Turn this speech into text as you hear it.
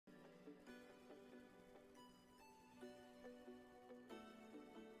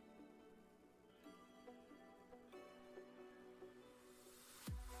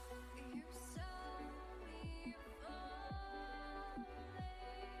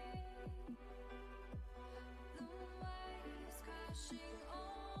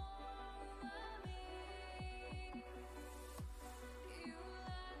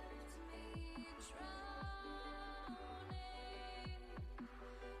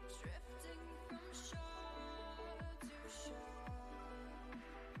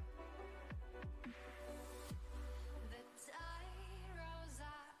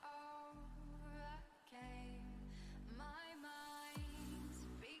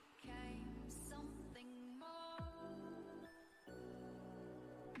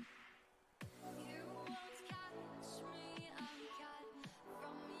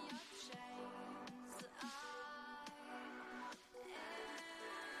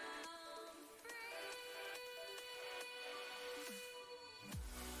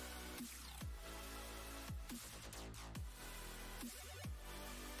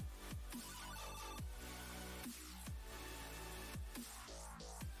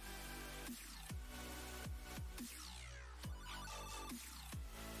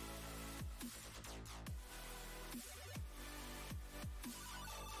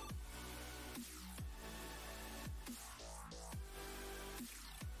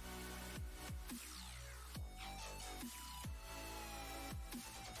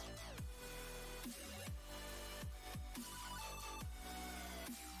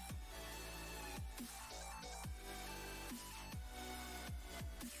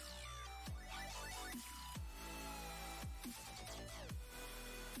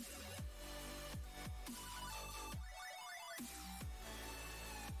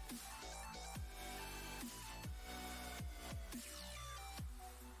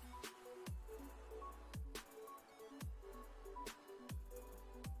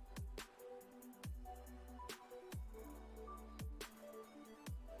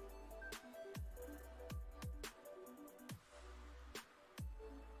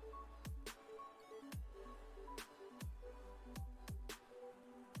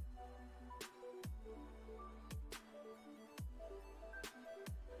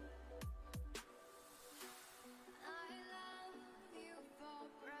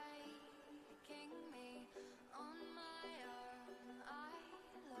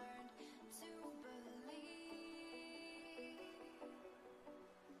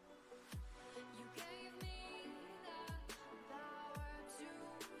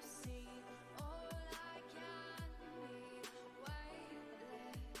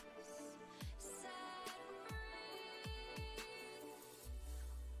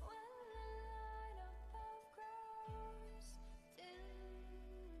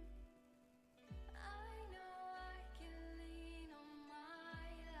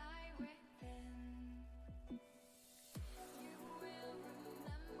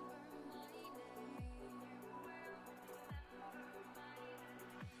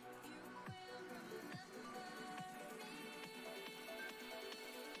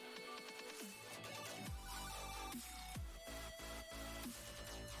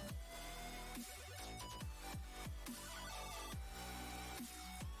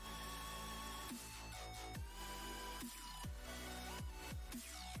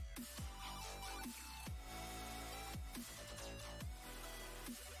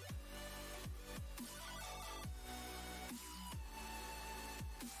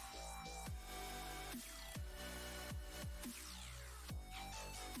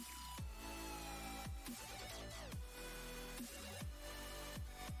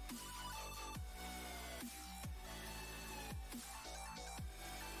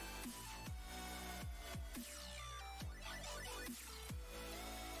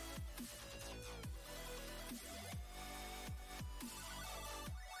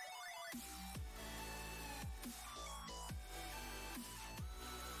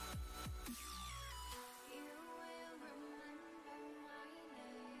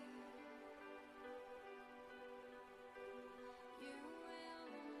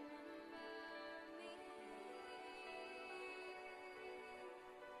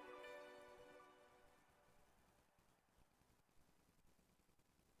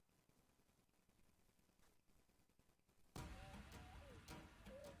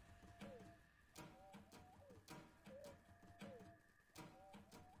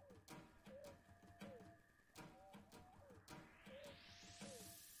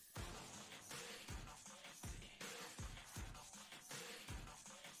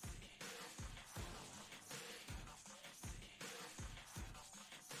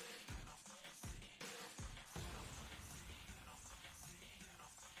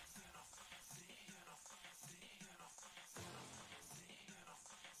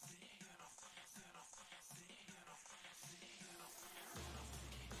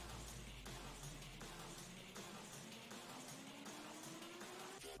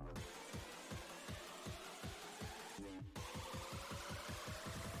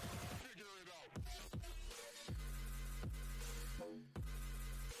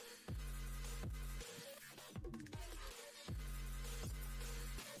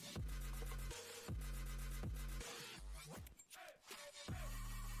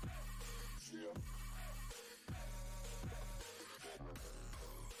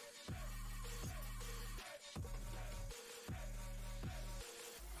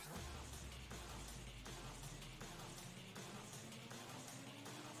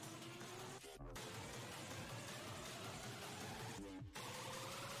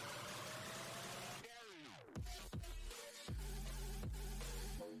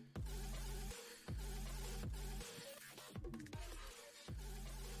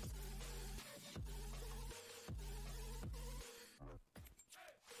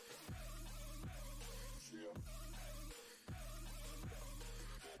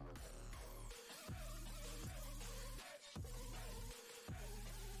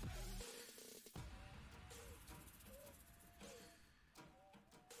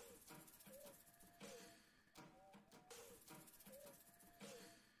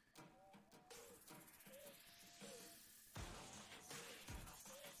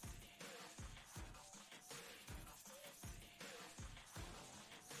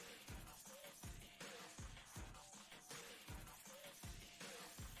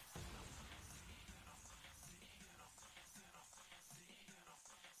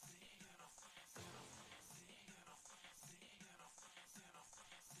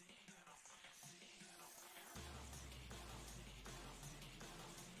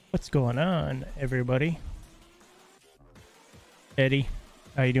What's going on, everybody? Eddie,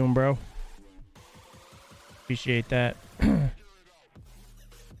 how you doing, bro? Appreciate that. I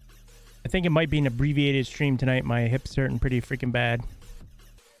think it might be an abbreviated stream tonight. My hip's hurting pretty freaking bad.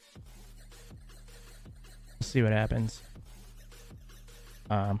 We'll see what happens.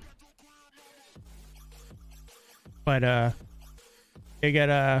 But they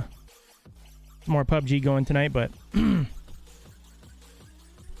got some more PUBg going tonight, but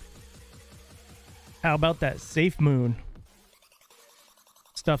how about that Safe Moon?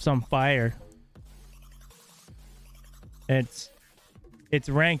 Stuff's on fire. It's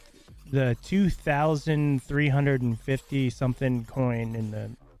ranked the 2,350 something coin in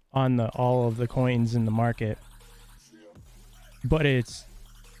the all of the coins in the market. But it's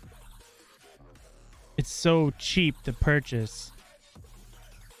so cheap to purchase.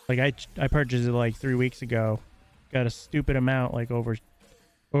 Like I purchased it like 3 weeks ago. Got a stupid amount, like over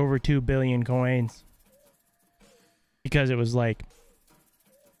 2 billion coins. Because it was like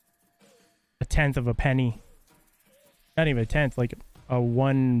a tenth of a penny. Not even a tenth, like a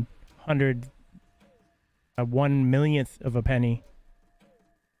 1 millionth of a penny.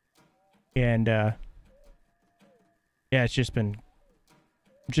 And yeah, it's just been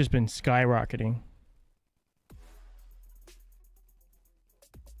skyrocketing.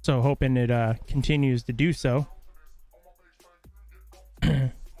 So hoping it continues to do so.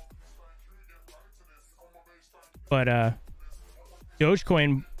 But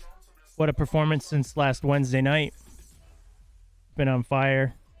Dogecoin, what a performance since last Wednesday night. Been on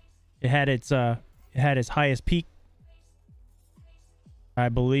fire. It had its highest peak, I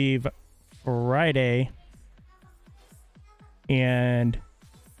believe, Friday, and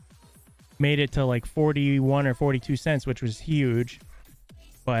made it to like 41 or 42 cents, which was huge.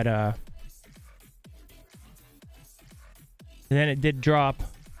 But then it did drop.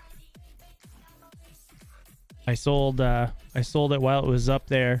 I sold it while it was up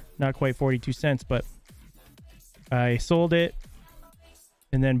there, not quite 42 cents, but I sold it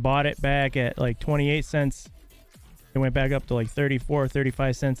and then bought it back at like 28 cents. It went back up to like 34 or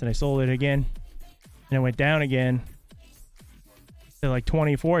 35 cents, and I sold it again. And it went down again to like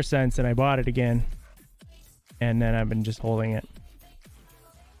 24 cents, and I bought it again. And then I've been just holding it,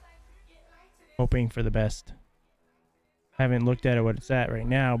 hoping for the best. I haven't looked at it what it's at right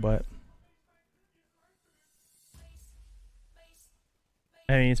now, but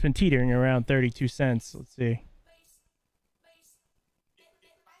I mean, it's been teetering around 32 cents. Let's see.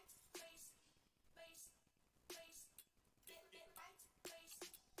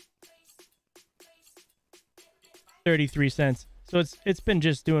 $0.33. So it's been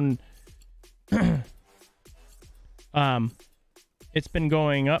just doing it's been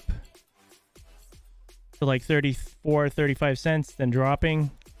going up to like 34, 35 cents, then dropping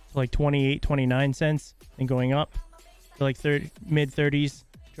to like 28, 29 cents, and going up to like mid 30s,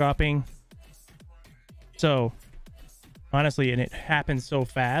 dropping. So honestly, and it happens so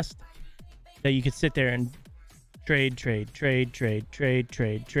fast that you could sit there and trade.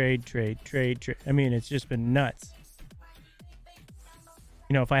 I mean, it's just been nuts.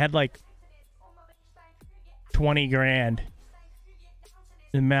 You know, if I had like 20 grand,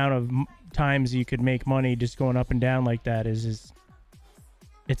 the amount of times you could make money just going up and down like that is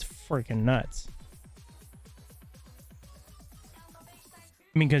it's freaking nuts.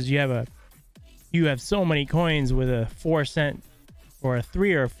 I mean, because you have so many coins with a 4 cent or a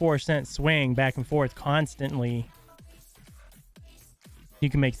 3 or 4 cent swing back and forth constantly. You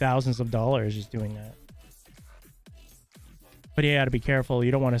can make thousands of dollars just doing that. But you got to be careful.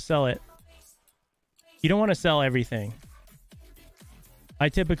 You don't want to sell it. You don't want to sell everything. I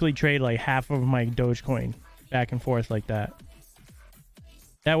typically trade like half of my Dogecoin back and forth like that.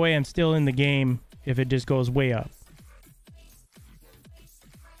 That way I'm still in the game if it just goes way up.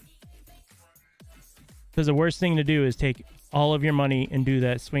 Because the worst thing to do is take all of your money and do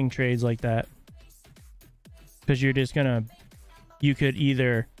that swing trades like that. Because you're just gonna, you could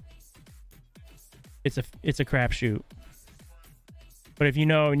either, it's a crapshoot. But if you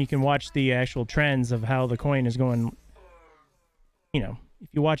know and you can watch the actual trends of how the coin is going, you know, if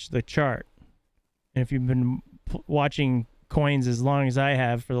you watch the chart, and if you've been watching coins as long as I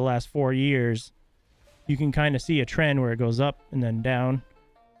have for the last 4 years, you can kind of see a trend where it goes up and then down,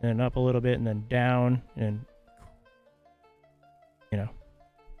 and then up a little bit and then down, and you know.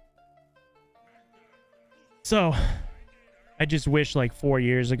 So I just wish like 4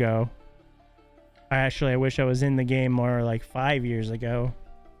 years ago, I wish I was in the game more like 5 years ago.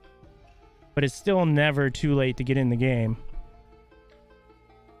 But it's still never too late to get in the game.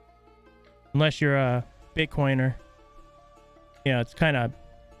 Unless you're a Bitcoiner. You know, it's kind of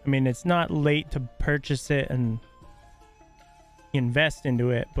I mean, it's not late to purchase it and invest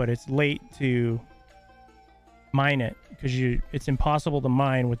into it, but it's late to mine it, because it's impossible to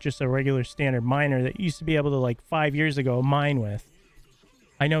mine with just a regular standard miner that you used to be able to, like 5 years ago, mine with.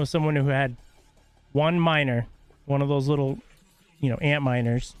 I know someone who had one miner, one of those little, ant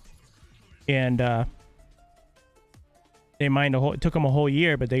miners, and they mined it took them a whole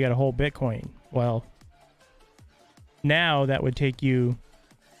year, but they got a whole Bitcoin. Well, now that would take you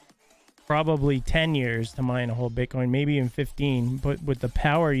probably 10 years to mine a whole Bitcoin, maybe even 15, but with the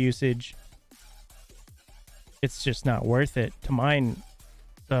power usage, it's just not worth it to mine.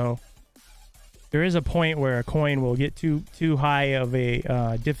 So there is a point where a coin will get too high of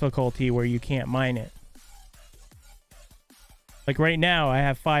a difficulty where you can't mine it. Like right now, I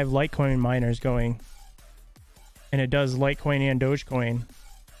have 5 Litecoin miners going, and it does Litecoin and Dogecoin.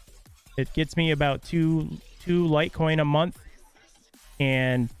 It gets me about two Litecoin a month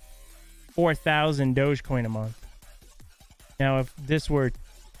and 4,000 Dogecoin a month. Now, if this were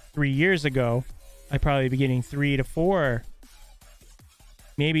 3 years ago, I'd probably be getting 3 to 4,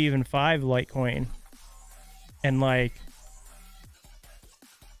 maybe even 5 Litecoin, and like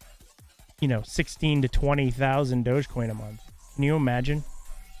 16 to 20,000 Dogecoin a month. Can you imagine?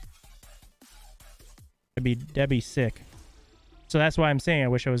 That'd be sick. So that's why I'm saying I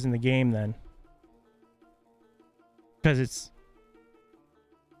wish I was in the game then, because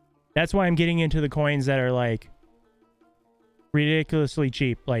that's why I'm getting into the coins that are like ridiculously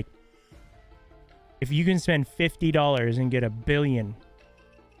cheap. Like, if you can spend $50 and get 1 billion,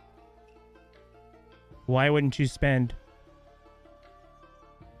 why wouldn't you spend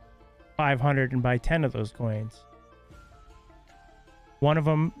 500 and buy 10 of those coins? One of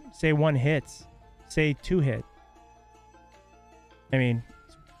them, say 1 hits, say 2 hit. I mean,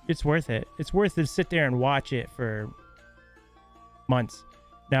 it's worth it. It's worth it to sit there and watch it for months.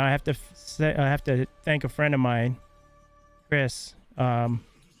 Now I have to thank a friend of mine, Chris,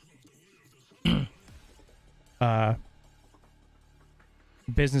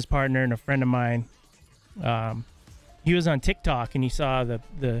 business partner and a friend of mine. He was on TikTok and he saw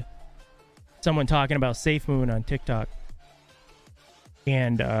the someone talking about SafeMoon on TikTok,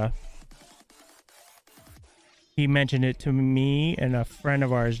 and he mentioned it to me and a friend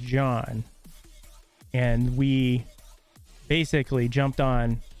of ours, John, and we basically jumped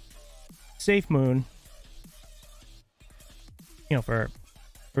on SafeMoon. For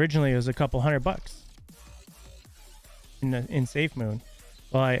originally it was a couple $100 in SafeMoon.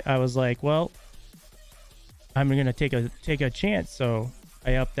 Well, I was like, well, I'm gonna take a chance, so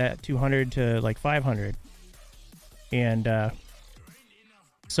I upped that 200 to like 500, and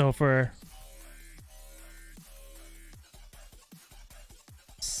so for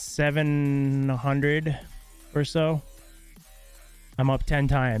 700 or so, I'm up 10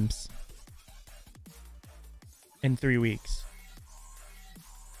 times in 3 weeks.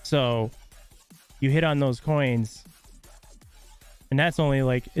 So you hit on those coins, and that's only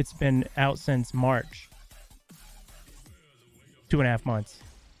like, it's been out since March. 2.5 months.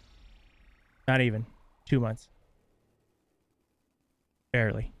 Not even 2 months.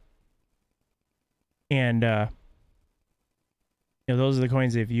 Barely. And those are the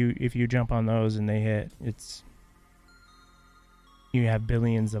coins, if you jump on those and they hit, you have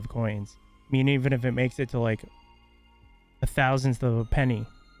billions of coins. I mean, even if it makes it to like 1,000th of a penny,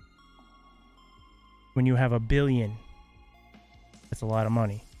 when you have 1 billion, that's a lot of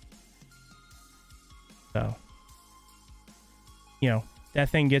money. So, that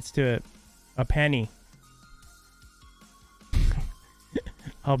thing gets to a penny,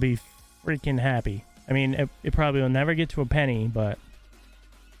 I'll be freaking happy. I mean, it probably will never get to a penny, but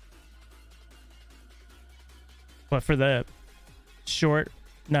for the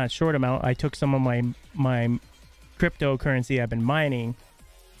not short amount, I took some of my cryptocurrency I've been mining,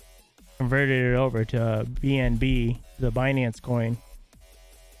 converted it over to BNB, the Binance coin,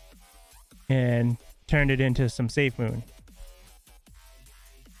 and turned it into some SafeMoon.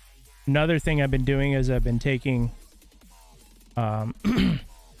 Another thing I've been doing is I've been taking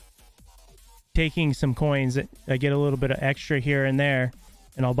taking some coins that I get a little bit of extra here and there,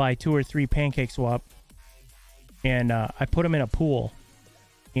 and I'll buy 2 or 3 Pancake Swap, and I put them in a pool.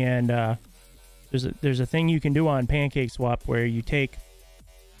 And there's a thing you can do on Pancake Swap where you take,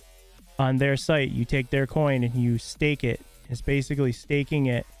 on their site, you take their coin and you stake it. It's basically staking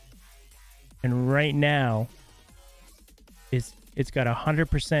it, and right now it's got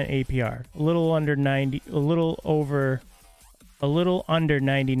 100% APR, a little under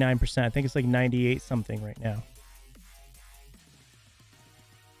 99%. I think it's like 98 something right now.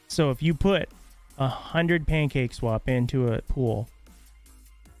 So if you put 100 Pancake Swap into a pool,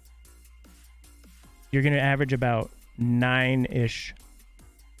 you're going to average about 9-ish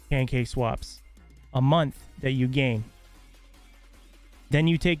pancake swaps a month that you gain. Then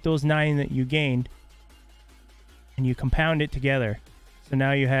you take those 9 that you gained and you compound it together. So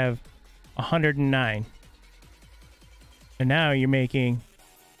now you have 109. And now you're making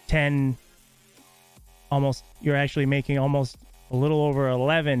 10, almost, you're actually making almost a little over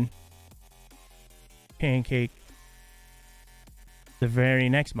 11 pancake the very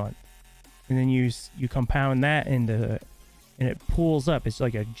next month. And then you compound that into, and it pools up. It's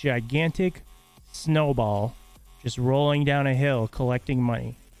like a gigantic snowball just rolling down a hill collecting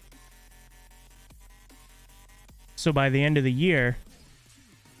money. So by the end of the year,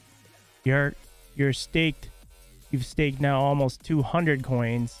 you're staked, you've staked now almost 200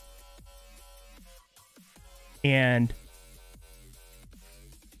 coins, and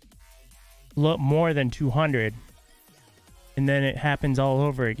more than 200, and then it happens all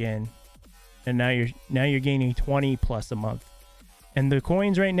over again, and now you're gaining 20 plus a month. And the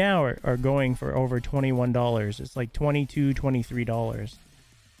coins right now are going for over $21. It's like $22, $23.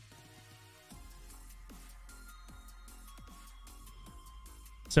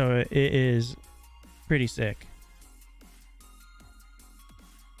 So it is pretty sick.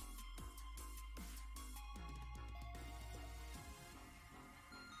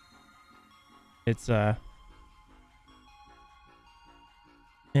 It's and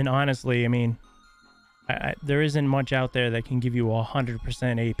honestly, I mean, there isn't much out there that can give you 100%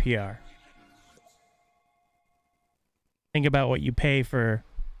 APR. Think about what you pay for,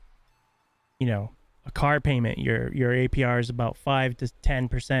 you know, a car payment. Your APR is about 5 to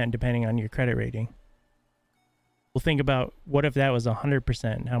 10% depending on your credit rating. Well, think about what if that was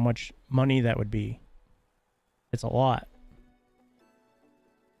 100%, how much money that would be. It's a lot.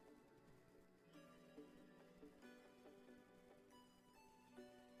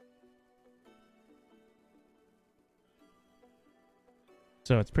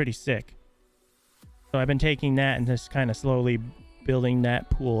 So it's pretty sick. So I've been taking that and just kind of slowly building that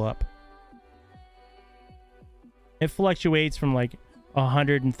pool up. It fluctuates from like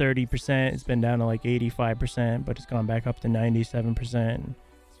 130%. It's been down to like 85%, but it's gone back up to 97%.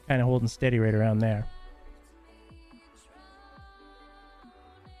 It's kind of holding steady right around there.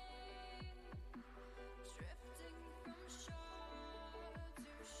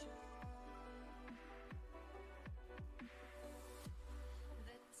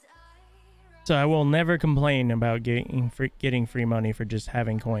 So I will never complain about getting free money for just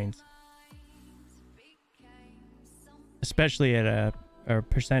having coins. Especially at a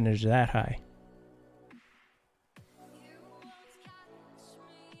percentage that high.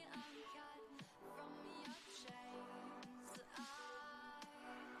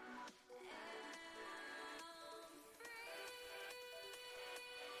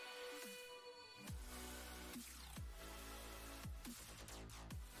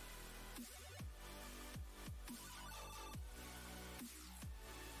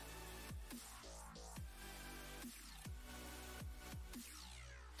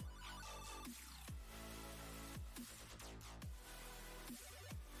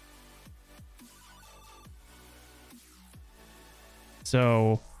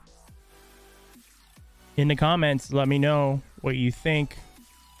 So in the comments, let me know what you think,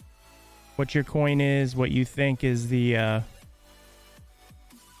 what your coin is, what you think is the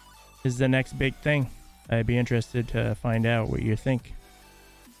next big thing. I'd be interested to find out what you think.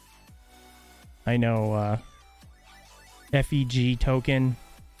 I know PUBg token,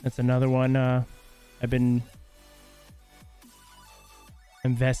 that's another one I've been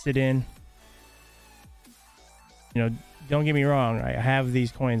invested in. You know, don't get me wrong, I have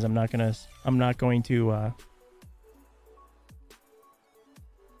these coins. I'm not going to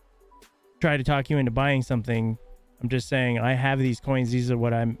try to talk you into buying something. I'm just saying I have these coins. These are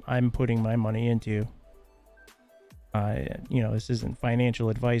what I'm putting my money into. You know, this isn't financial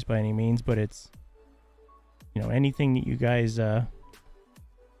advice by any means, but it's, you know, anything that you guys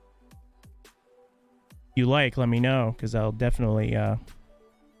you like, let me know, because I'll definitely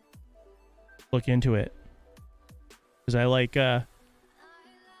look into it. Because I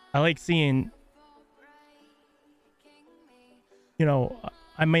like seeing, you know,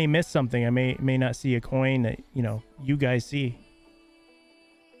 I may miss something. I may not see a coin that, you know, you guys see.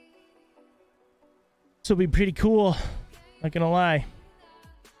 So it'll be pretty cool, not gonna lie.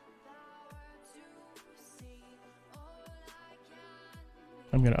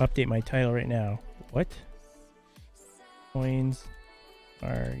 I'm gonna update my title right now. What coins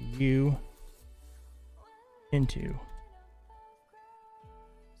are you into?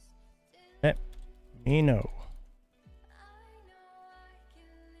 Let me know.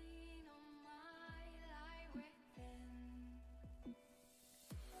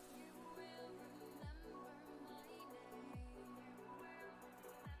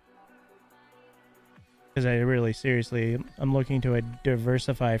 Because I really, seriously, I'm looking to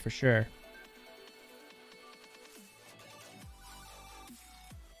diversify for sure.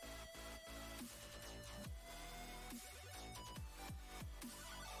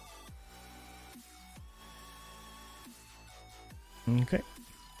 Okay.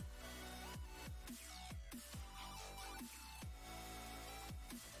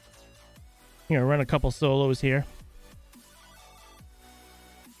 I'm gonna run a couple solos here.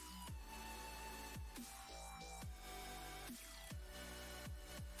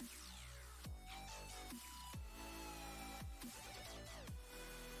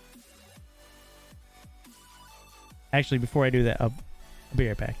 Actually, before I do that, I'll be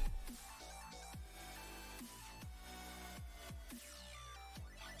right back.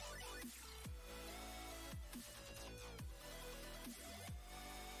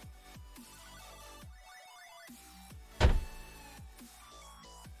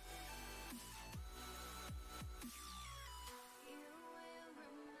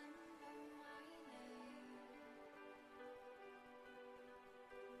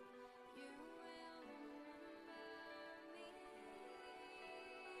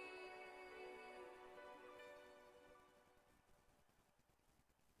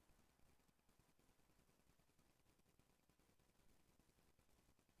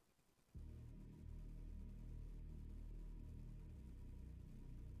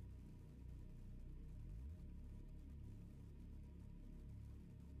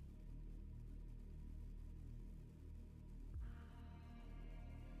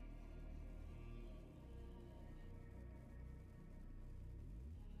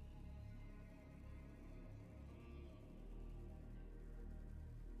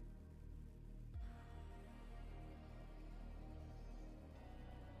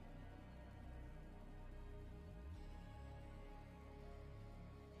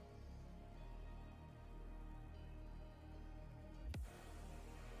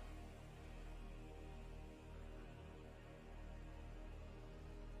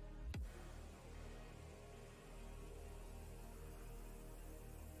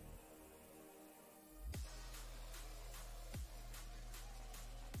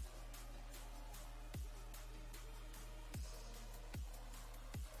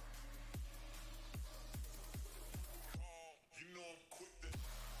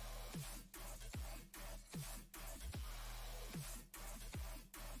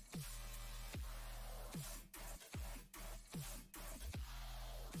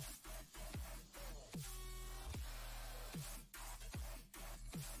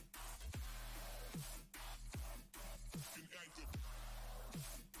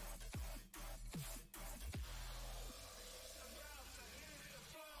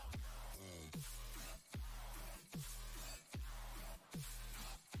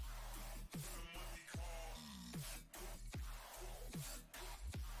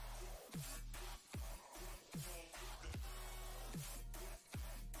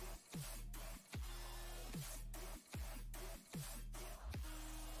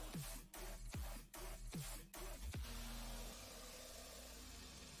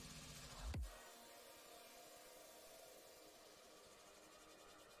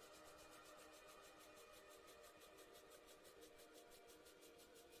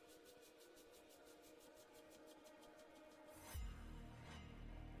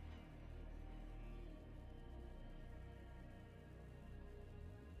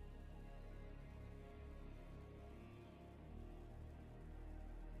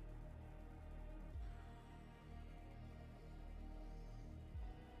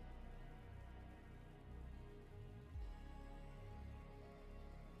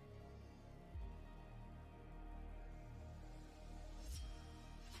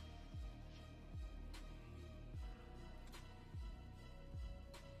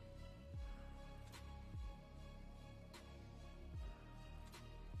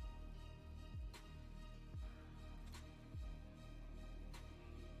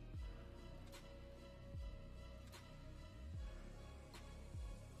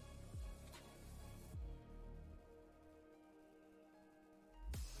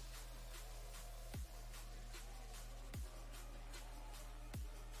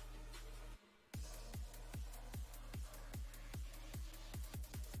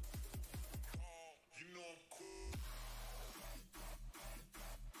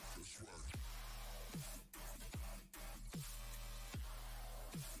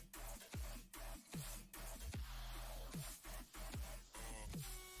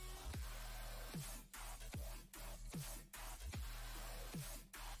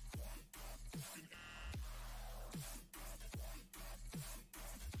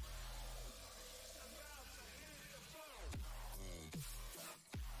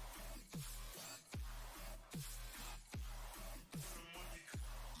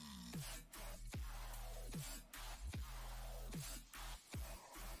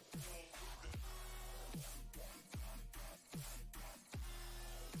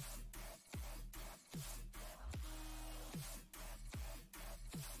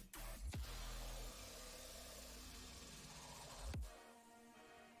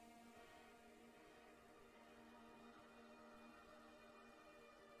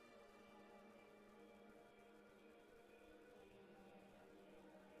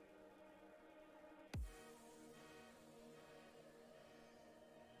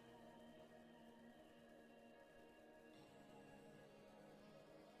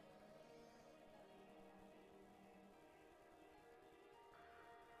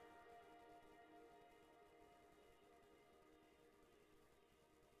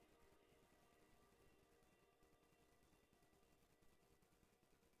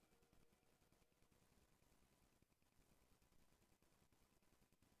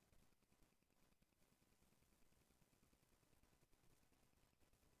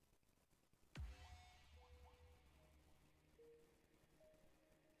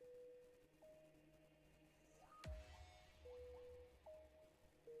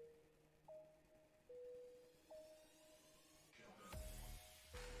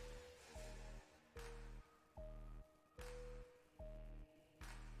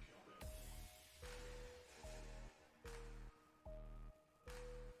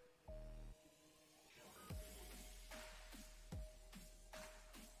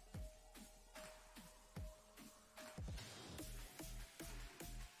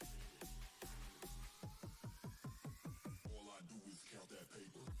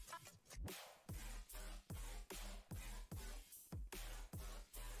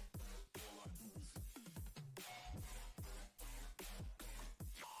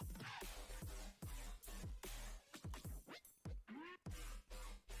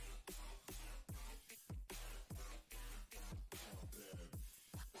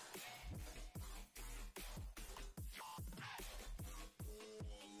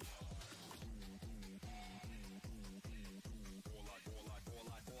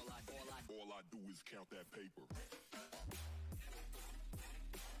 is count that paper.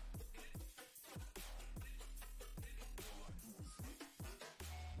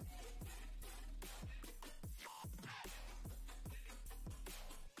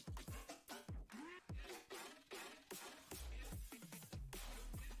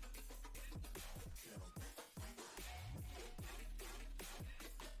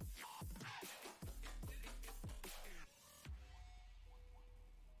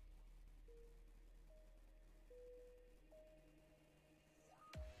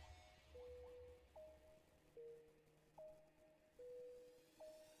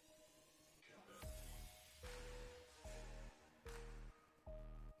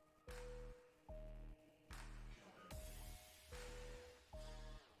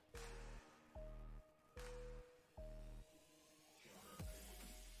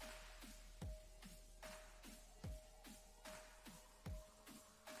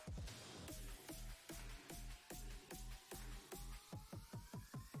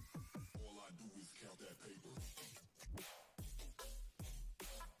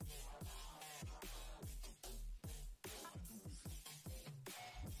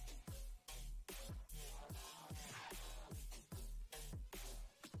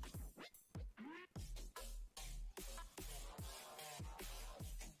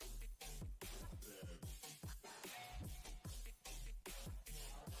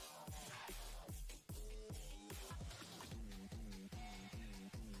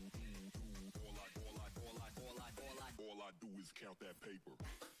 All I do is count that paper.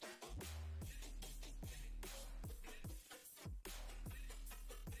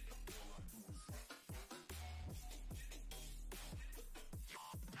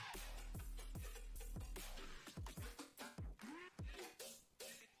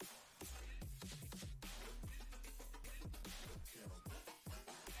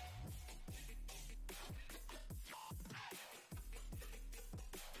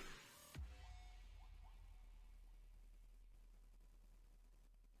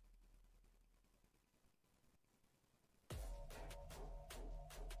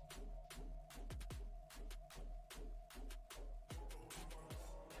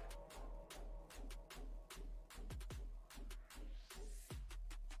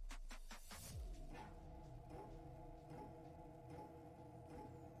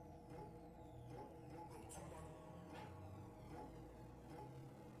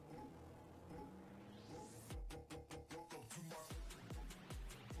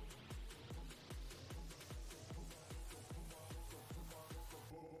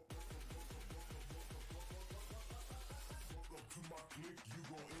 Click, you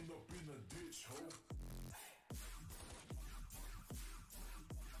gon' end up in a ditch, ho.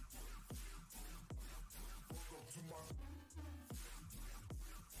 Welcome to my ditch,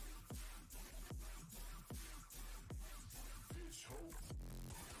 ho.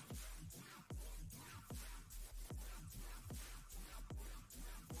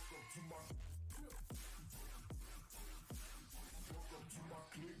 Welcome to my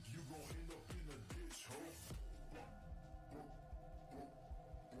click, you gon' end up in a ditch, ho.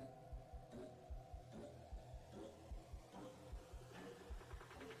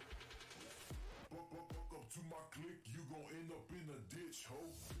 Welcome to my click, you gon' end up in a ditch, ho.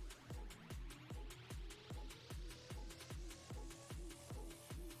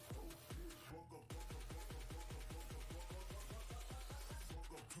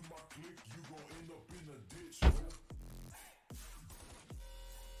 Welcome to my click, you gon' end up in a ditch, ho.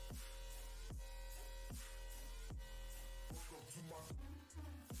 Welcome to my.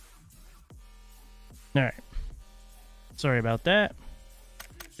 All right. Sorry about that.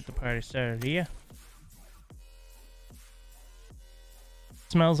 Get the party started here.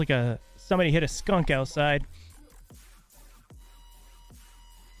 Smells like somebody hit a skunk outside.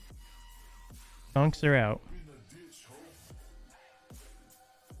 Skunks are out.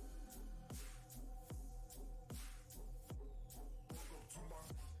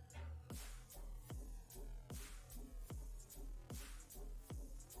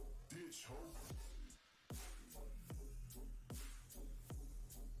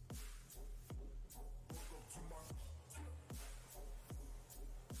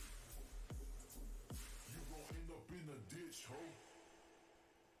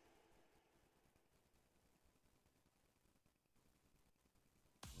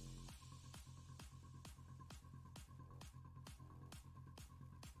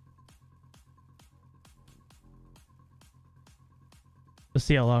 Let's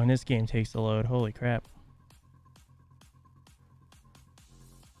see how long this game takes to load. Holy crap.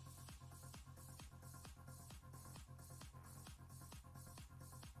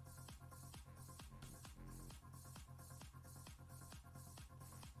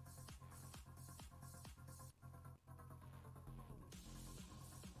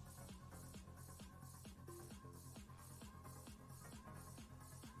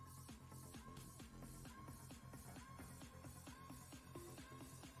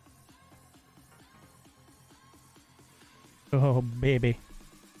 Oh, baby.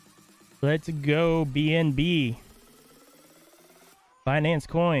 Let's go, BNB. Binance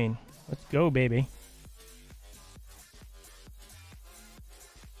Coin. Let's go, baby.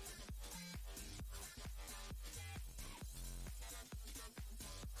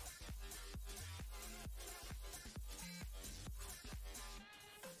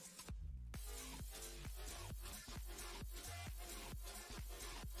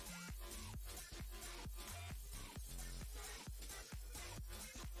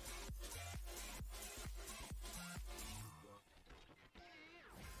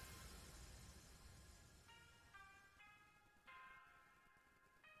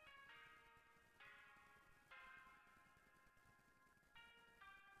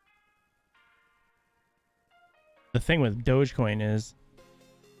 The thing with Dogecoin is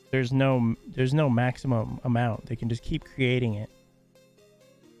there's no maximum amount. They can just keep creating it.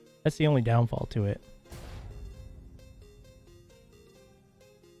 That's the only downfall to it.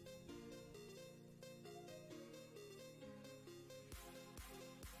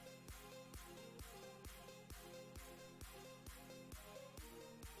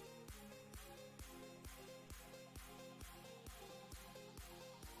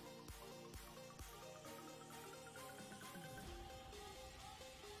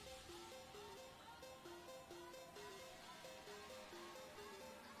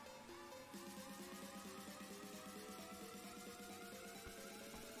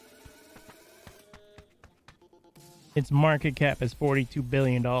 Its market cap is $42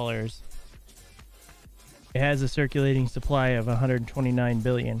 billion. It has a circulating supply of 129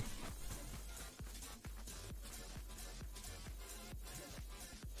 billion.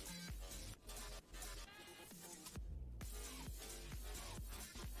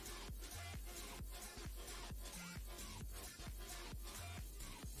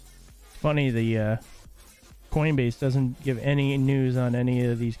 Funny, the Coinbase doesn't give any news on any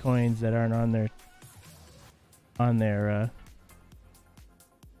of these coins that aren't on their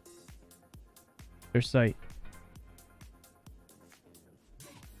site.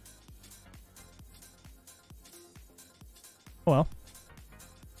 Well,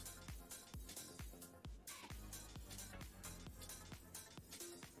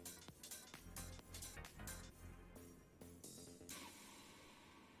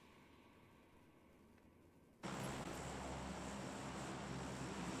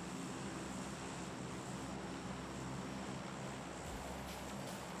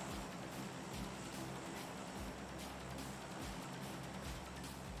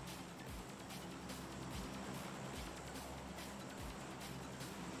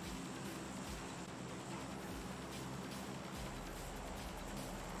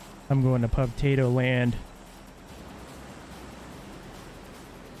 I'm going to Pubtato Land.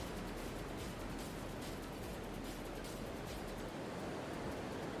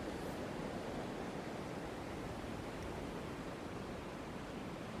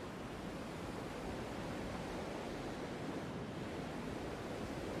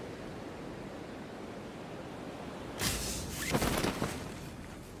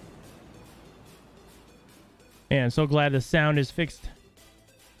 Man, I'm so glad the sound is fixed.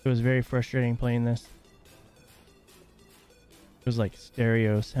 It was very frustrating playing this. It was like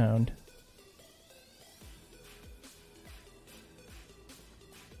stereo sound.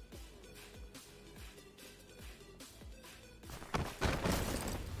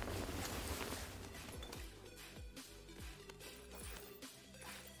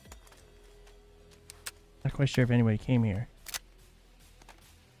 Not quite sure if anybody came here.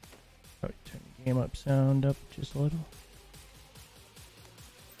 Probably turn the game up, sound up just a little.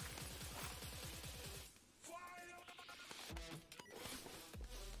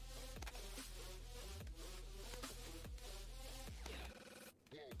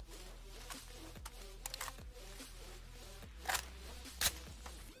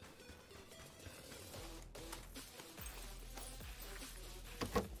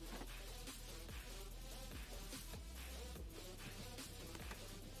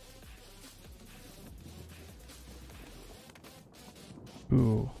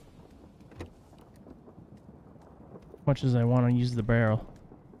 Ooh. Much as I want to use the barrel.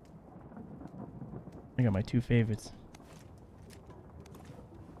 I got my two favorites.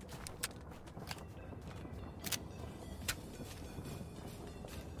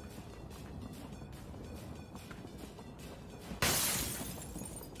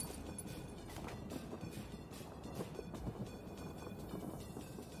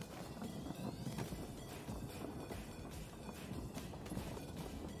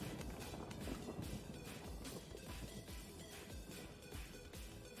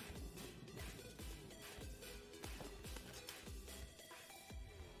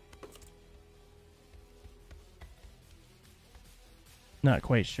 Not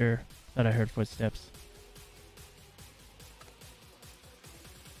quite sure. Thought I heard footsteps.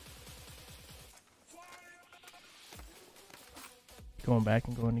 Going back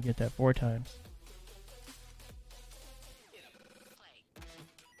and going to get that 4 times.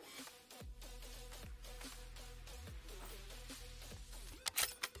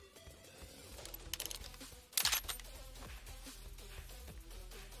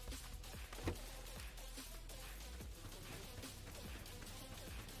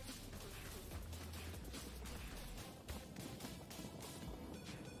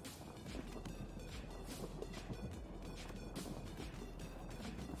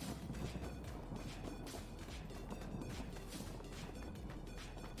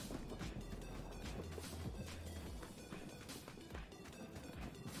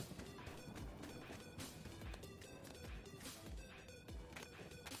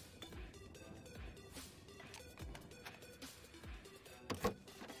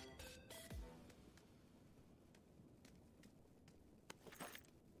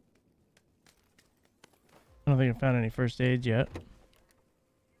 I don't think I found any first aids yet.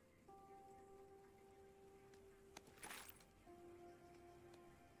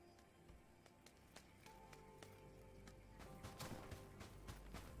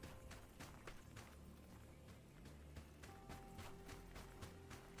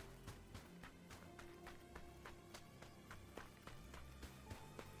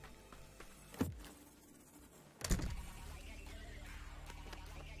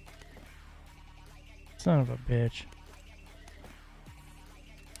 Son of a bitch.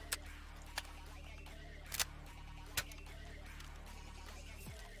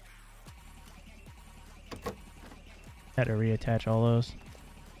 Had to reattach all those.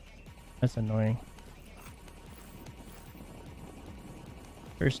 That's annoying.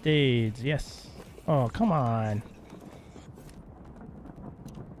 First aids, yes. Oh, come on.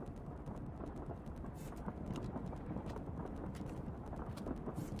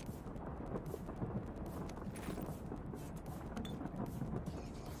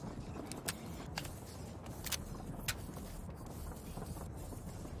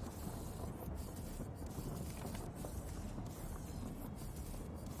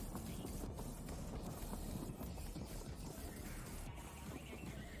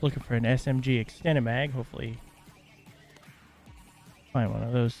 Looking for an SMG extended mag. Hopefully find one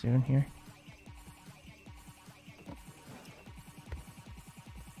of those soon here.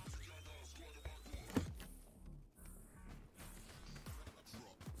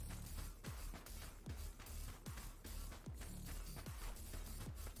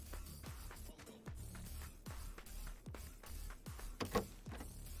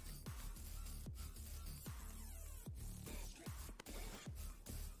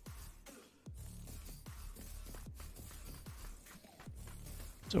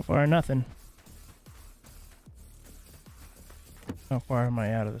 So far, nothing. How far am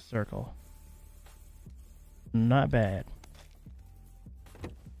I out of the circle? Not bad. Be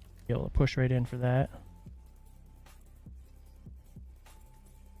able to push right in for that.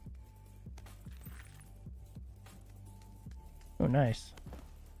 Oh, nice.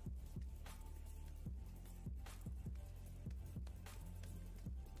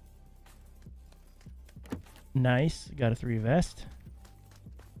 Nice. Got a 3 vest.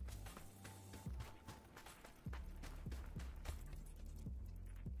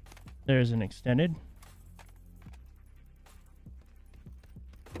 There's an extended.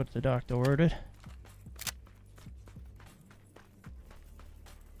 What the doctor ordered.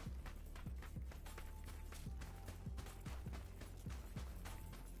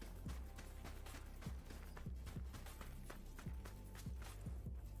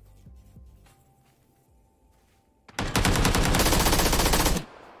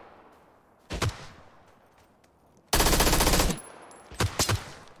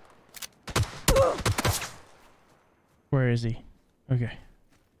 Where is he? Okay.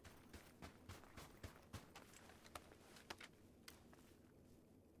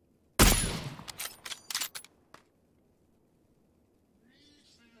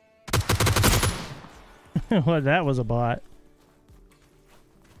 Well, that was a bot.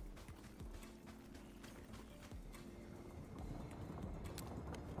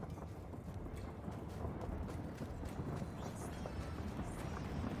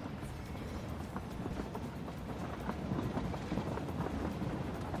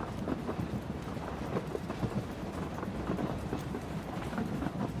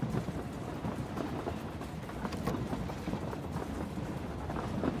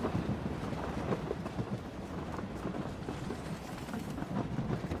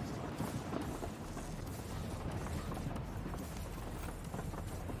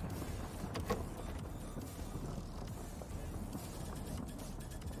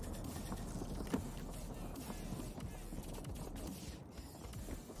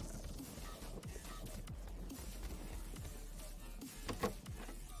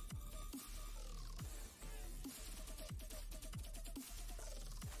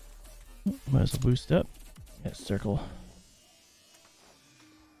 Might as well boost up. Yeah, circle.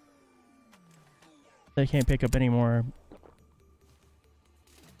 I can't pick up any more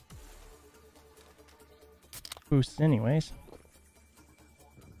boosts anyways.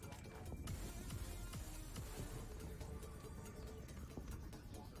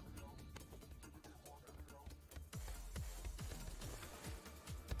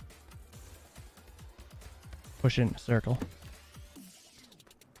 Push it in a circle.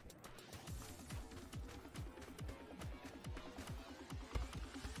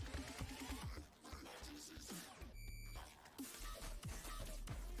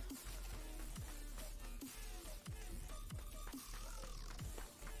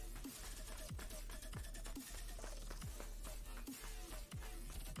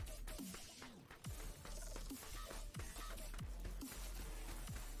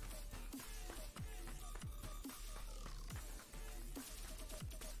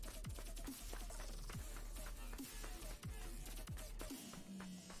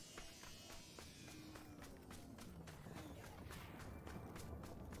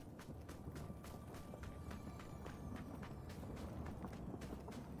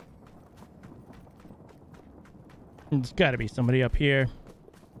 There's got to be somebody up here.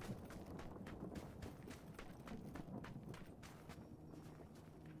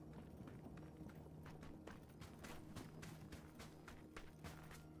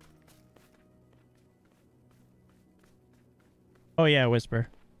 Oh yeah, Whisper.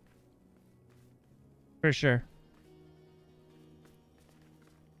 For sure.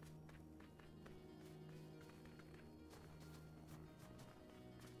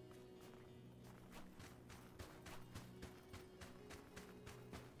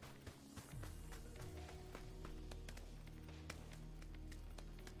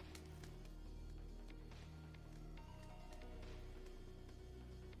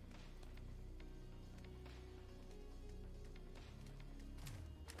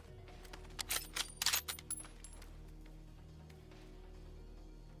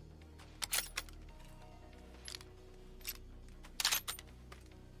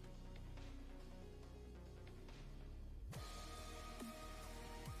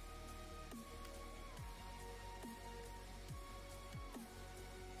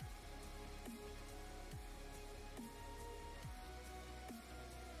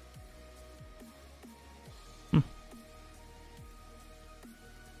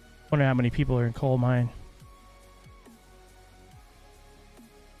 Wonder how many people are in coal mine.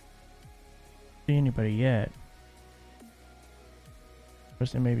 See anybody yet?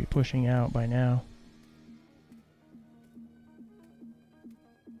 Person may be pushing out by now.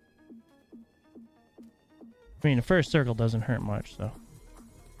 I mean, the first circle doesn't hurt much, so.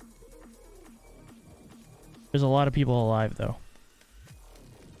 There's a lot of people alive, though.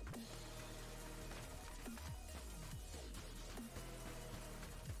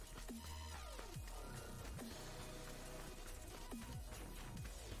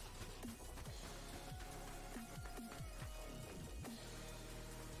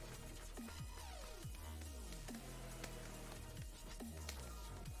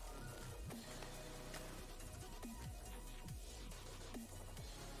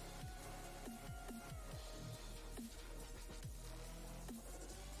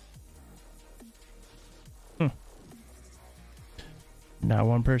 Not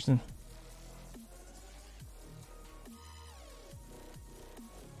one person.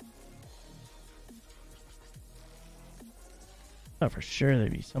 Oh, for sure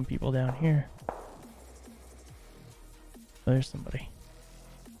there'd be some people down here. There's somebody.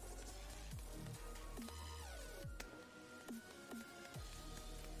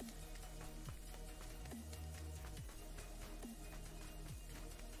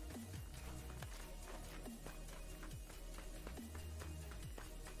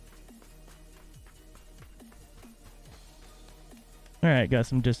 Alright, got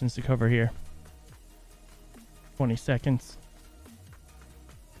some distance to cover here. 20 seconds.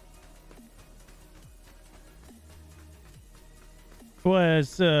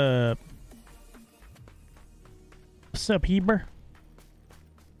 What's up? What's up, Heber?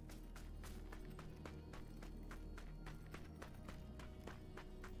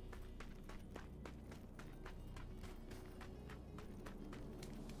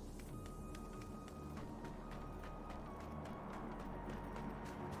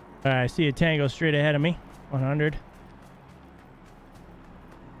 Alright, I see a tango straight ahead of me. 100.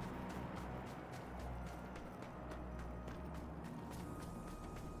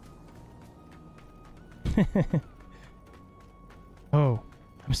 Oh,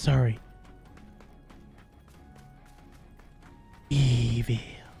 I'm sorry. Evil.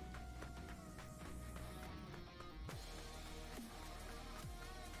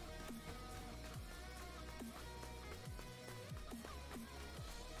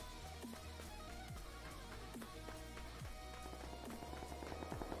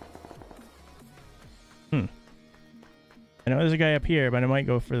 I know there's a guy up here, but I might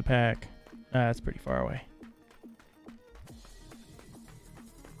go for the pack. That's pretty far away.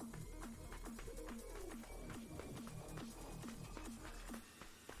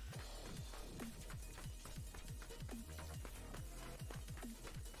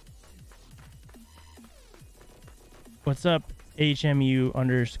 What's up,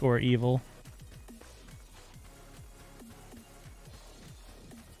 HMU_evil?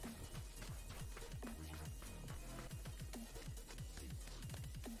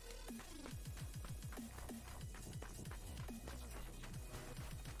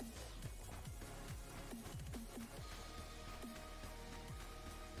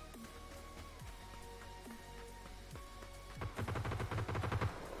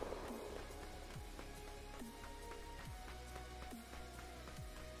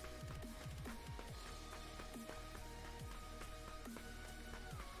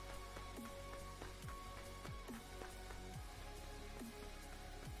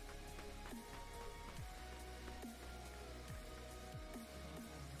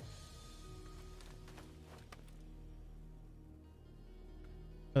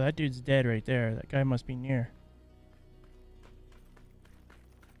 Oh, that dude's dead right there. That guy must be near.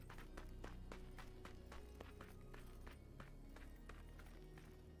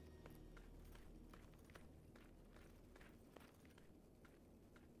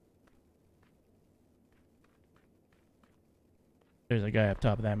 There's a guy up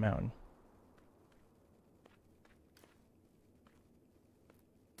top of that mountain.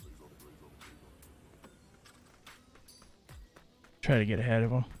 Try to get ahead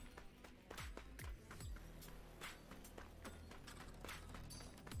of him.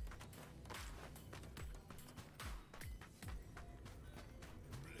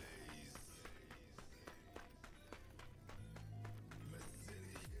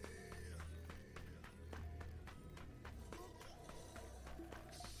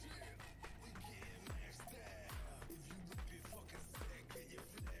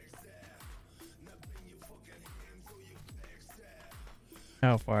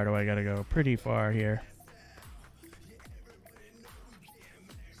 How far do I gotta go? Pretty far here.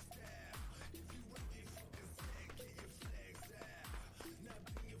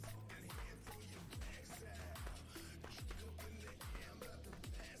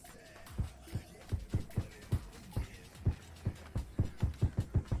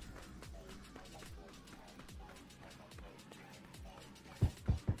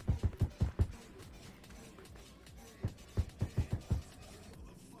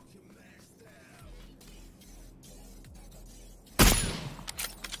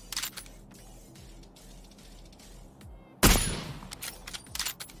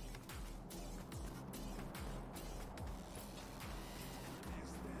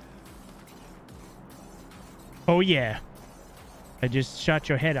 Oh yeah. I just shot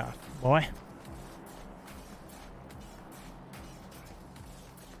your head off, boy.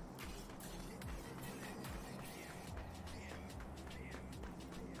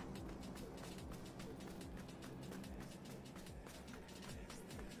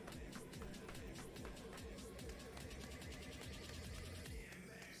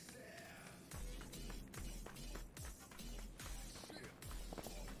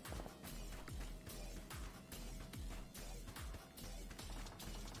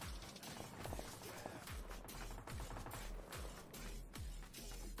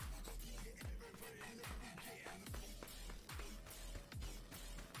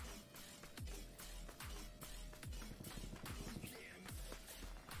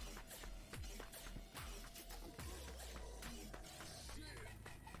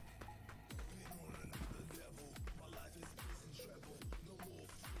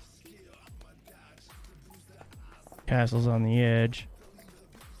 Castle's on the edge.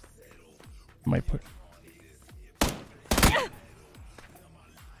 Might put...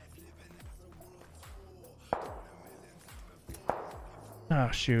 Oh,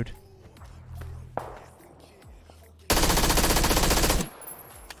 shoot.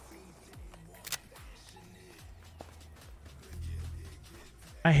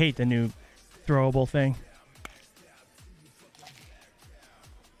 I hate the new throwable thing.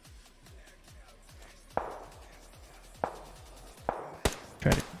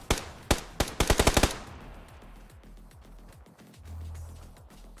 Try to...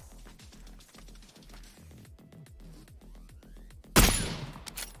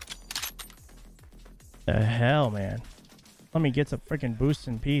 The hell, man. Let me get some freaking boosts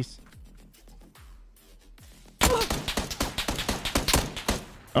in peace.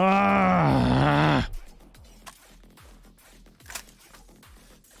 Ah!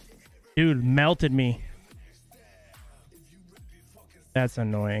 Dude melted me. That's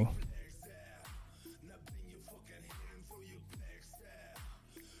annoying.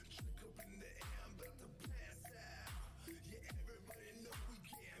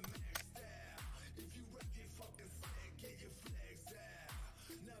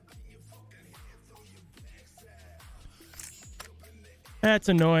 That's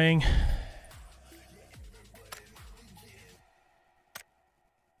annoying.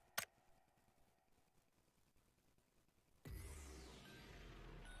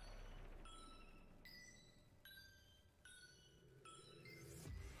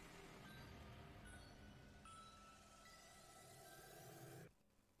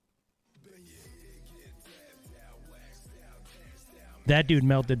 That dude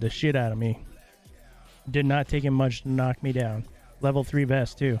melted the shit out of me. Did not take him much to knock me down. Level 3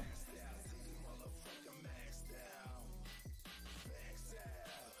 vest, too.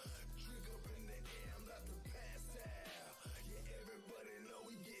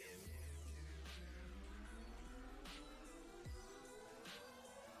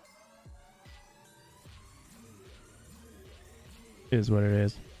 Is what it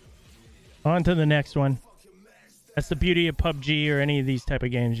is. On to the next one. That's the beauty of PUBg or any of these type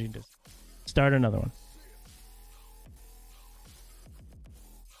of games. You just start another one.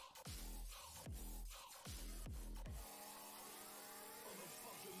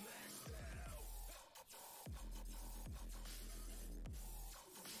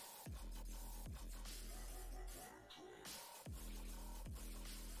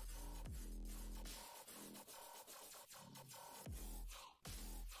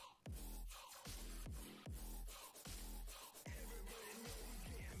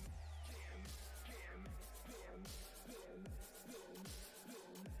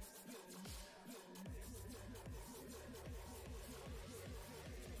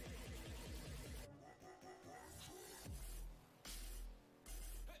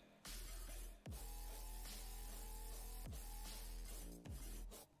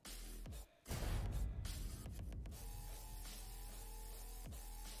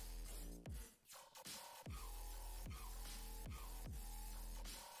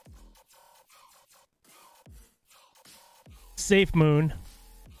 Safe Moon.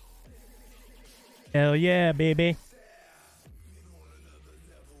 Hell yeah, baby.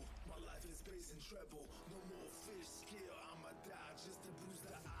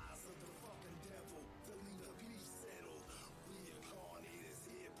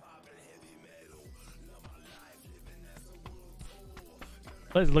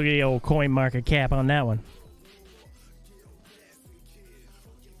 Let's look at the old coin market cap on that one.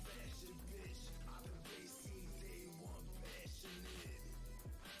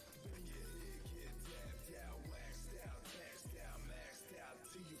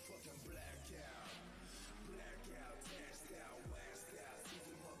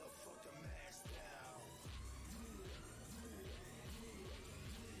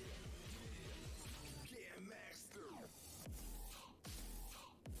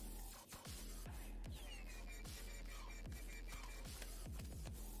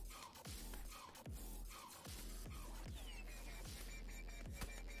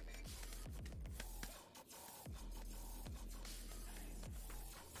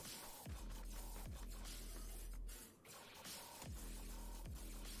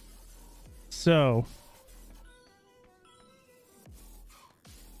 So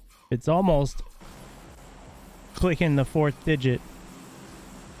it's almost clicking the 4th digit.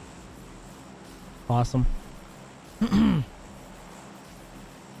 Awesome.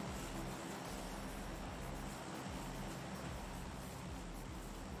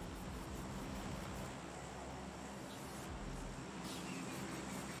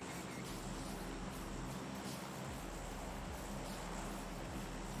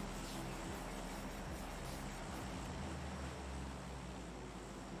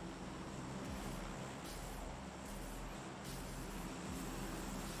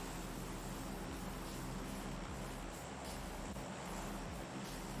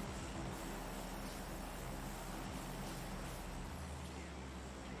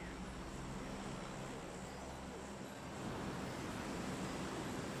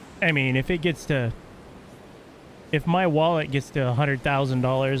 I mean, if my wallet gets to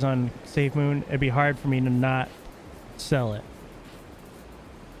 $100,000 on Safe Moon, it'd be hard for me to not sell it.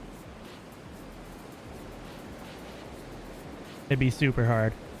 It'd be super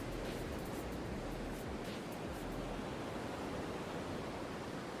hard.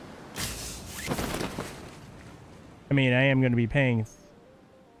 I mean, I am going to be paying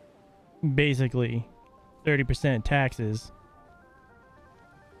basically 30% taxes.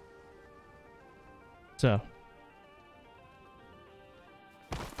 So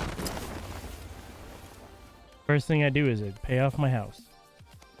First thing I do is I pay off my house.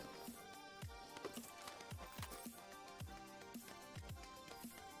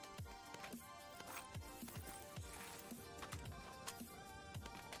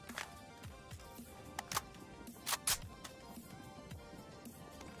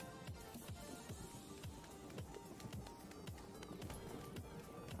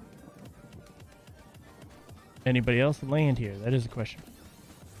 Anybody else land here? That is a question.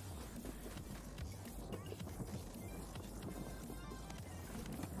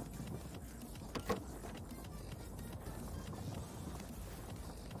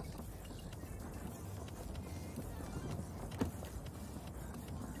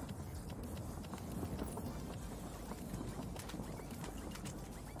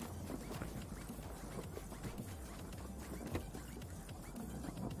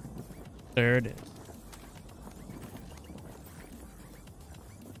 There it is.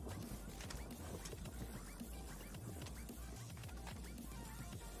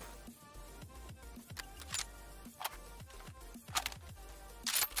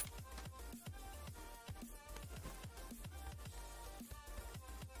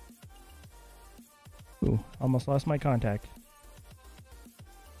 Ooh, almost lost my contact.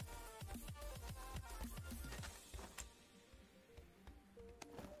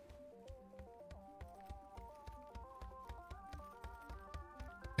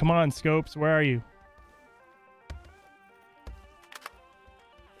 Come on, Scopes, where are you?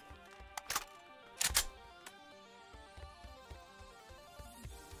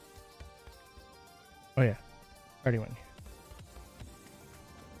 Oh yeah, already went here.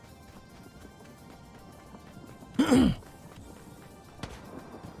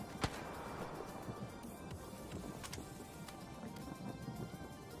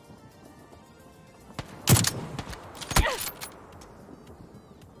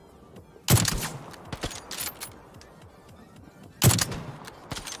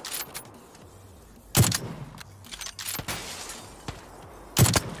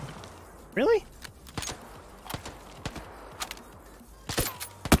 Really?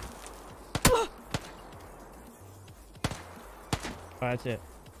 Oh, that's it.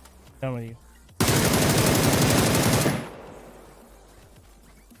 Done with you.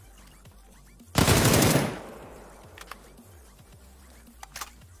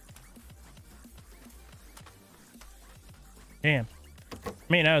 Damn. I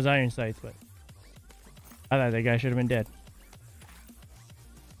mean, that was iron sights, but I thought that guy should have been dead.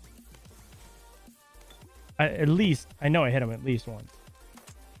 At least, I know I hit him at least once.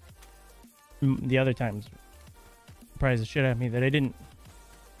 The other times, surprised the shit out of me that I didn't.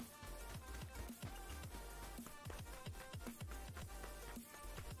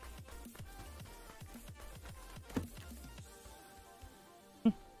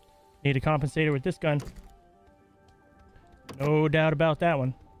 Need a compensator with this gun. No doubt about that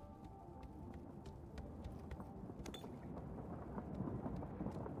one.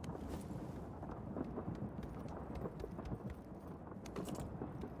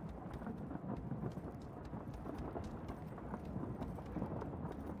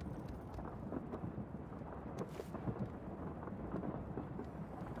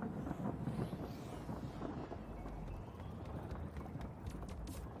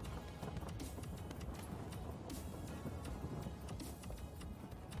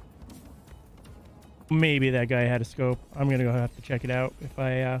 Maybe that guy had a scope. I'm gonna go have to check it out if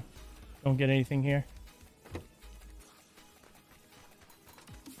I don't get anything here.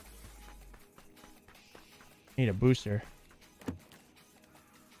 Need a booster.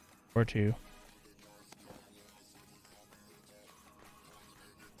 Or two.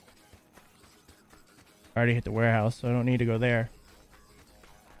 I already hit the warehouse, so I don't need to go there.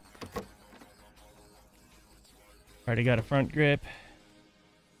 Already got a front grip.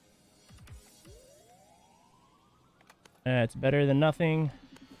 That's better than nothing.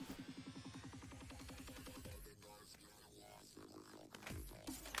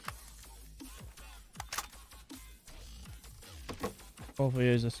 Hopefully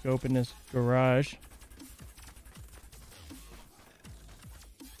there's a scope in this garage.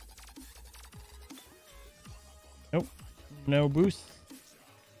 Nope. No boost.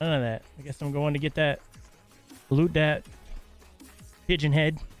 None of that. I guess I'm going to get that. Loot that pigeon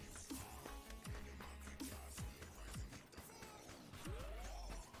head.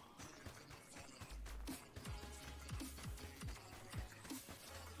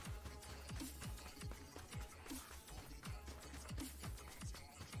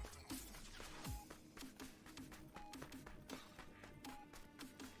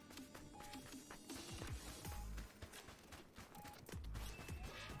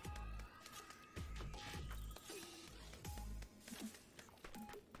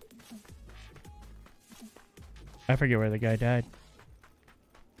 I forget where the guy died.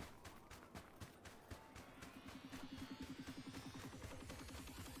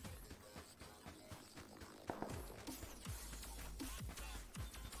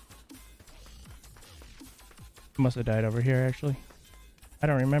 Must have died over here, actually. I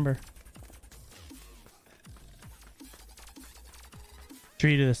don't remember.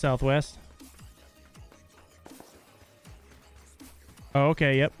 Tree to the southwest. Oh,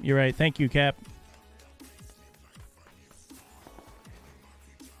 okay. Yep, you're right. Thank you, Cap.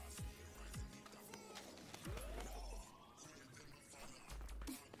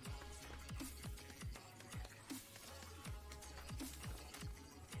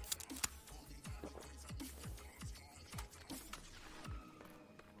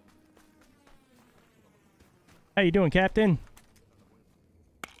 How you doing, Captain?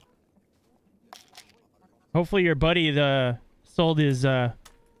 Hopefully your buddy sold his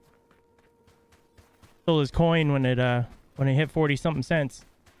coin when it hit 40 something cents.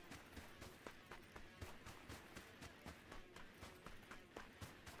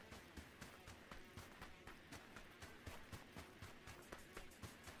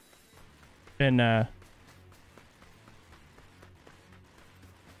 And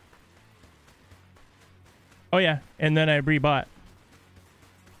oh yeah, and then I rebought.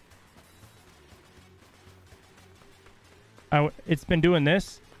 It's been doing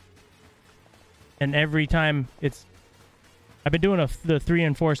this, and every time I've been doing the 3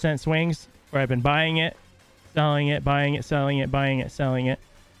 and 4 cent swings where I've been buying it, selling it, buying it, selling it, buying it, selling it.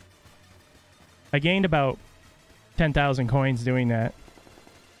 I gained about 10,000 coins doing that.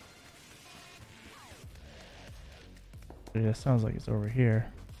 It sounds like it's over here.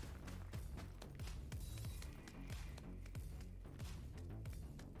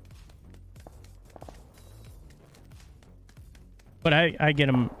 But I get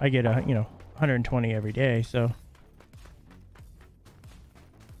them. I get 120 every day. So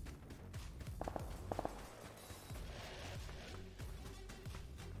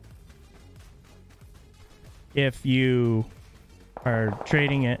if you are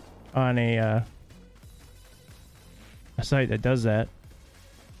trading it on a site that does that,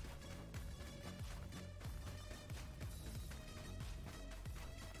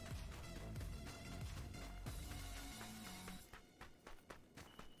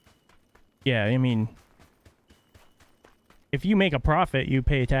 yeah, I mean, if you make a profit, you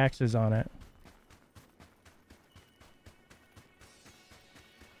pay taxes on it.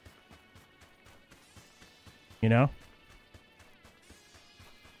 You know?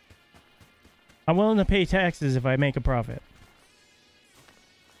 I'm willing to pay taxes if I make a profit.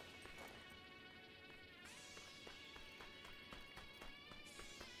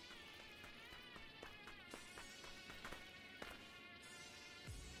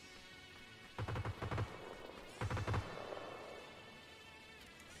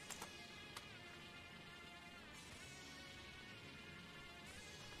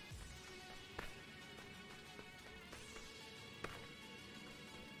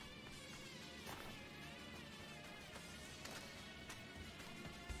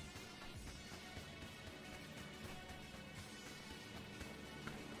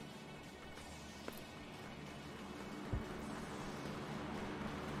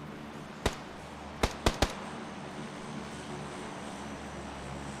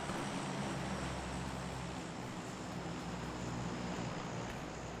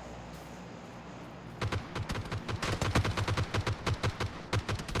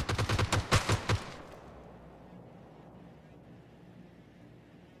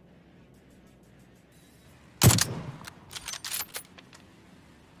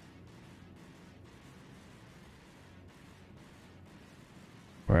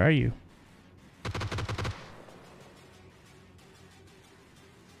 Where are you?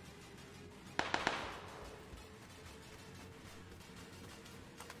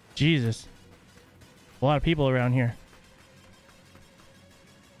 Jesus. A lot of people around here.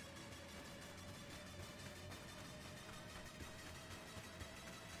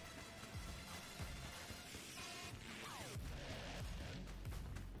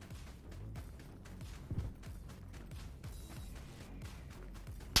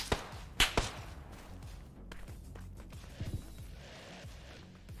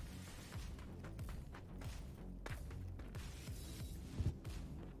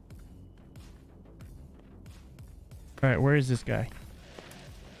 All right, where is this guy?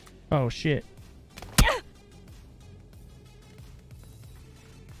 Oh, shit.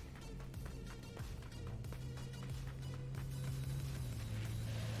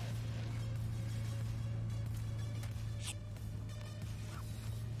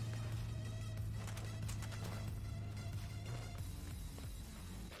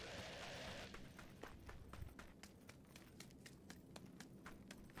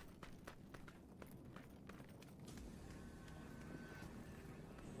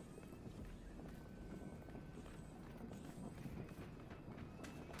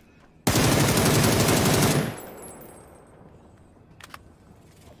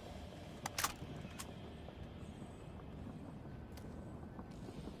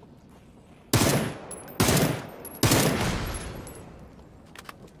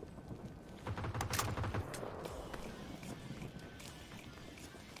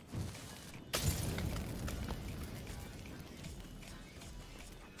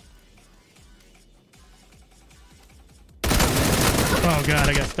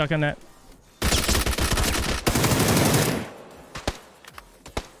 I got stuck on that.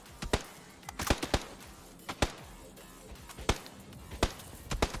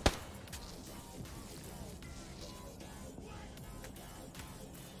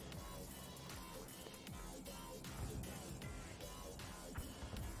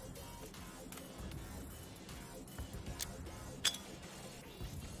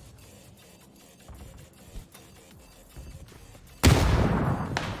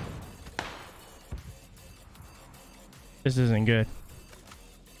 This isn't good.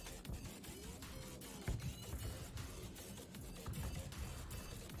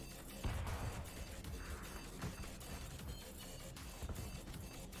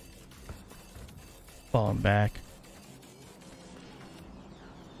 Falling back.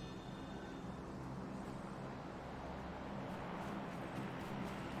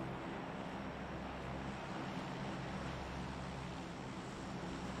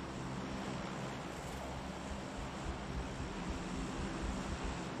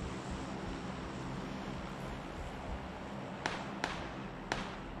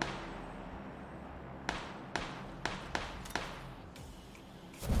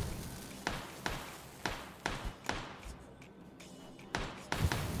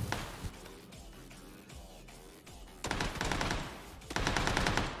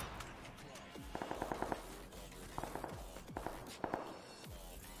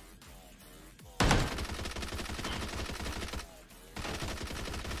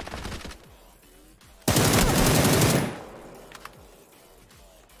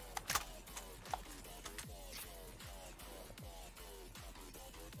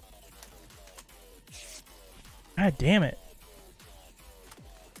 God damn it.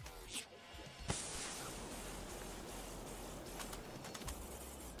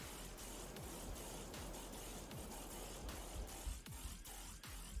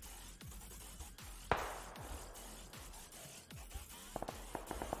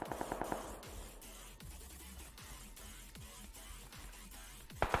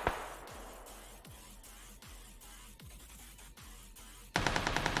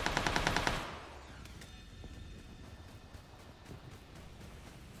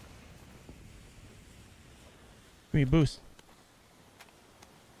 Give me a boost.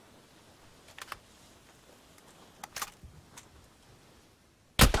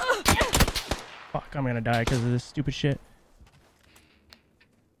 Fuck, I'm gonna die because of this stupid shit.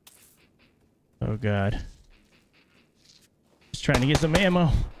 Oh god. Just trying to get some ammo.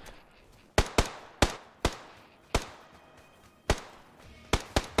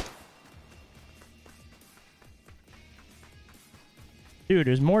 Dude,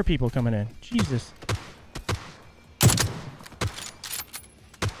 there's more people coming in. Jesus.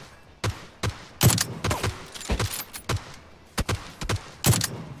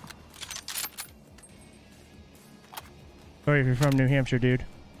 Sorry if you're from New Hampshire, dude.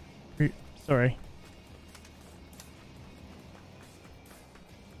 Sorry.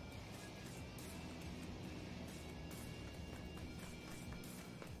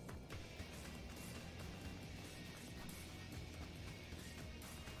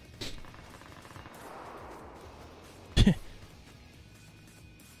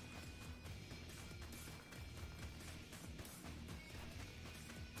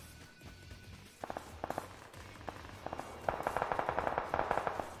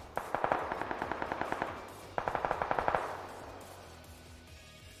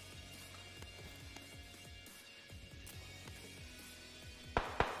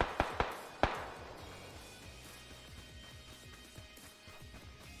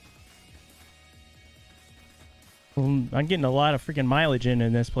 I'm getting a lot of freaking mileage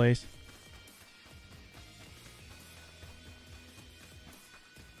in this place.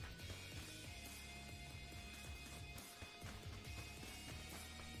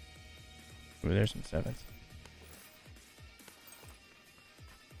 Ooh, there's some sevens.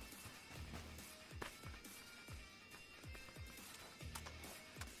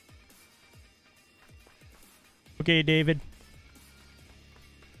 Okay, David.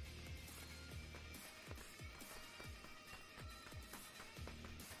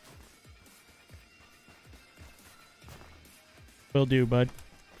 Will do, bud.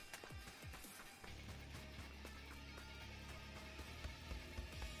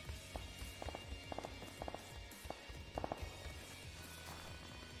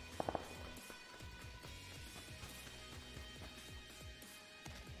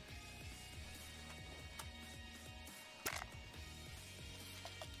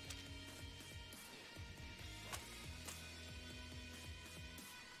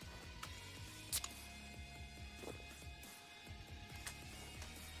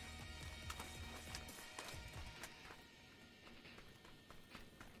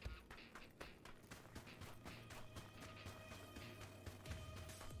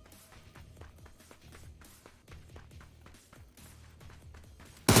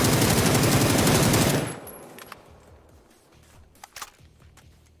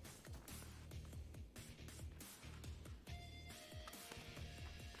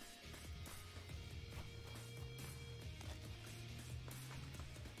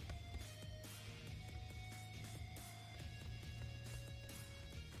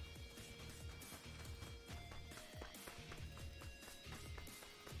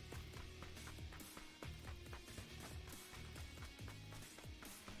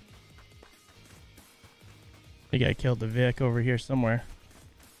 I think I killed the Vic over here somewhere.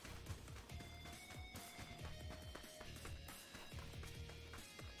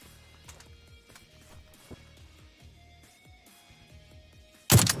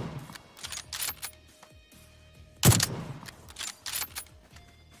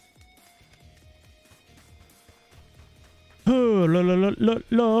 Oh, la la la la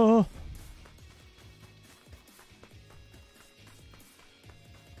la.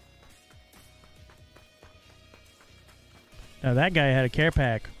 Now that guy had a care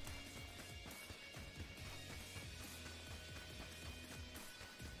pack.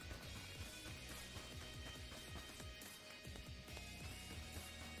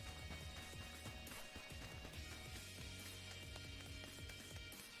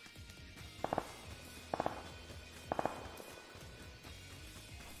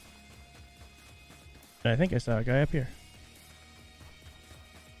 I think I saw a guy up here.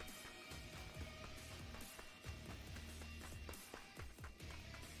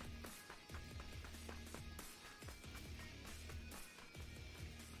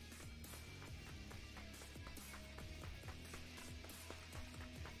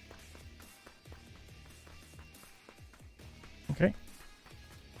 Okay.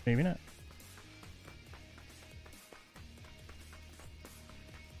 Maybe not.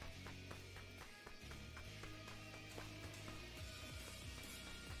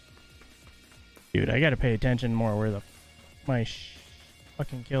 Dude, I gotta pay attention more where my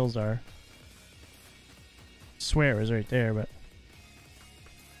fucking kills are. Swear it was right there, but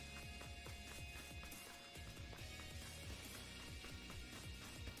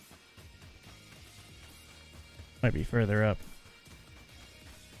might be further up.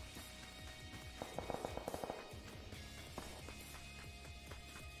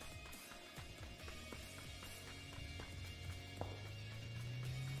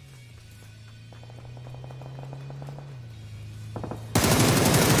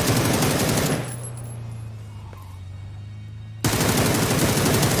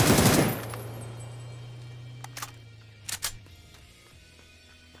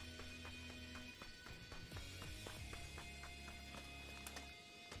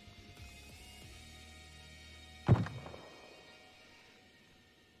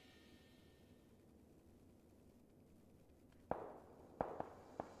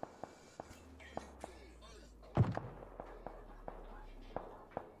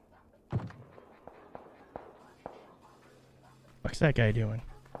 What's that guy doing?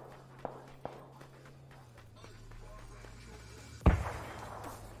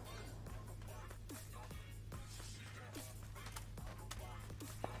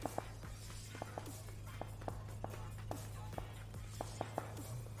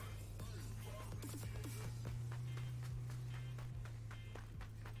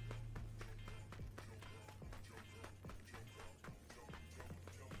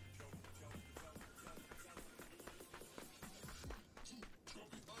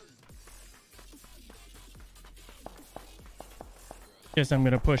 Guess I'm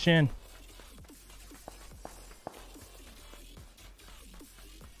gonna push in.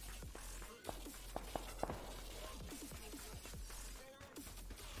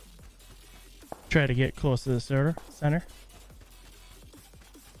 Try to get close to the center.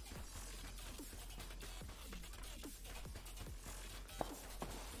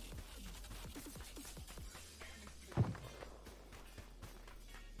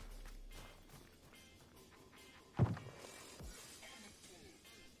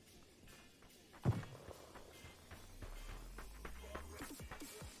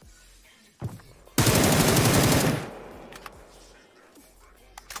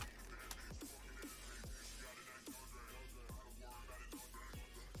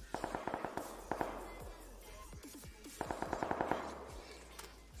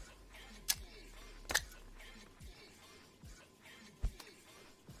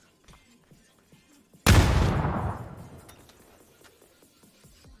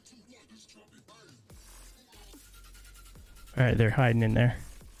 All right, they're hiding in there.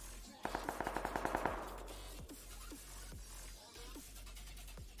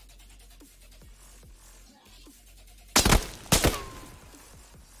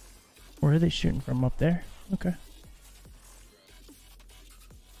 Where are they shooting from? Up there? Okay.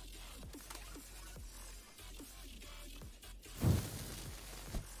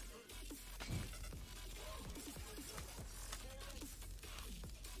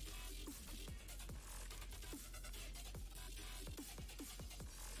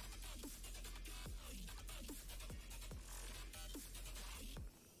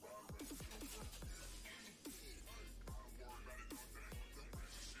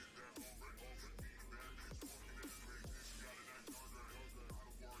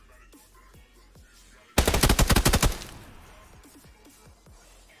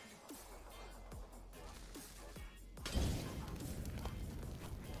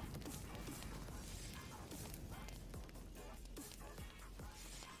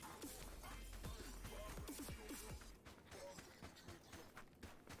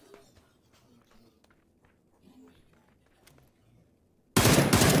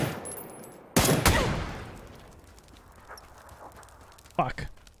 Fuck.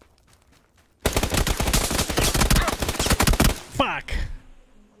 Fuck.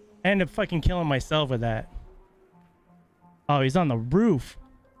 I ended up fucking killing myself with that. Oh, he's on the roof.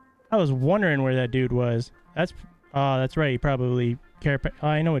 I was wondering where that dude was. That's... Oh, that's right. He probably... Oh,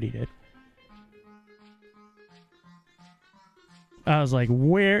 I know what he did. I was like,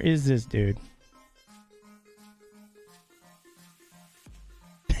 where is this dude?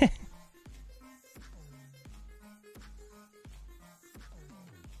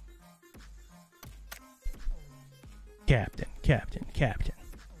 Captain, Captain, Captain.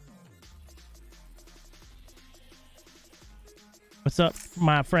 What's up,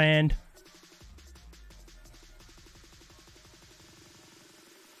 my friend?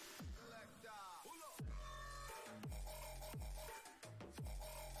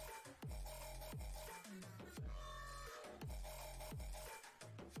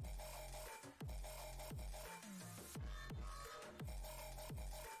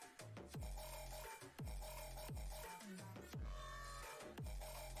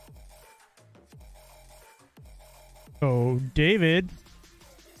 Oh, David.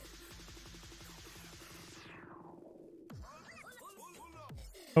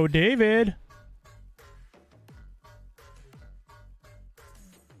 Oh, David.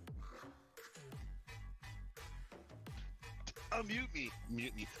 Unmute me.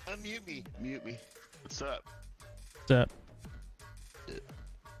 Mute me. Unmute me. Mute me. What's up? What's up?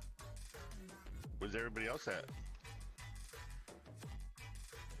 Where's everybody else at?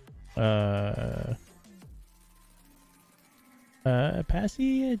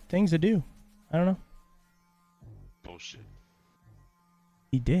 Passy, things to do. I don't know. Bullshit.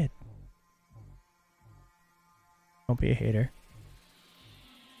 He did. Don't be a hater.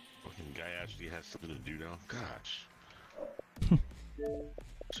 Fucking guy actually has something to do now. Gosh. Okay.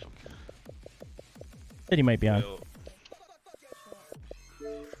 Said he might be on.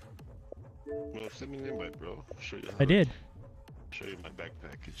 Well, send me an invite, bro. I'll show you how I did. Show you my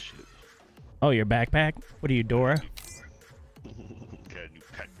backpack and shit. Oh, your backpack? What are you, Dora? Got a new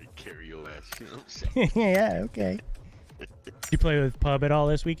pack to carry your ass. You know what I'm saying? Yeah, okay. You play with Pub at all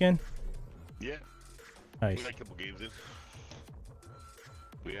this weekend? Yeah. Nice. We had a couple games in.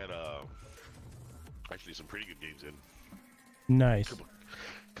 We had actually some pretty good games in. Nice.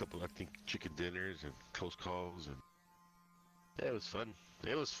 Couple I think chicken dinners and close calls and yeah, it was fun.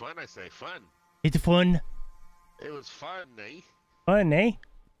 It was fun, I say fun. It's fun. It was fun, eh? Fun, eh?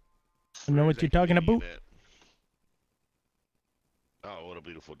 I know what you're talking about. Oh, what a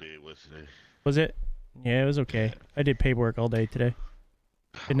beautiful day it was today. Was it? Yeah, it was okay. I did paperwork all day today.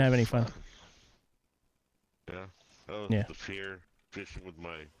 Didn't have any fun. Yeah. Oh, Yeah. The fear fishing with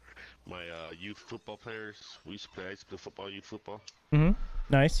my youth football players. I used to play football, youth football. Mm-hmm.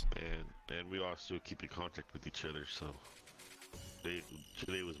 Nice. And we also keep in contact with each other. So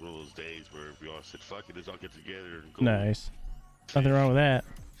today was one of those days where we all said, "Fuck it, let's all get together and go." Nice. Nothing wrong with that.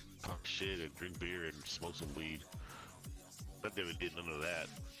 Talk shit and drink beer and smoke some weed. Not that we did none of that.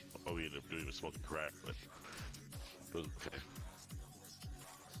 All we ended up doing was smoking crack, but it was okay.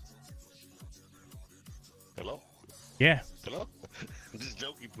 Hello? Yeah. Hello? I'm just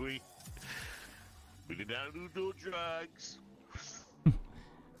joking, Pooey. We did not do no drugs.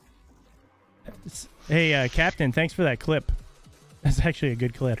 Hey, Captain, thanks for that clip. That's actually a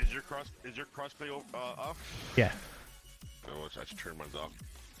good clip. Is your crossplay off? Yeah. Oh, I should turn mine off.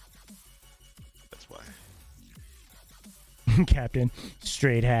 That's why. Captain,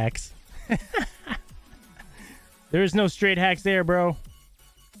 straight hacks. There's no straight hacks there, bro.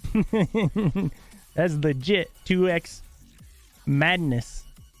 That's legit 2x madness.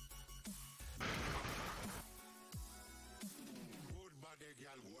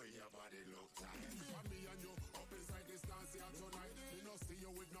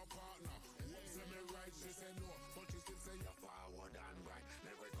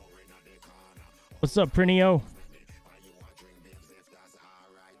 What's up, Prinio?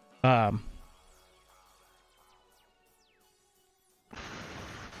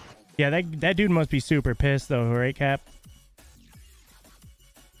 Yeah, that dude must be super pissed though, right, Cap?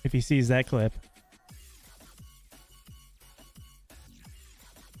 If he sees that clip.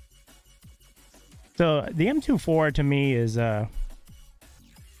 So the M24 to me is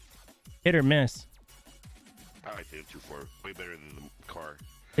hit or miss. I like the M24 way better than the car.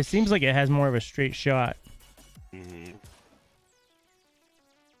 It seems like it has more of a straight shot. Mm-hmm.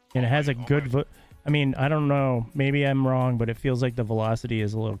 And it has a good... I mean, I don't know. Maybe I'm wrong, but it feels like the velocity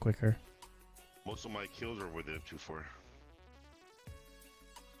is a little quicker. Most of my kills are with the M24.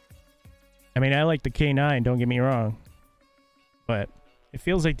 I mean, I like the K9, don't get me wrong. But it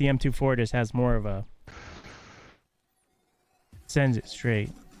feels like the M24 just has more of a Sends it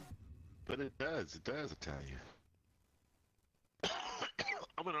straight. But it does. It does, I tell you.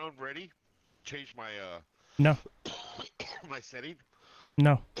 I'm gonna ready. Change my No. my setting.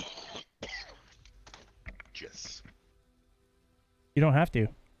 No. Yes. You don't have to.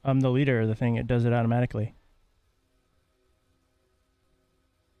 I'm the leader of the thing. It does it automatically.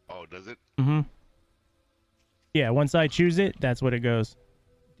 Oh, does it? Mm-hmm. Yeah, once I choose it, that's what it goes.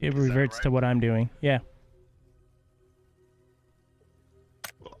 It reverts to what I'm doing. Yeah.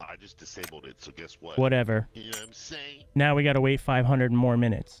 Well, I just disabled it, so guess what? Whatever. You know what I'm saying? Now we gotta wait 500 more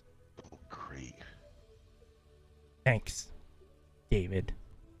minutes. Oh, great. Thanks, David.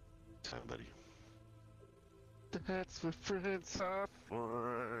 Somebody. That's what friends are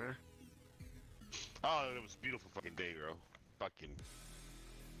for. Oh, it was a beautiful fucking day, girl. Fucking.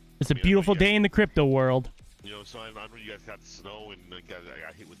 It's a beautiful day in the crypto world. You know, so I know you guys got snow and I got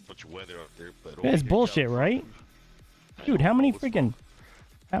hit with a bunch of weather up there, but That's bullshit, right? Dude, how many freaking...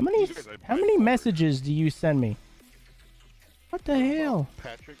 How many messages do you send me? What the hell?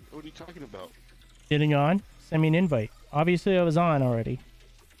 Patrick, what are you talking about? Getting on? Send me an invite. Obviously, I was on already.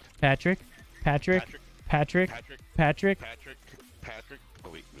 Patrick. Patrick. Oh,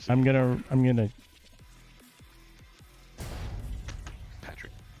 wait. I'm gonna...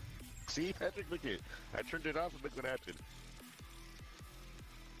 Patrick. See, Patrick, look at it. I turned it off and look what happened.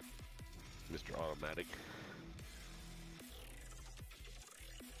 Mr. Automatic.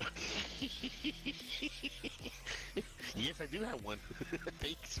 Yes, I do have one.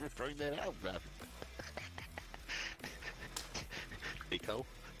 Thanks for throwing that out, bro. Dig-ho.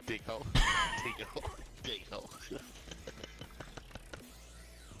 Dig-ho. Dig-ho. Dig-ho.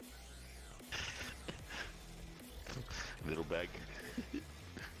 Little bag.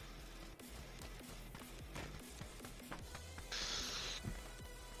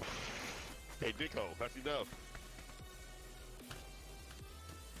 Hey, Dicko, that's enough.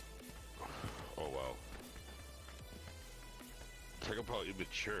 Oh, wow. It's like I'm probably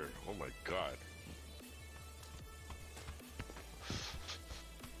immature. Oh, my God.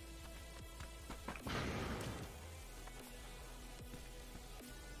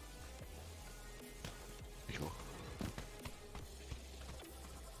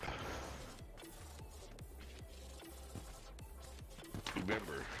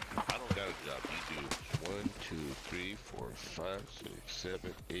 Remember, I don't got a job. You do 1, 2, 3, 4, 5, 6,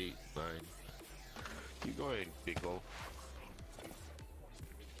 7, 8, 9. Keep going, big ol'.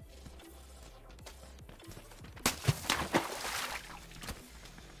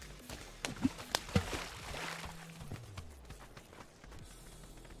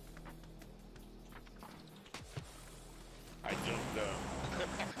 I jumped up.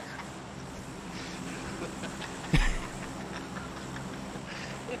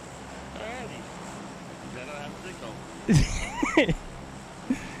 Alrighty. Then I have a signal.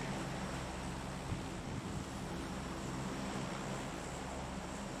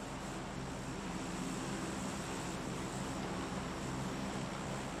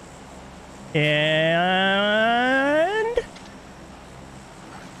 And...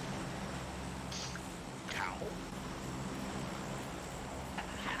 Cow.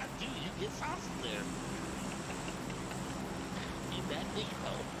 How do you get sauce in there? Eat that big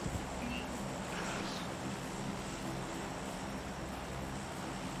hoe.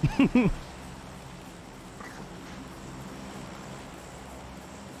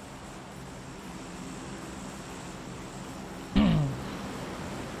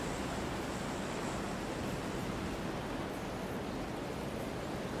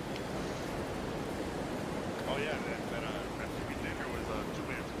 Oh yeah, that chicken dinner was a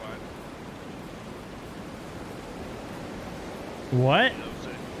two-man squad. What? You know what I'm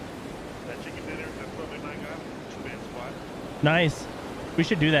saying? That chicken dinner, that's what I got. Two-man squad. Nice. We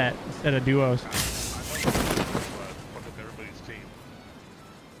should do that instead of duos. I love two-man squad. Fuck up everybody's team.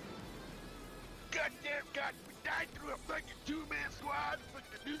 Goddamn, God, we died through a fucking two-man squad.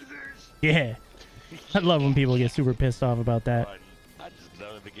 Fucking losers. Yeah. I love when people get super pissed off about that. I just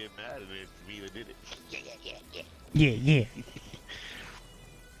love to get mad, and it's me that did it. Yeah, yeah.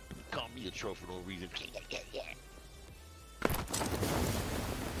 Call me a troll for no reason.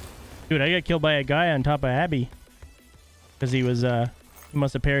 Dude, I got killed by a guy on top of Abby. Because he was, he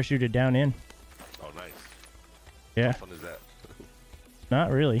must have parachuted down in. Oh, nice. Yeah. How fun is that?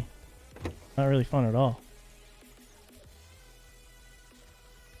 Not really. Not really fun at all.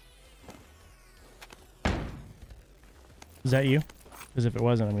 Is that you? Because if it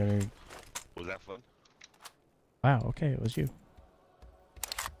wasn't, I'm gonna... Was that fun? Wow, okay, it was you.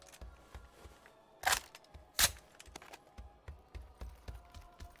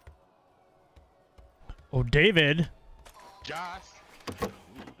 Oh, David! Josh. Ooh,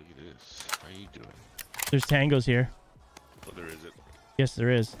 look at this. How you doing? There's tangos here. Oh, there isn't. Yes, there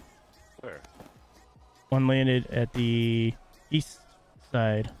is. Where? One landed at the east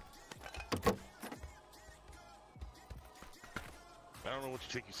side. I don't know what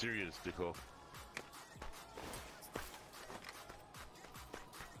you take you serious, Dicko.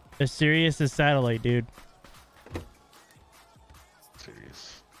 As serious as satellite, dude.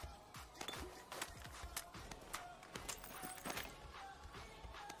 Serious.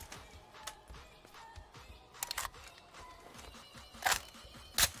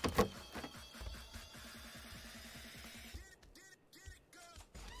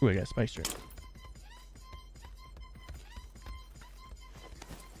 Ooh, I got spike strip.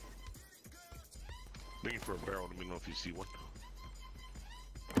 Looking for a barrel. Let me know if you see one.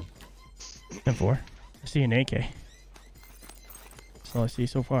 10-4. I see an AK. That's all I see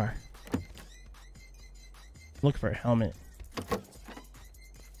so far. Look for a helmet.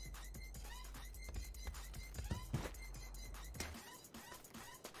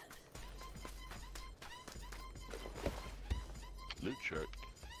 Loot truck.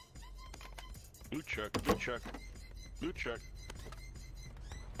 Loot truck. Loot truck. Loot truck.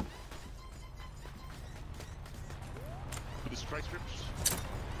 The spike strips.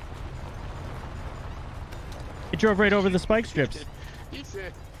 It drove right over the spike strips. He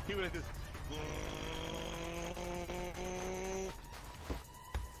said he would have just.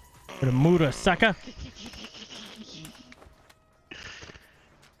 With a Muda sucker.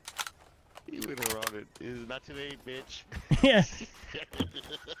 He went around it. It's not today, bitch. Yeah.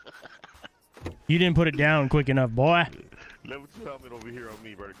 You didn't put it down quick enough, boy. Level 2 helmet over here on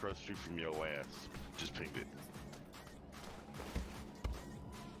me, right across the street from your ass. Just pinged it.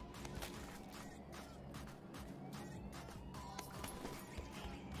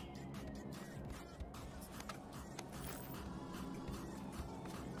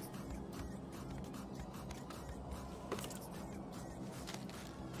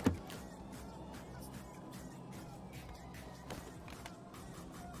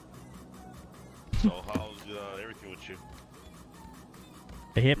 So how's everything with you?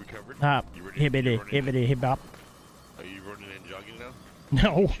 The hip Recovered? hop. You ready- Hibbity, you running- hibbity, hip hop. Are you running and jogging now?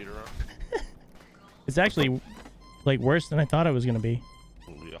 No. Shit around? It's actually like worse than I thought it was gonna be.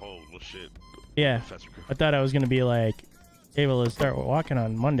 Oh, no shit. Yeah. Fast recovery. I thought I was gonna be like able to start walking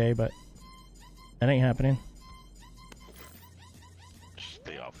on Monday, but that ain't happening.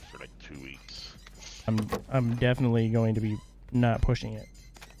 Stay off for like 2 weeks. I'm definitely going to be not pushing it.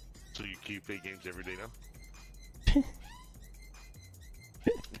 So you keep play games every day now?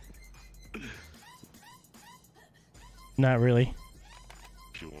 Not really.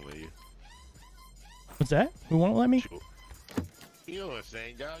 She won't let you. What's that? Who won't let me? She won't. You know what I'm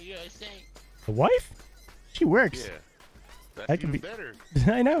saying, dog? You know what I'm saying? The wife? She works. Yeah. That's That could even be- better.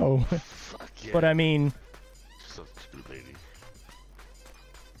 I know. Fuck yeah. But I mean, So stupid lady.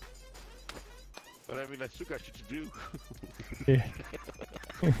 But I mean, I still got shit to do. yeah.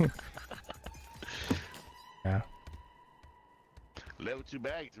 Yeah. Level 2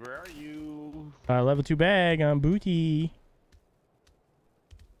 bags, where are you? Level 2 bag on booty.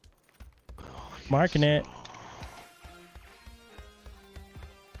 Marking it.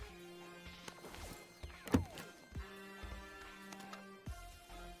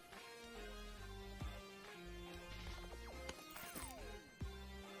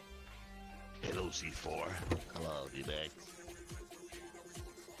 Hello, C4. Hello, D-bag.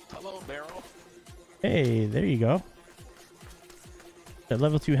 Hello, Barrel. Hey, there you go. That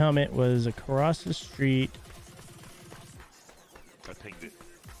level 2 helmet was across the street. I pinged it.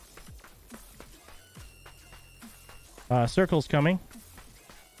 Circle's coming.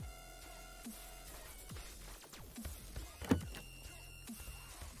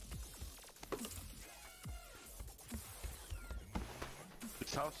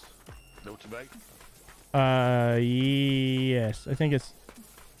 This house? Level 2 bag? Yes. I think it's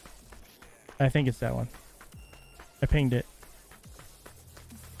that one. I pinged it.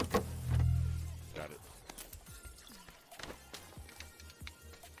 Got it.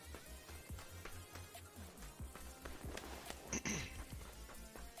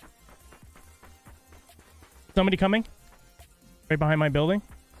 Somebody coming? Right behind my building?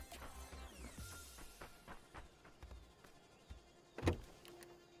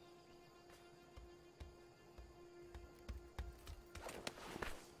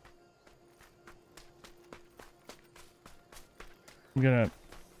 I'm gonna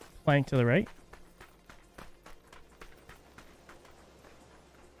flank to the right.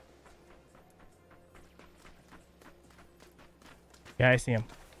 Yeah, I see him.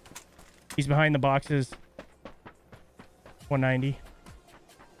 He's behind the boxes. 190.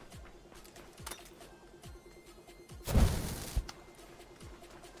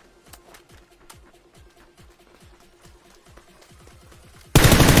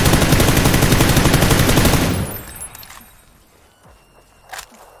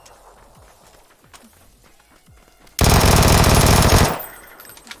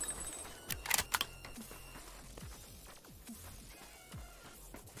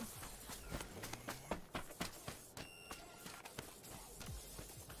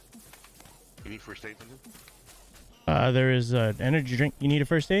 You need first aid from him? There is an energy drink. You need a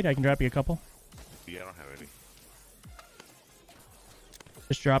first aid? I can drop you a couple. Yeah, I don't have any.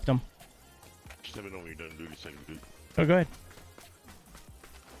 Just dropped them. Just let me know when you're done duty, so I can do. Oh, go ahead.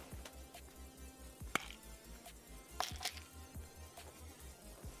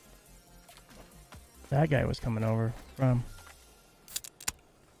 That guy was coming over from.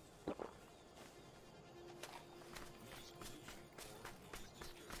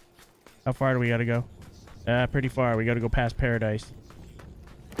 How far do we gotta go? Pretty far. We gotta go past Paradise.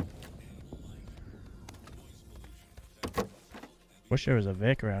 Wish there was a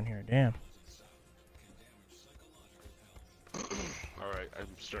Vic around here. Damn. Alright, I'm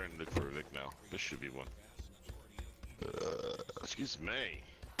starting to look for a Vic now. This should be one. Excuse me.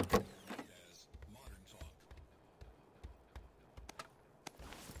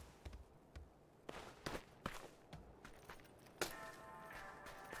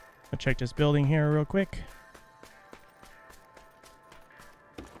 I'll check this building here real quick.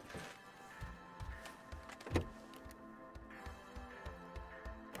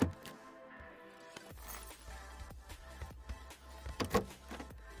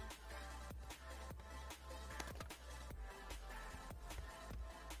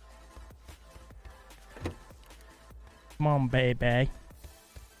 Come on, baby.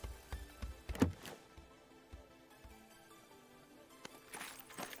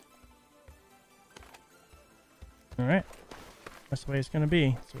 Alright. That's the way it's gonna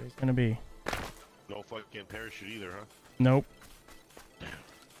be. That's the way it's gonna be. No fucking parachute either, huh? Nope.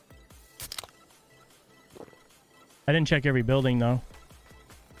 I didn't check every building, though.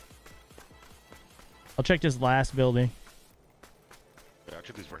 I'll check this last building. Yeah, I'll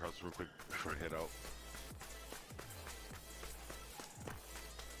check these warehouses real quick before I head out.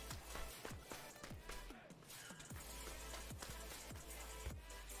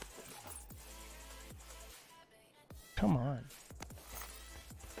 Come on.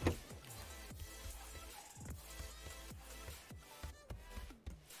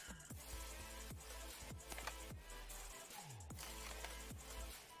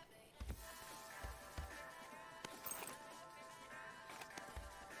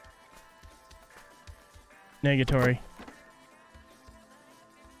 Negatory.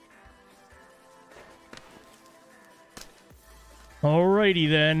 Alrighty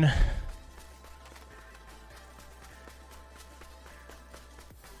then.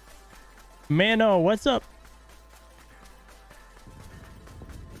 Mano, what's up?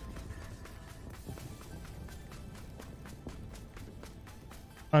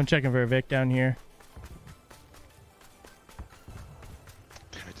 I'm checking for a Vic down here.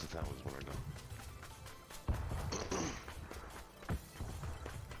 Damn it, that was one I know.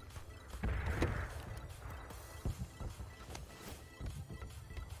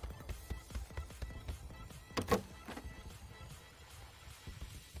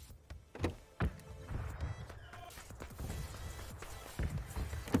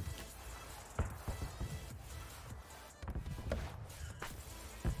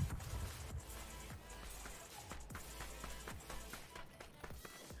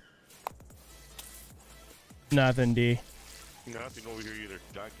 Nothing, D. Nothing over here either.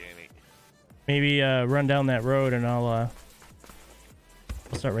 Gigantic. Maybe run down that road and I'll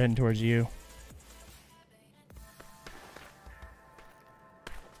start heading towards you.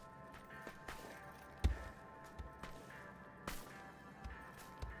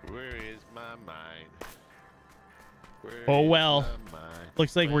 Where is my mind? Where Oh is well. my mind?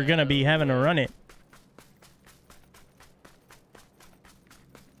 Looks like we're gonna be having to run it.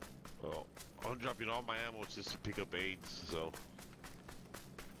 Well, I'm dropping all my ammo just to pick up aids, so.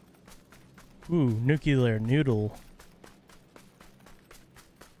 Ooh, nuclear noodle.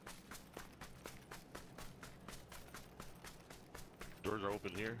 Doors are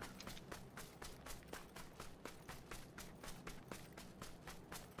open here.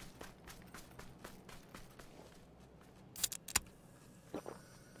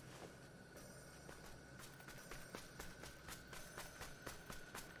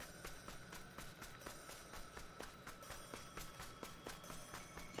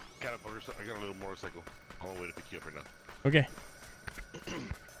 Got a motorcycle. I got a little motorcycle. I'm on the way to pick you up right now. Okay.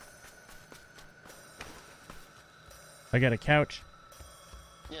 I got a couch.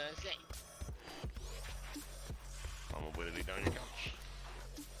 Yeah, that's it. I'm gonna lay down your couch.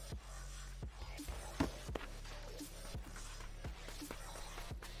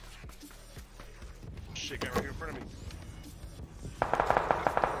 Shit, guy right here in front of me.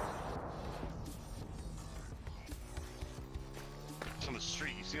 It's on the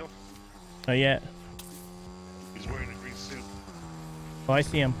street, you see him? Oh yeah. He's wearing a green suit. Oh, I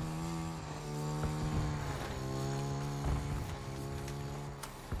see him.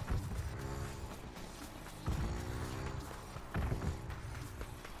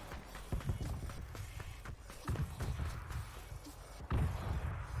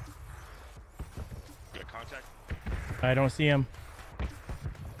 Got contact? I don't see him.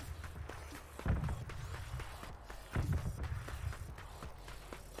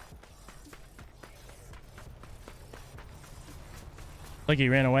 Like he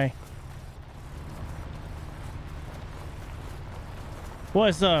ran away.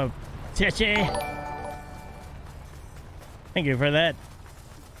 What's up, Titchy? Thank you for that,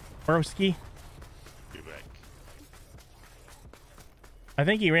 broski. Get back. I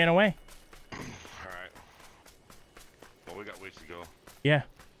think he ran away. Alright. Well, we got ways to go. Yeah.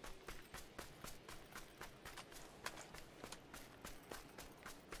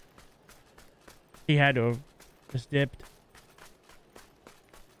 He had to have just dipped.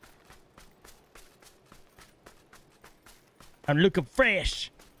 I'm looking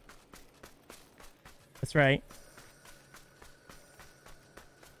fresh. That's right.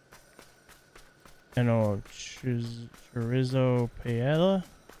 I know chorizo paella.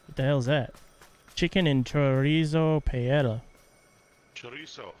 What the hell is that? Chicken and chorizo paella.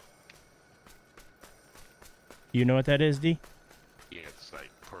 Chorizo. You know what that is, D? Yeah, it's like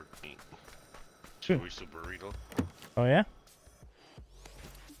pork meat. Sure. Chorizo burrito. Oh yeah?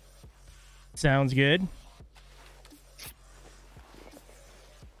 Sounds good.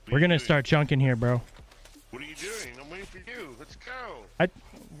 We're gonna start chunking here, bro. What are you doing? I'm waiting for you. Let's go.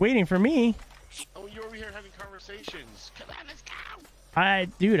 Waiting for me. Oh, you're over here having conversations. Come on, let's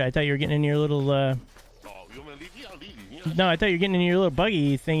go. Dude, I thought you were getting in your little, Oh, you want me to leave you? I'll leave you. No, I thought you were getting in your little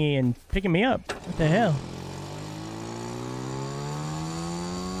buggy thingy and picking me up. What the hell?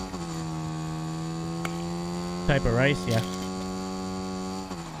 Type of rice, yeah.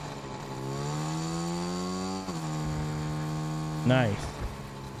 Nice.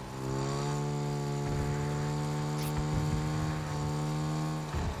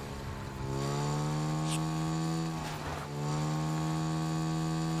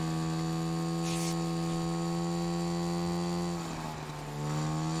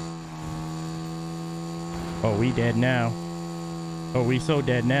 Oh, we dead now. Oh, we so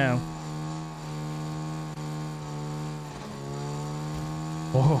dead now.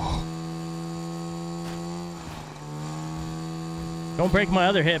 Oh. Don't break my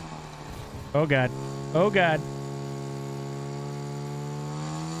other hip. Oh, God. Oh, God.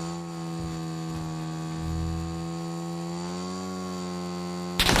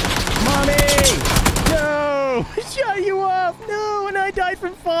 Mommy! No! I shot you off! No! And I died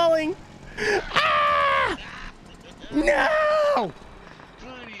from falling! Ah! No!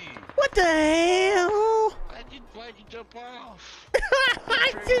 Buddy, What the hell? why'd you jump off?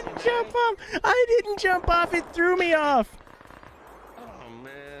 I didn't jump off. I didn't jump off. It threw me off. Oh,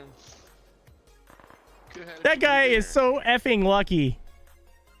 man. That guy is so effing lucky.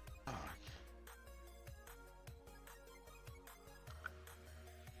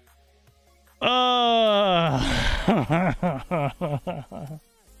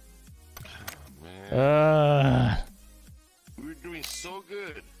 We were doing so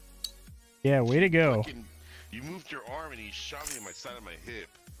good. Yeah, way to go. You moved your arm and you shot me in my side of my hip.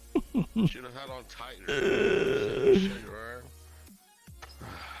 Should have had on tighter. Shut your arm.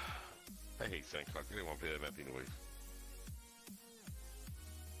 I hate Sandclock. I didn't want to play that map anyways.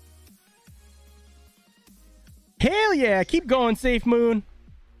 Hell yeah. Keep going, Safe Moon.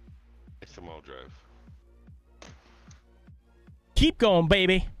 It's a mall drive. Keep going,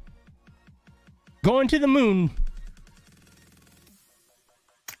 baby. Going to the moon.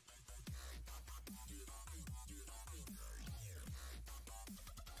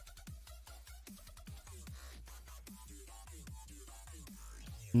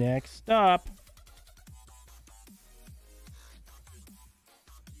 Next stop.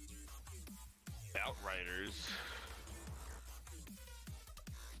 Outriders.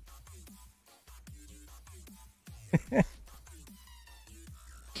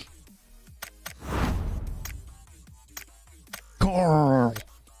 Carl.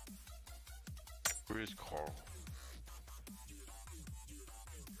 Where is Carl?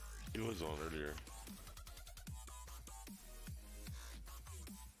 was on earlier.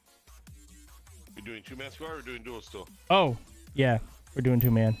 You doing two-man squad or doing duo still? Oh, yeah. We're doing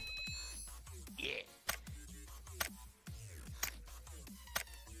 2-man. Yeah.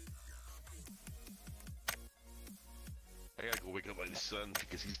 I gotta go wake up my son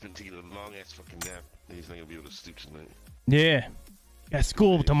because he's been taking a long ass fucking nap and he's not gonna be able to sleep tonight. Yeah. Got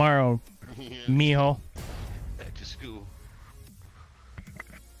school tomorrow, Yeah, mijo. back to school.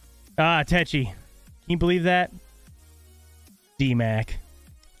 Ah, Techi. Can you believe that? D-Mac.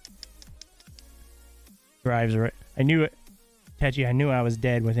 Drives right. I knew it. Techi, I knew I was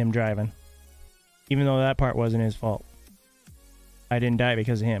dead with him driving. Even though that part wasn't his fault. I didn't die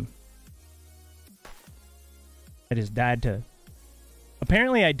because of him. I just died to...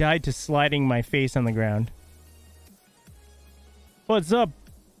 Apparently I died to sliding my face on the ground. What's up,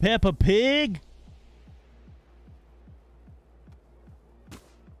 Peppa Pig?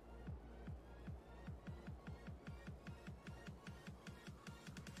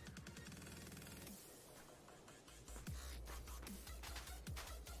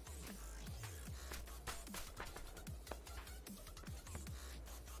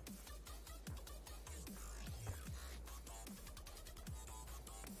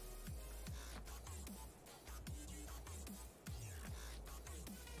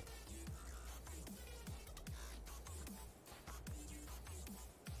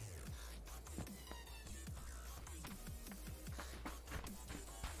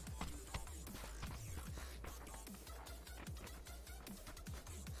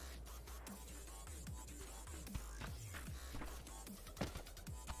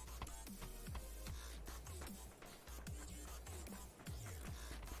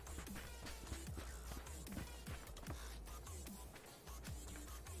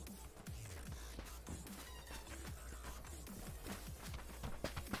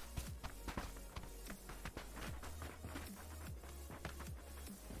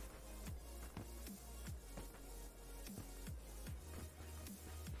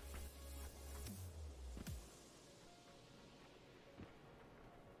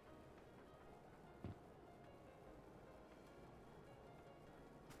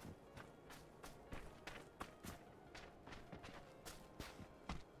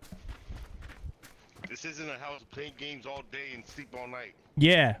 This isn't a house playing games all day and sleep all night.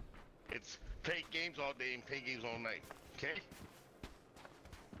 Yeah. It's play games all day and play games all night. Okay?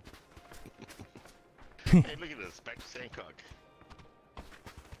 Hey, look at this, back to Sancock.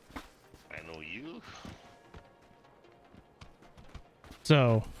 I know you.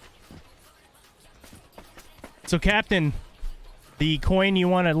 So, Captain, the coin you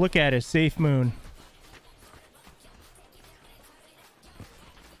want to look at is Safe Moon.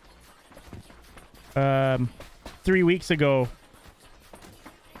 Um, 3 weeks ago,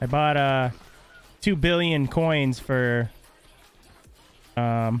 I bought 2 billion coins for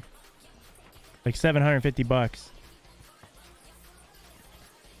like $750.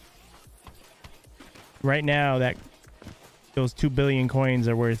 Right now, those 2 billion coins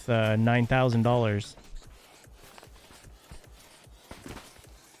are worth $9,000.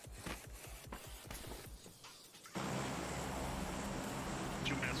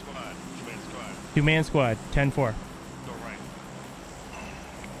 Two-man squad. Two-man squad. 2-man squad, 10-4. Go right.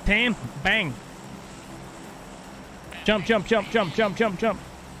 Tam, bang. Jump, jump, jump, jump, jump, jump, jump.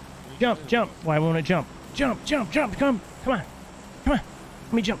 Jump, jump. Why won't it jump? Jump, jump, jump, come on. Come on.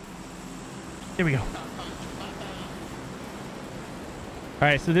 Let me jump. There we go.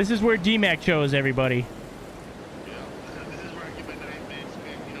 Alright, so this is where D-Mac chose everybody. Yeah, this is where I get my 9 minutes,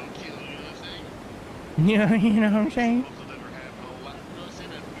 man. You know, kill, you know what I'm saying? Yeah, you know what I'm saying? Also never had a lot. You know what I'm saying?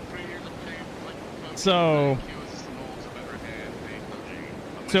 That 3 years of playing, like, So, kills is the most I've ever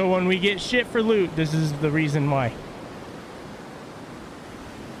had. so when we get shit for loot, this is the reason why.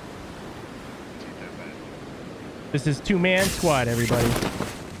 This is 2-man squad, everybody.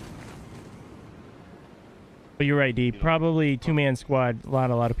 But you're right, D. Probably 2-man squad. A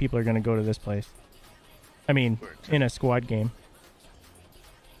lot of people are going to go to this place. I mean, in a squad game.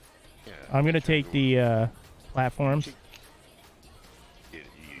 Yeah, I'm going to take the platforms.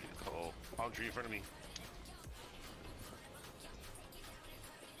 Oh, palm tree in front of me.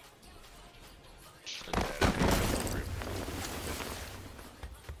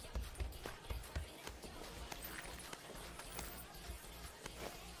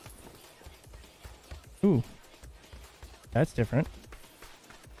 Ooh. That's different.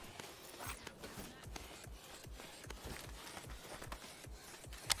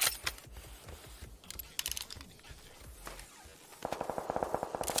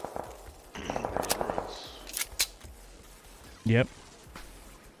 Yep.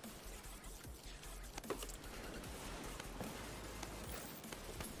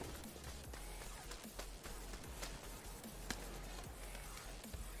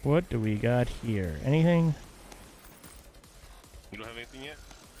 What do we got here? Anything? You don't have anything yet?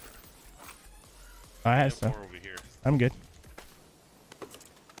 I have have some. 4 over here. I'm good.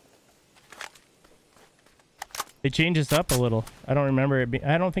 They changed this up a little. I don't remember it.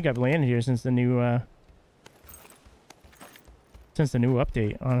 I don't think I've landed here since the new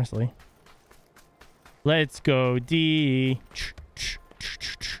update. Honestly. Let's go D.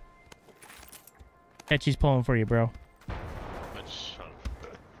 Etchy's pulling for you, bro. I just shot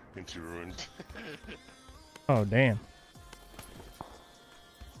into ruins. Oh damn.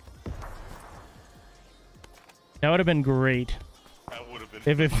 That would have been great That would have been.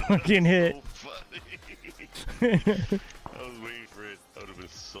 if it fucking hit. So funny. I was waiting for it. That would have been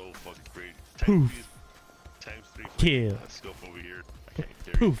so fucking great. Poof. Times 3. Kill. Scope over here. I can't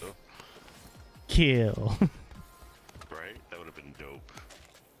carry it Poof. though. Kill. Right? That would have been dope.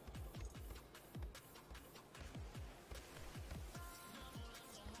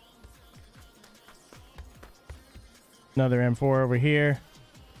 Another M4 over here.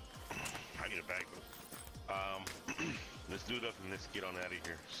 I need a bag though. Let's do it up and let's get on out of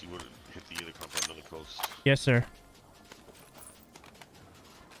here. See what hit the other compound really close. Yes, sir.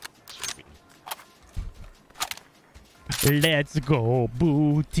 Let's go,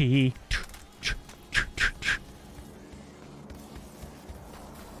 booty.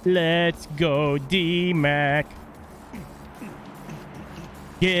 Let's go, D-Mac.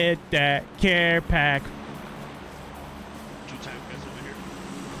 Get that care pack. 2 time guys over here.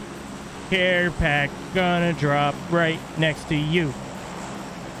 Care pack gonna drop right next to you.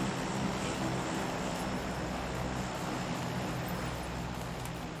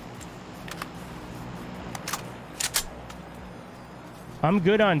 I'm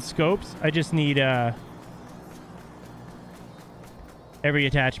good on scopes. I just need every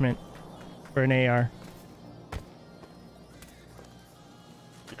attachment for an AR.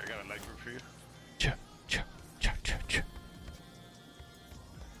 I got a light group for you.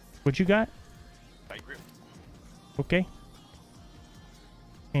 What you got? Light grip. Okay.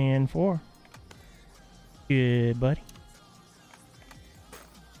 And 4. Good, buddy.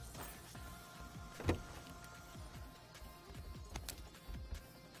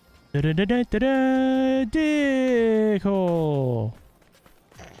 Da-da-da-da-da-da, dick hole.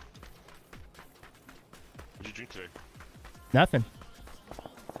 What'd you drink today? Nothing.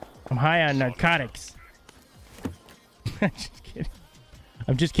 I'm high on narcotics. I'm just kidding.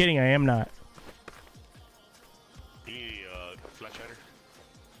 I'm just kidding. I am not. You need a flash hider?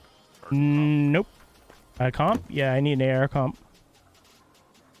 Nope. A comp? Yeah, I need an AR comp.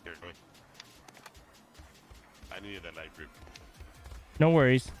 Here, go ahead. I needed that light grip. No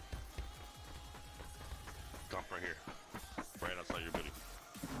worries. Comp right here. Right outside your building.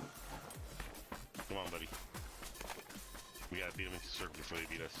 Come on, buddy. We gotta beat them into circle before they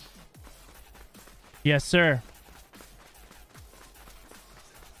beat us. Yes, sir.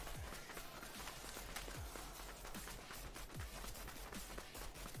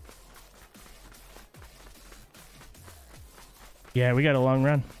 Yeah, we got a long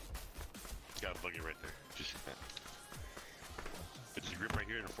run. Got a buggy right there. Just it's a grip right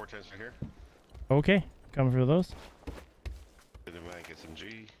here and a 4 times right here. Okay, coming for those. And then I get some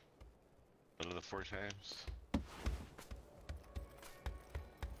G. Another 4 times.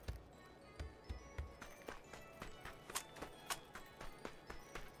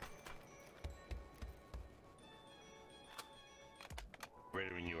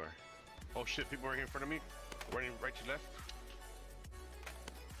 Ready when you are. Oh shit, people are here in front of me. Running right to left.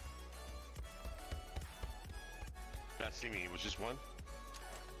 Not see me, it was just one.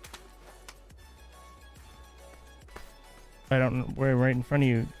 I don't know where right in front of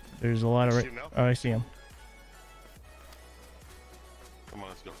you. There's a lot of. See him now? Oh, I see him. Come on,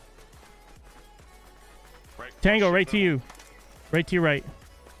 let's go. Right. Tango, Oh, shit, right to you. Right to your right.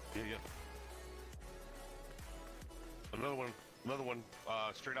 Yeah, yeah. Another one. Another one.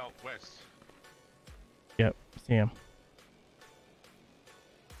 Straight out west. Yep, see him.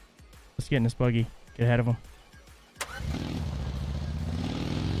 Let's get in this buggy. Get ahead of him.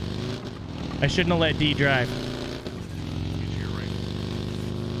 I shouldn't have let D drive. Get to your right.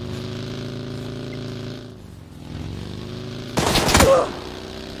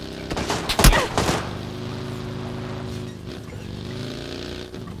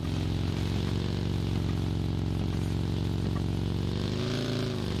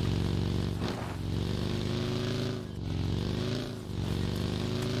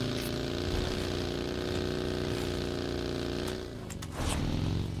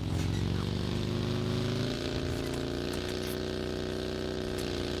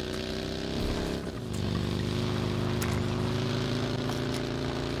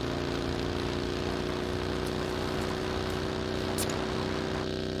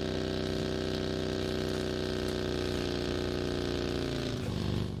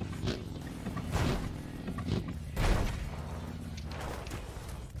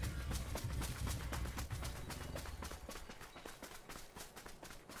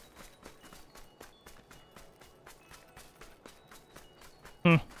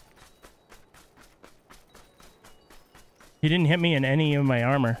 He didn't hit me in any of my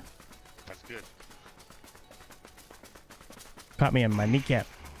armor. That's good. Caught me in my kneecap.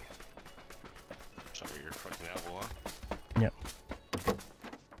 Sorry, you're fucking outlaw. Yep.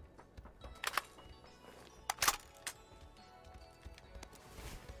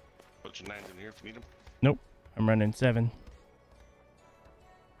 Put your 9s in here if you need them. Nope. I'm running 7.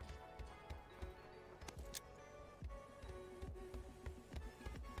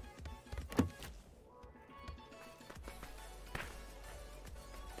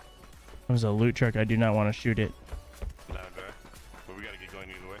 It was a loot truck. I do not want to shoot it. Nah, okay. But we gotta get going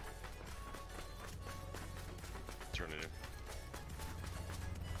either way. Turn it in.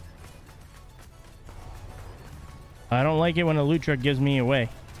 I don't like it when a loot truck gives me away.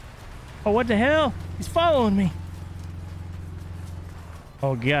 Oh, what the hell? He's following me.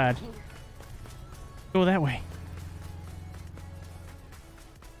 Oh, God. Go that way.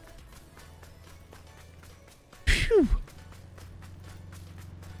 Phew.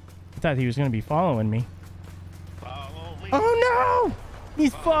 I thought he was going to be following me. Follow me. Oh, no!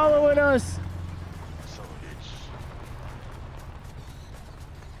 He's following us. So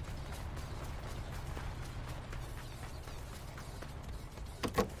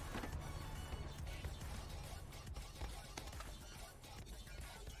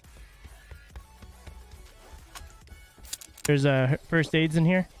it's... There's first aids in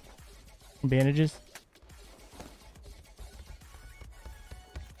here. Bandages.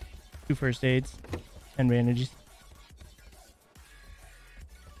 2 first aids and bandages.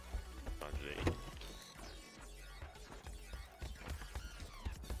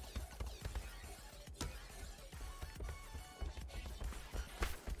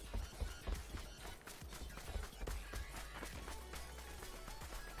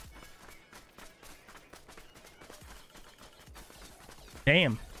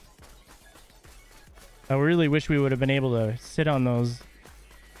 Damn. I really wish we would have been able to sit on those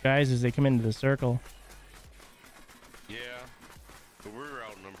guys as they come into the circle. Yeah, but we're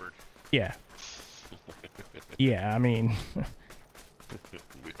outnumbered. Yeah. Yeah, I mean...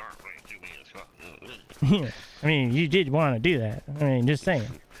 We aren't playing too many as well. yeah. I mean, you did want to do that. I mean, just saying.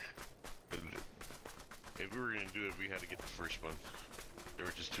 If we were gonna do it, we had to get the first one. They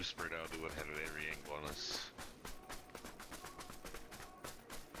were just too spread out. They would have had every angle on us.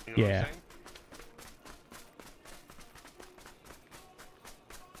 You know what I'm saying?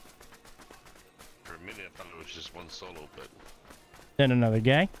 For a minute, I thought it was just one solo, but... Then another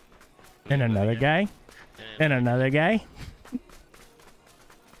guy. Then another guy. Then another guy.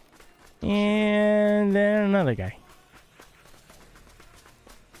 And then another guy.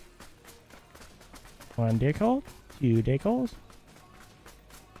 1 dick hole. 2 dick holes.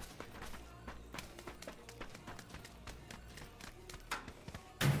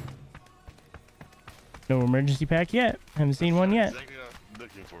 No emergency pack yet. Haven't seen one yet. Exactly what I'm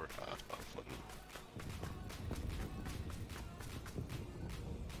looking for. Fucking...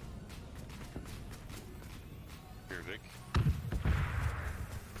 Here, Vic.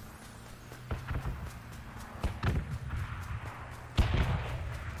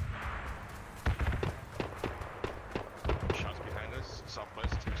 Shots behind us.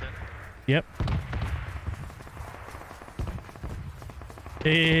 Southwest 210. Yep.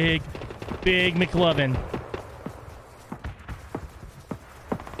 Big McLovin.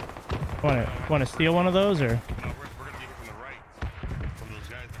 Want to steal one of those, or? No, we're gonna get hit from the right. From those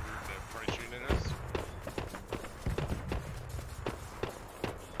guys that were shooting at us.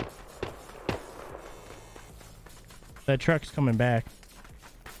 That truck's coming back.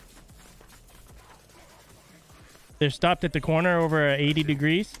 They're stopped at the corner over 80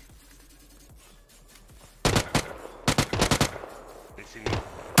 degrees. They see me.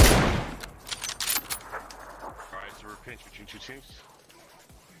 Alright, so we're pinched between 2 teams.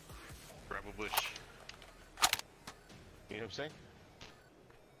 Grab a bush. You know what I'm saying?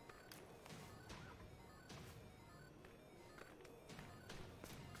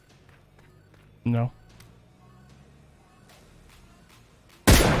 No.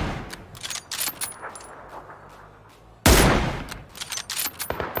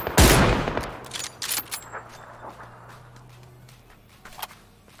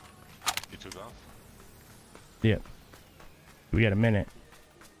 You took off? Yep. We got a minute.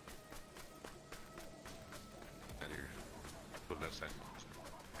 Out here. Go left side.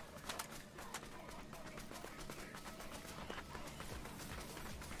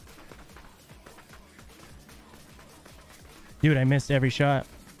 Dude, I missed every shot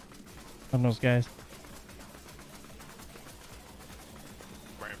on those guys.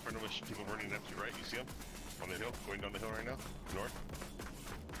 Right in front of us, people running left to right. You see them? On the hill? Going down the hill right now? North?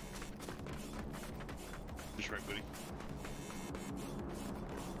 Just right, buddy.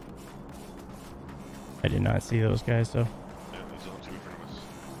 I did not see those guys, so. Yeah, there's only two in front of us.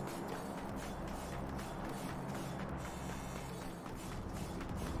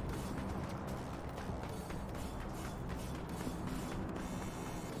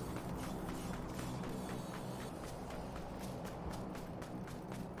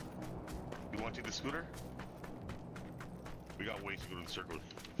 You want to take the scooter? We got ways to go to the circle.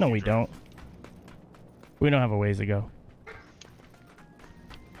 No, we don't. We don't have a ways to go.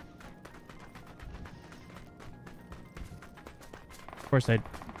 Of course, I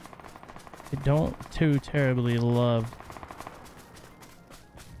don't too terribly love.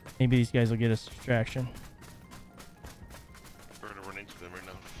 Maybe these guys will get us distraction. We're gonna run into them right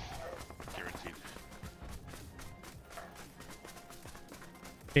now. Guaranteed.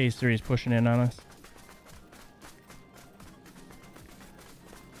 Phase 3 is pushing in on us.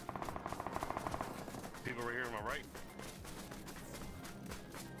 People right here on my right.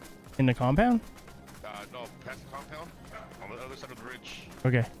 In the compound? No, past the compound. On the other side of the ridge.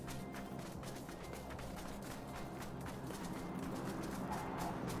 Okay.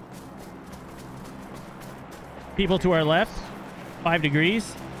 People to our left, 5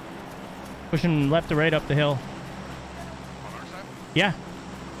 degrees. Pushing left to right up the hill. On our side? Yeah.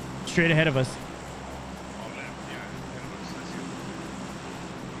 Straight ahead of us. Oh, man. Yeah, ahead of us. I see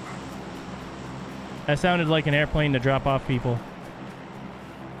it. That sounded like an airplane to drop off people.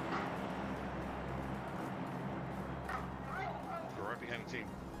 We're right behind the team.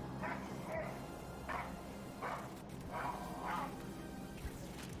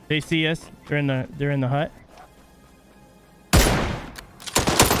 They see us. They're in the hut.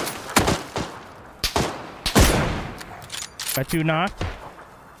 Got 2 knocked. I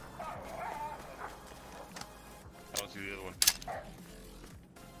don't see the other one.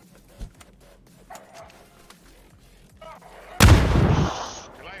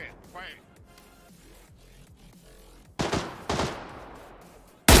 Quiet, quiet.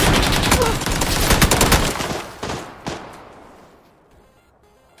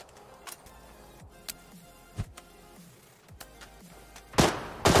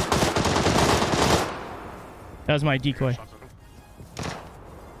 That was my decoy. Shots on him.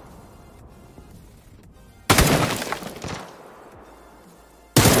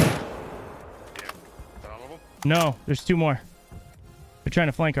 Yeah. Is that all of them? No, there's 2 more. They're trying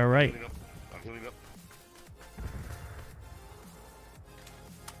to flank our right. Healing up. I'm healing up.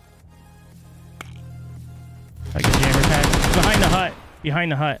 Like a jammer pack. Behind the hut.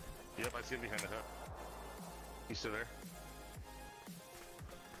 Behind the hut. Yep, I see him behind the hut. He's still there.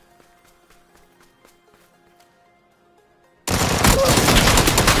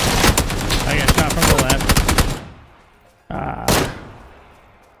 I got shot from the left. Ah.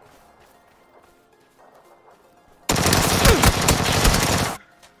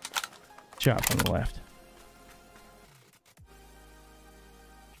 Shot from the left.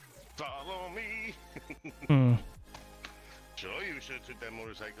 Follow me. Hmm. Sure, you should have took that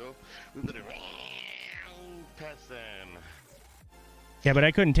motorcycle. We would have ran past them. Yeah, but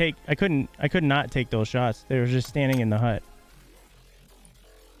I could not take those shots. They were just standing in the hut.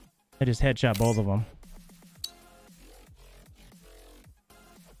 I just headshot both of them.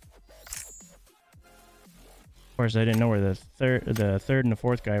 Of course, I didn't know where the third and the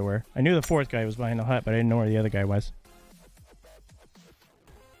fourth guy were. I knew the fourth guy was behind the hut, but I didn't know where the other guy was.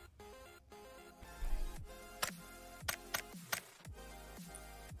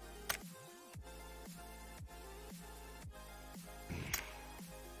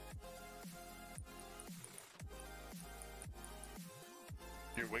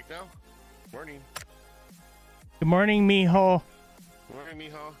 You're awake now? Morning. Good morning, mijo.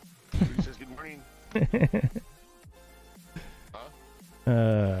 Morning, mijo. He says good morning. Huh?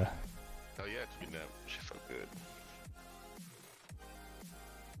 Uh, Oh yeah, it's a good nap. She felt good.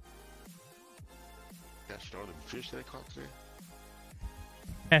 Gosh, all the fish that I caught today.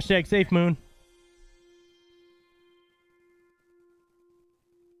 hashtag safe moon.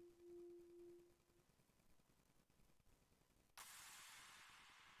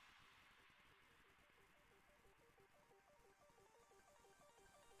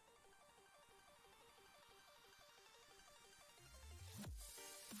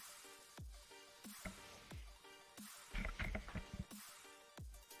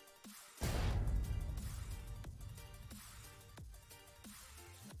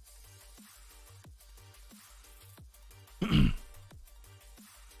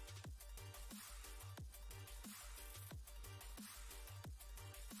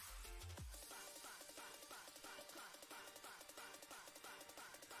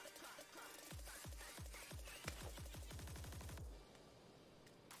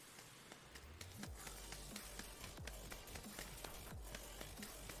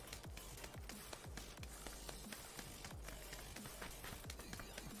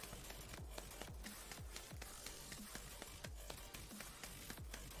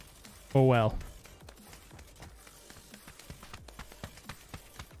 Oh well.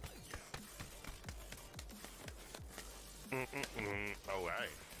 All right.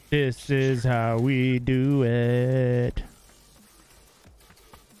 This is how we do it.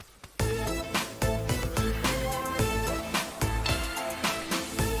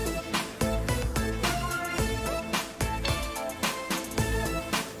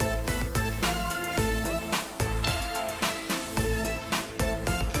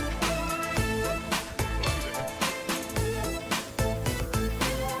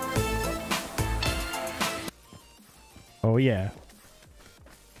 Oh yeah.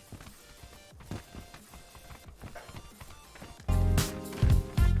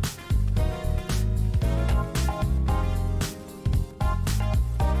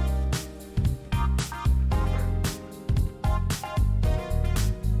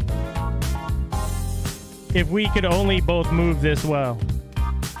 If we could only both move this well.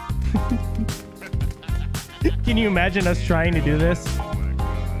 Can you imagine us trying to do this? Oh my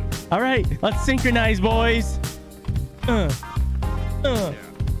god. All right, let's synchronize, boys. Yeah. Mm.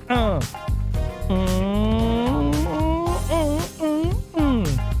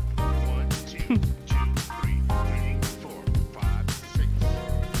 1, 2, 2, 3, 4, 5, 6.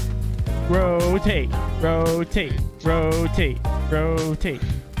 Rotate, rotate, rotate, rotate.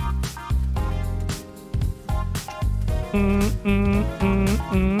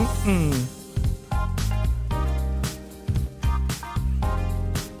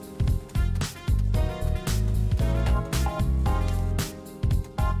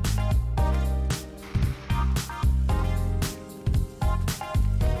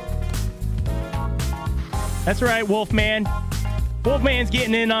 That's right, Wolfman. Wolfman's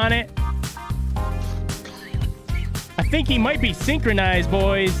getting in on it. I think he might be synchronized,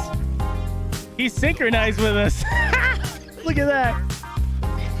 boys. He's synchronized with us. Look at that.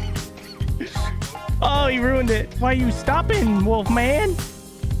 Oh, he ruined it. Why are you stopping, Wolfman?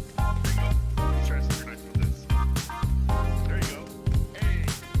 Try to synchronize with this. There you go. Hey.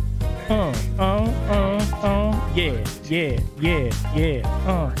 Yeah, yeah, yeah, yeah.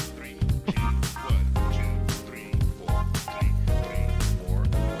 3, 2, 1, 2, 3, 4, 3, 3, 4,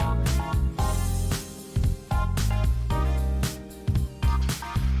 1.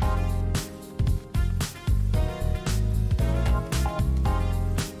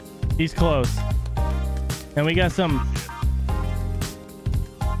 He's close. And we got some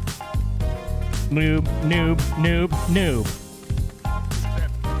noob, noob, noob, noob.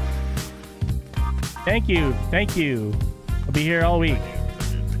 Thank you. Thank you. I'll be here all week. Now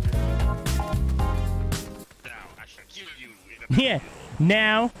I shall kill you in a Yeah.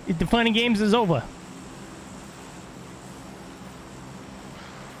 Now the fun and games is over.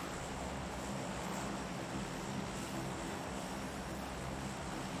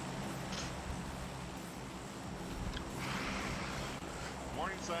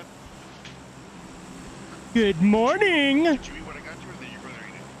 morning, son. Good morning. Did you eat what I got you, or did your brother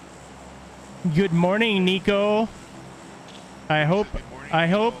eat it? Good morning, Nico. I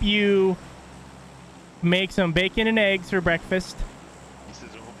hope you make some bacon and eggs for breakfast He says,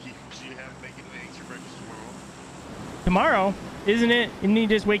 I hope you have bacon and eggs for breakfast tomorrow. tomorrow. Isn't it? Isn't he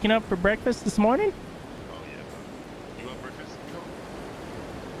just waking up for breakfast this morning? Oh, yeah. You want breakfast?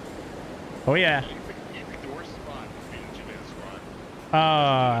 Oh yeah. You picked the worst spot being a two-man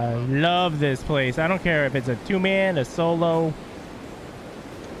squad. Love this place. I don't care if it's a two-man, a solo.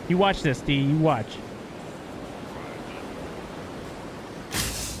 You watch this, D. You watch.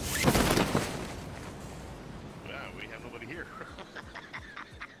 Yeah, we have nobody here.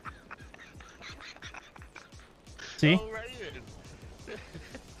 See? Oh, right in.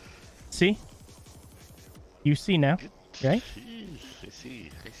 See? You see now, right? I see.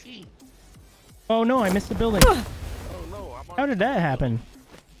 Oh no, I missed the building. Oh no, I'm on. How did that happen?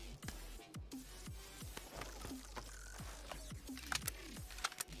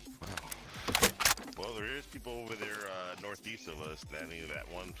 Well, there is people over there northeast of us standing at that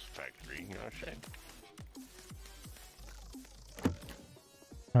one factory. You know what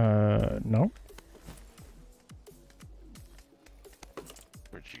I'm saying? No.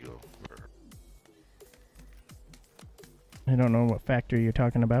 Where'd she go? I don't know what factory you're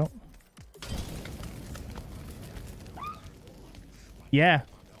talking about. Yeah,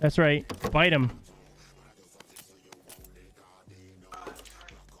 that's right. Fight him.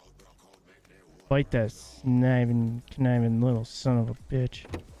 Fight that conniving little son of a bitch.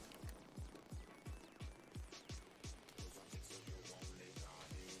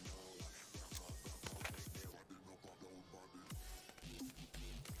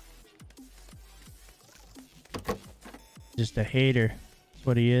 Just a hater. That's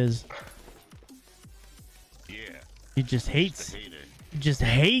what he is. He just hates. The hater. He just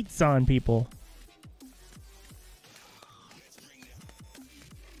hates on people.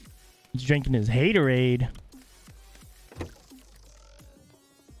 He's drinking his haterade.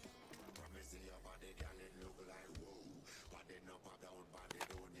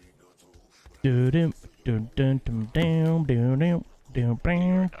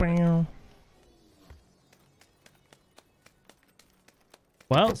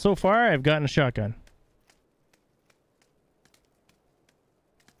 Well, so far I've gotten a shotgun.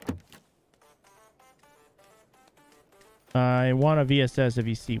 I want a VSS if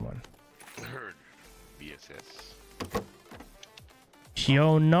you see one. Heard. BSS.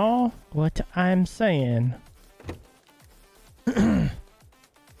 You know what I'm saying.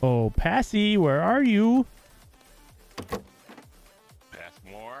 Oh, Passy, where are you? Pass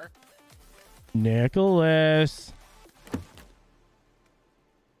more. Nicholas.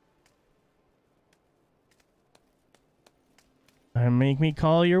 Make me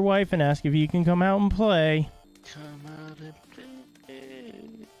call your wife and ask if you can come out and play. Come out and play.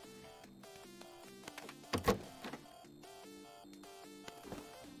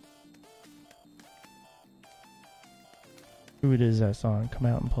 Who is that song? Come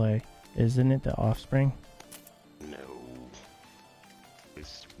out and play. Isn't it The Offspring? No.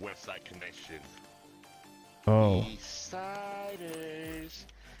 It's Westside Connection. Oh. Eastsiders,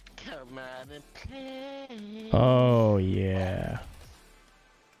 come out and play. Oh, yeah.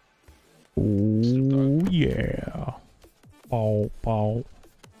 Oh, yeah. Bow, bow.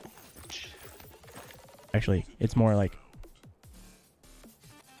 Actually, it's more like...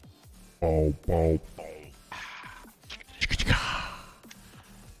 Bow, bow.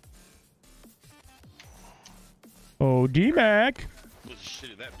 Oh, D-Mac. There's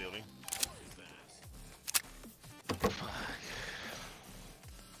shit in that building.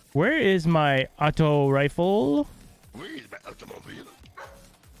 Where is my auto rifle? Where is my automobile?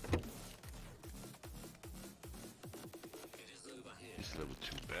 It's level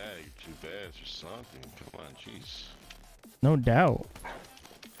 2 bag, 2 bags or something. Come on, jeez. No doubt.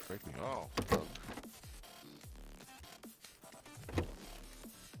 Break me off. Look.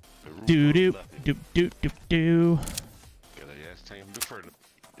 Do do do do do do. Gotta ask time for an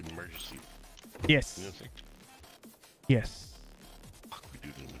emergency. Yes. You know what I'm saying? Yes. Fuck, we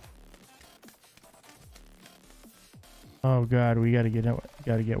do this. Oh God, we gotta get it.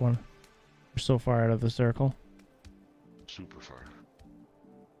 Gotta get one. We're so far out of the circle. Super far.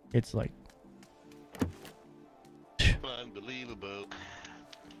 It's like. Unbelievable.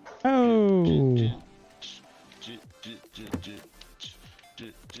 Oh.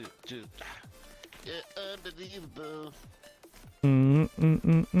 Unbelievable.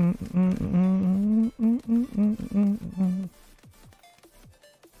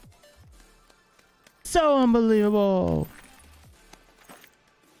 So unbelievable.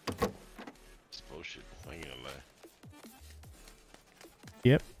 It's bullshit. I ain't gonna lie.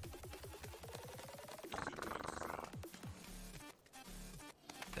 Yep.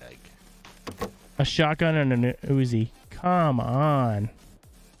 Tag. A shotgun and an Uzi. Come on.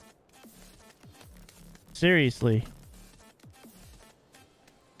 Seriously.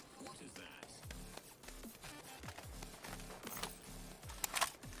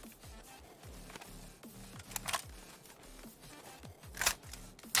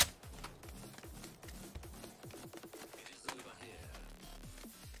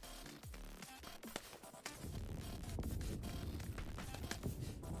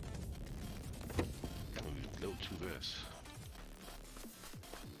 Low to this.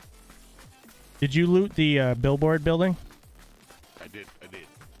 Did you loot the billboard building? I did.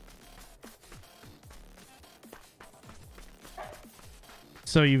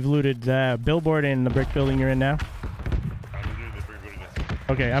 So you've looted the billboard and the brick building you're in now? I'm doing the brick building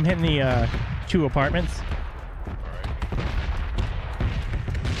now. Okay, I'm hitting the 2 apartments. Alright.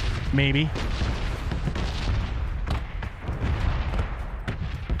 Maybe.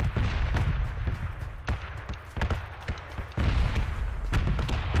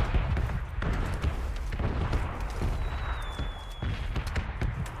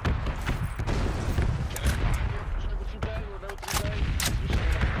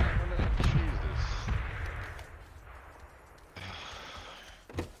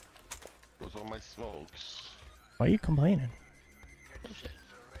 What's all my smokes? Why are you complaining?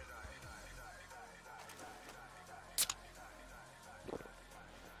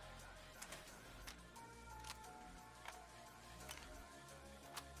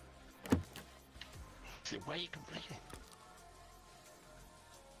 Why are you complaining?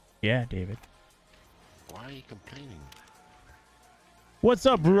 Yeah, David. Why are you complaining? What's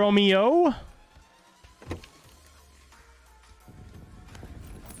up, Romeo?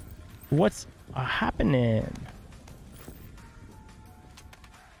 What's happening?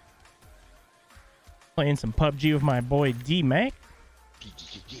 Playing some PUBG with my boy D-Mac.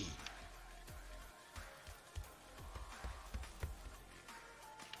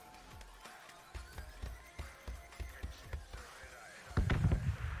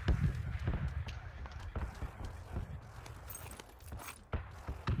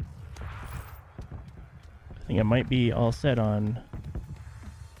 I think I might be all set on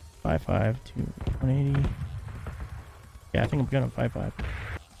 5.5 to 180. Yeah, I think I'm good on 5.5.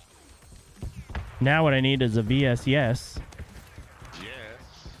 Now what I need is a VS yes. Yes.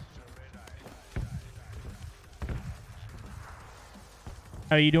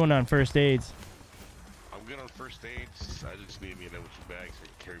 How are you doing on first aids? I'm good on first aids. I just need me another 2 bags so I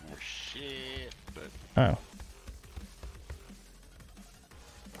can carry more shit. But Oh,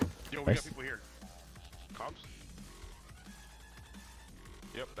 yo, we Nice. got people here. Comps?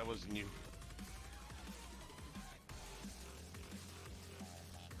 Yep, that wasn't you.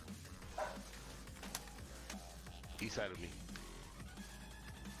 East side of me.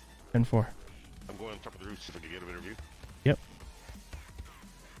 10-4. I'm going on top of the roof so if I can get a better view. Yep.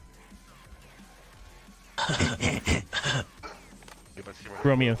 If I see my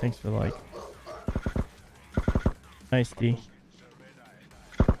Romeo, thanks for the like. Nice, D.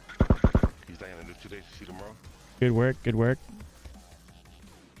 He's dying in 2 days to see tomorrow. Good work, good work.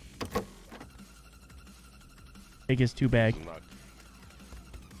 Take his 2 bag. I'm not.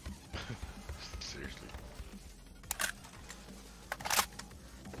 Seriously.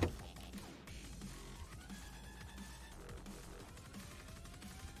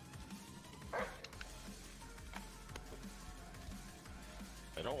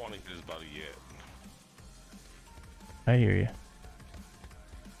 I don't want to get his body yet. I hear you.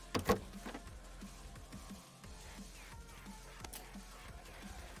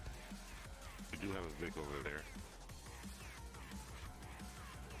 We do have a Vic over there.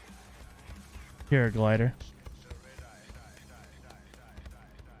 Paraglider.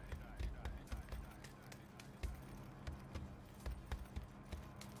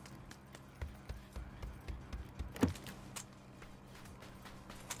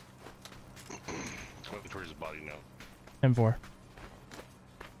 Coming towards his body now. 10-4.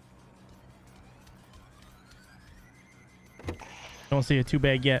 Don't see a 2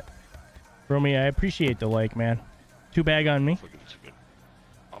 bag yet. Romeo, I appreciate the like, man. 2 bag on me. Looking too good.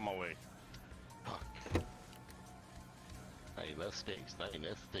 On my way. Not enough stakes. Not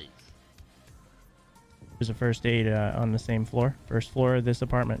enough stakes. There's a first aid on the same floor. First floor of this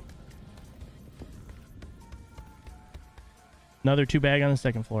apartment. Another 2 bag on the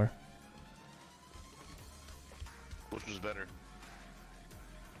second floor. Which was better?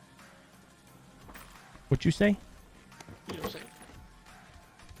 What you say? You know what I'm saying?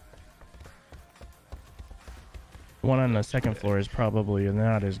 The one on the second floor is probably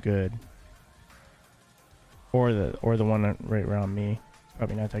not as good. Or the one right around me. It's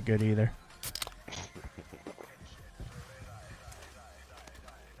probably not that good either.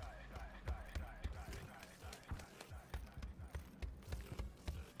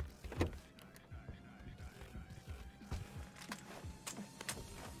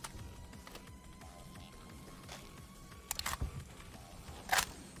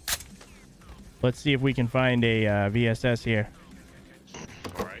 Let's see if we can find a VSS here.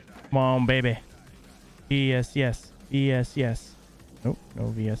 Alright. Come on, baby. VSS. VSS. Nope, no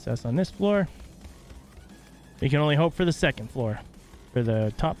VSS on this floor. We can only hope for the second floor. For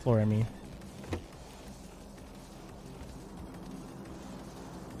the top floor, I mean.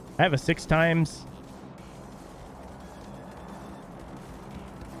 I have a 6 times.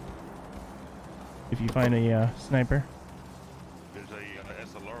 If you find a sniper. There's a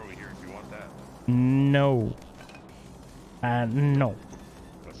SLR over here if you want that. No. No.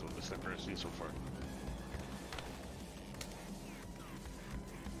 That's what the sniper I've seen so far.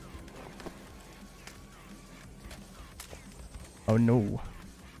 Oh no.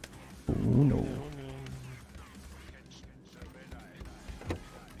 Oh no.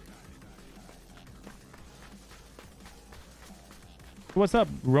 What's up,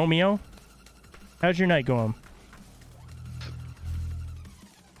 Romeo? How's your night going?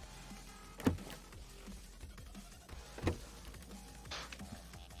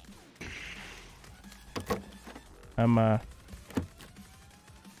 I'm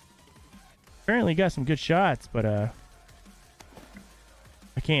apparently got some good shots, but I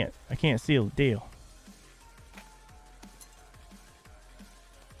can't seal the deal.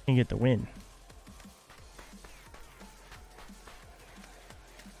 Can't get the win.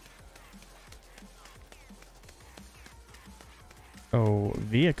 Oh,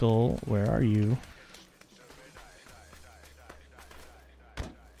 vehicle, where are you?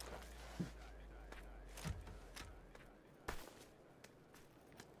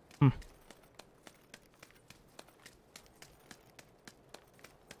 Hmm.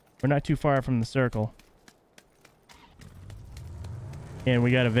 We're not too far from the circle. And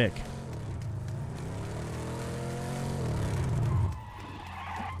we got a Vic.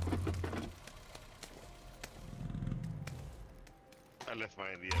 I left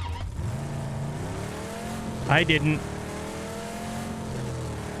mine in the other. I didn't.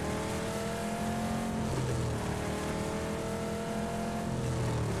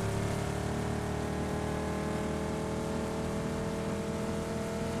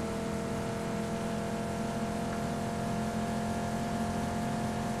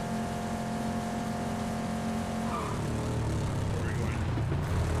 Where are we going?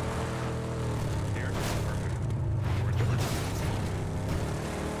 Here? Perfect. We're towards.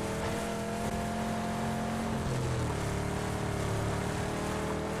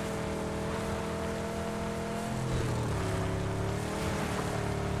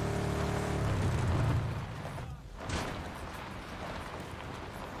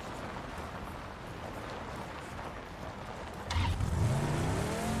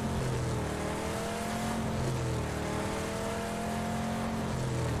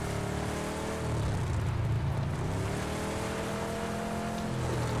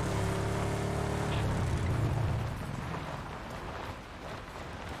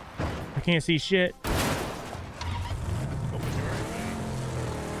 I can't see shit. What was your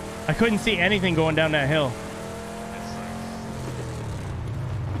I couldn't see anything going down that hill. That sucks.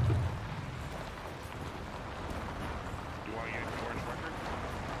 Do you want your orange marker?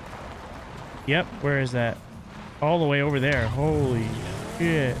 Yep, where is that? All the way over there. Holy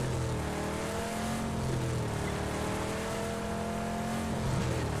shit.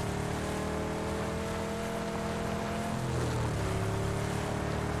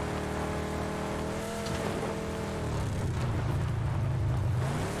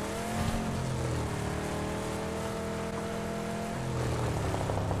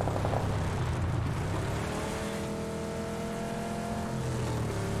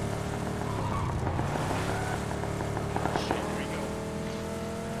 Shit, here we go.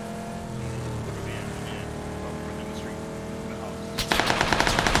 Look at the end, up in the street, in the house.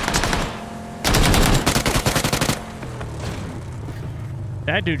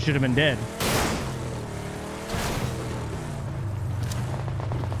 That dude should have been dead.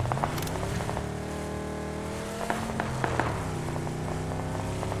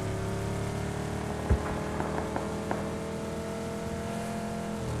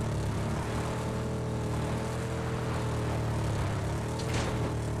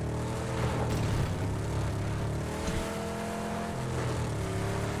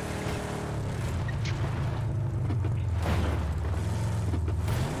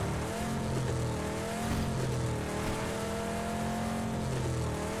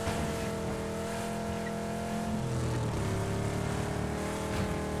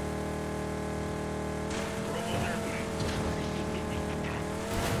 We're almost there, buddy. We're here.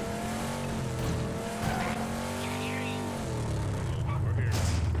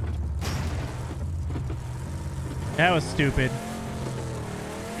 That was stupid. We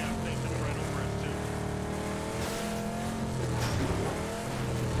got things coming right over us, too.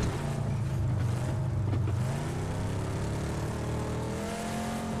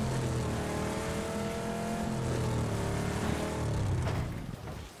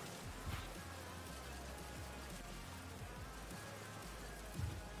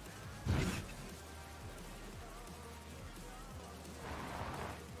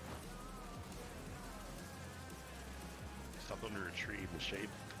 Stopped under a tree in the shade.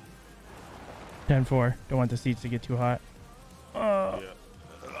 10-4. Don't want the seats to get too hot. Yeah. Almost.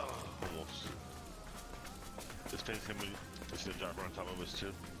 This thing's coming. This is a jobber on top of us,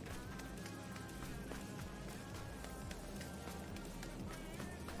 too.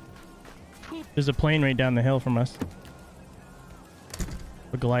 There's a plane right down the hill from us.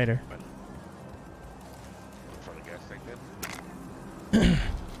 A glider. In front of gas tank, then.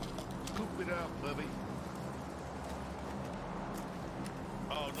 Poop it out, Bubby.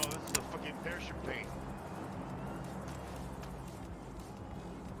 Oh, no, this is a fucking parachute plane.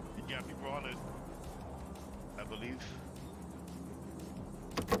 You got people on it, I believe.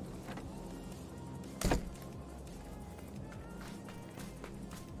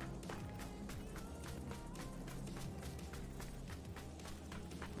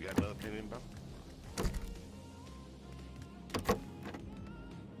 We got another plane inbound.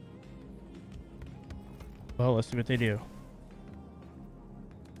 Well, let's see what they do.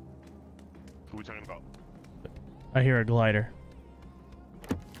 we talking about? I hear a glider.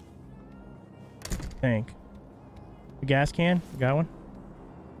 Think. A gas can? You got one?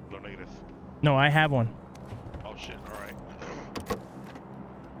 No negative. No, I have one. Oh shit, alright.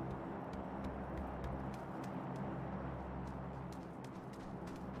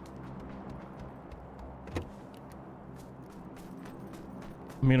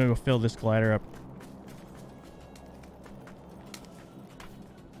 I'm gonna go fill this glider up.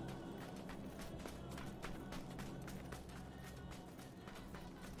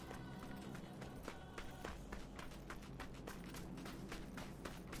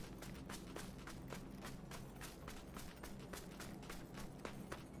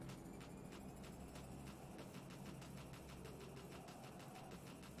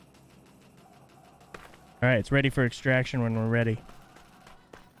 All right, it's ready for extraction when we're ready.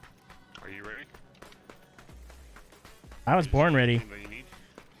 Are you ready? I was born ready. Anything that you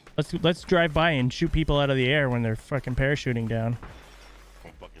need? Let's drive by and shoot people out of the air when they're fucking parachuting down.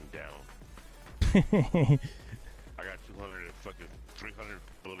 I'm fucking down. I got 200 and fucking 300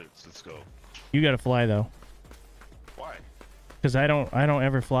 bullets. Let's go. You gotta fly though, Why? because I don't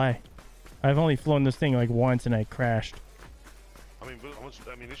ever fly. I've only flown this thing like once and I crashed. I mean, how much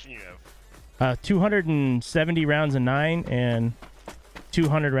ammunition you have? 270 rounds of 9 and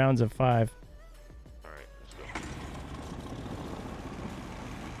 200 rounds of 5. Alright, let's go.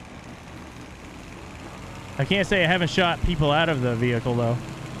 I can't say I haven't shot people out of the vehicle though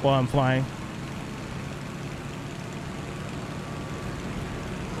while I'm flying.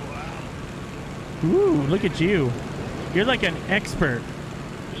 Ooh, look at you. You're like an expert.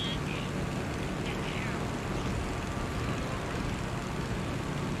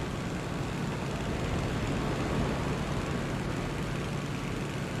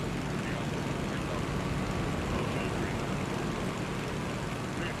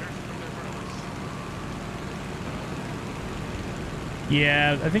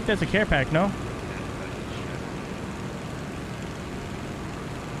 Yeah, I think that's a care pack, no?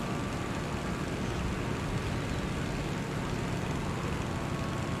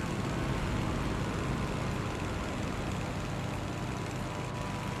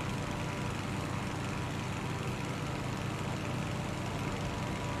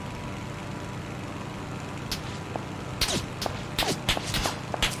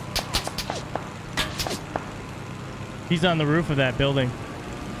 He's on the roof of that building.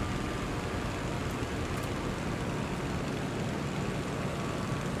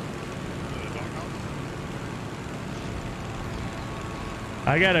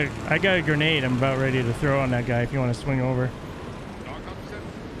 I got a grenade I'm about ready to throw on that guy if you want to swing over.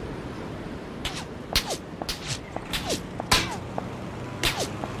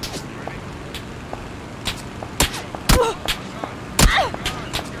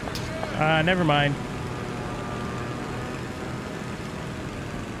 Never mind.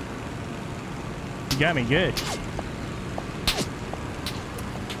 You got me good.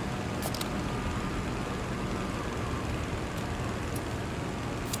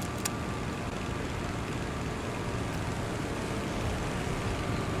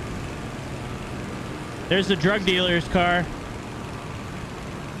 There's the drug dealer's car.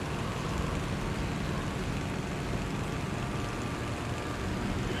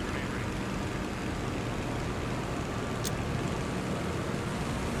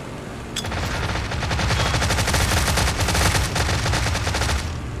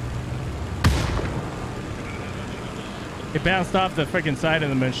 It bounced off the freaking side of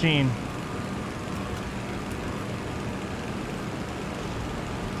the machine.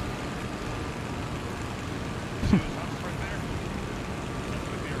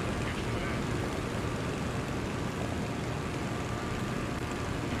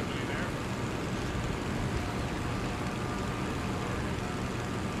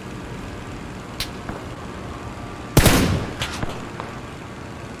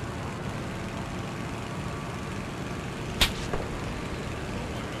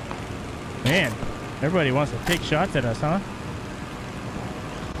 Man, everybody wants to take shots at us, huh?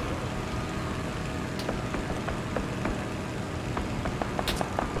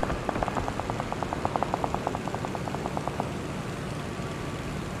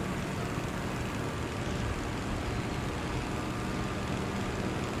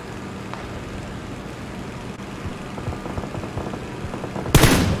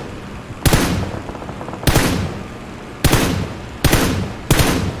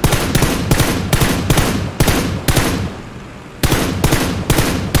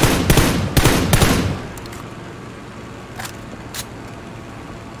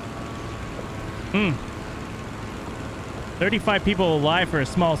 Hmm. 35 people alive for a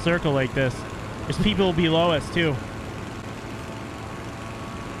small circle like this. There's people below us too.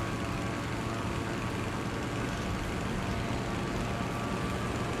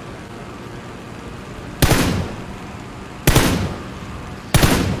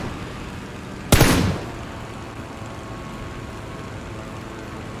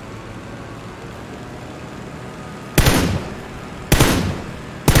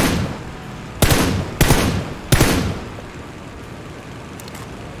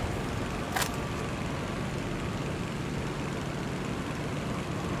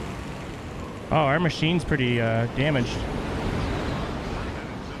 Oh, our machine's pretty damaged.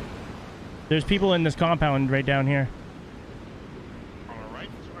 There's people in this compound right down here. On our right?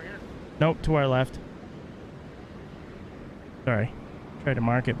 Right here? Nope, to our left. Sorry. Tried to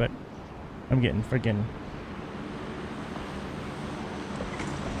mark it, but I'm getting freaking...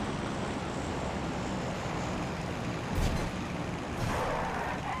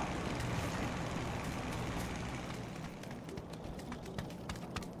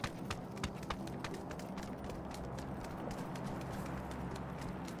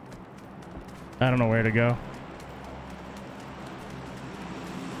 I don't know where to go.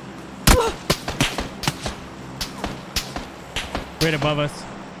 Right above us.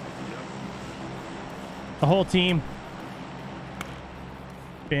 The whole team.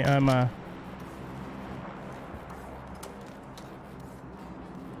 Okay,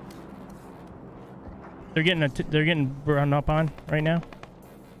 they're getting run up on right now.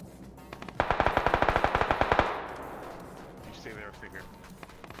 You stay there, figure.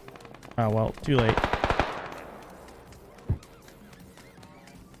 Oh well, too late.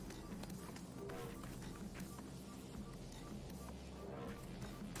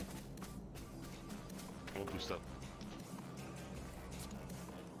 We'll boost up.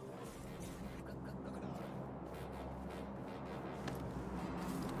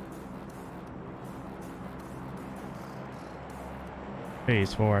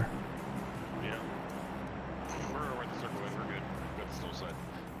 Phase 4. Yeah. We're right the circle in, we're good. We got the snow side.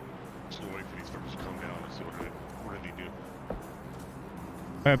 Just gonna wait for these fuckers to come down and see what do they do.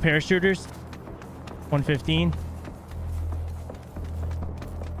 Parachuters. 115.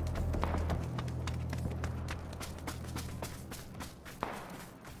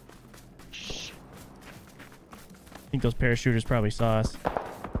 I think those parachuters probably saw us.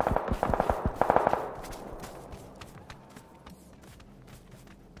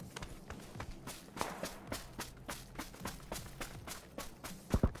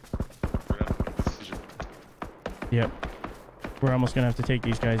 We're gonna have to make a decision. Yep. We're almost gonna have to take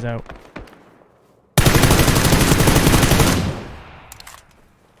these guys out.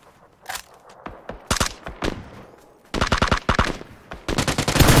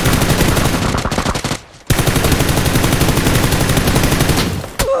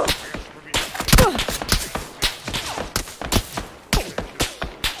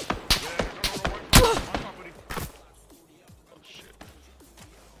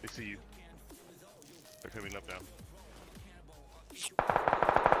 See you. They're coming up now.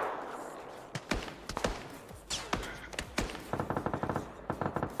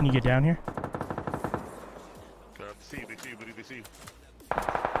 Can you get down here? They see you, buddy, they see you.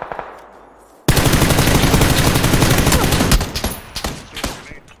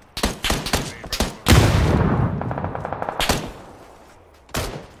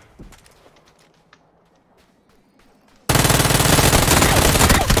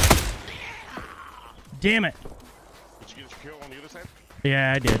 Damn it! Did you get your kill on the other side?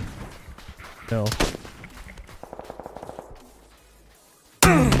 Yeah, I did. So.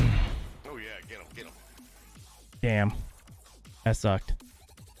 Oh yeah, get him, get him. Damn. That sucked.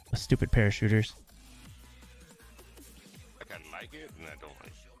 The stupid parachuters. I kinda like it, and I don't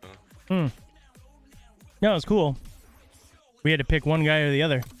like it. No, it's cool. We had to pick one guy or the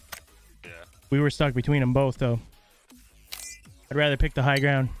other. Yeah. We were stuck between them both, though. I'd rather pick the high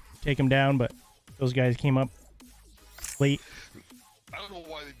ground, take them down, but those guys came up late. I don't know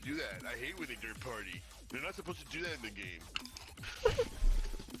why they do that. I hate when they third party. They're not supposed to do that in the game.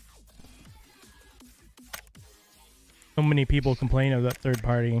 So many people complain of that third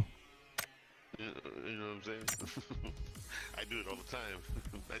party. You know what I'm saying? I do it all the time.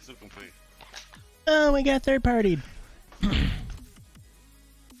 I still complain. Oh, we got third partied.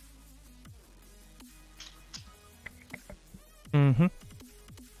 Mm-hmm.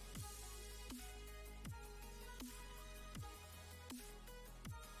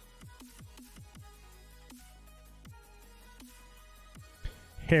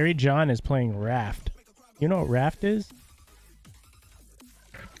 Harry John is playing Raft. You know what Raft is?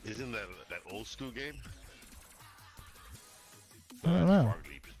 Isn't that old school game? I don't know.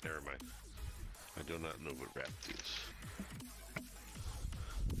 Never mind. I do not know what raft is.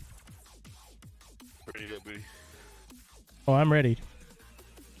 Ready up, buddy? Oh, I'm ready.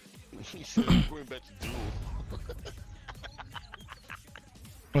 He said we're going back to duel.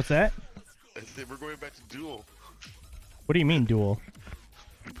 What's that? I said we're going back to duel. What do you mean duel?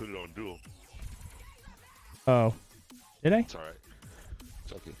 You put it on duel. Oh, did I? It's alright.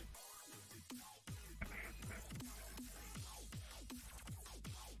 It's okay.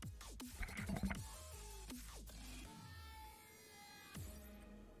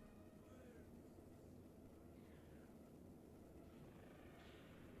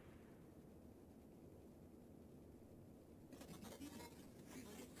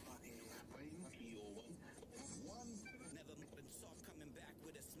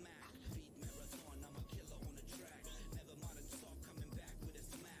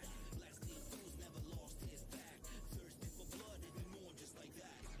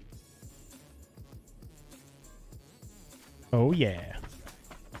 Oh yeah.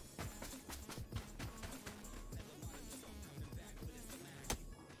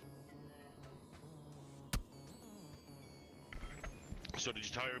 So did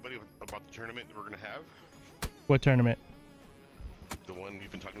you tell everybody about the tournament that we're going to have? What tournament? The one we've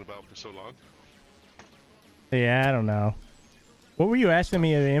been talking about for so long? Yeah, I don't know. What were you asking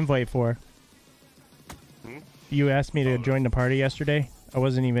me an invite for? Hmm? You asked me to join the party yesterday? I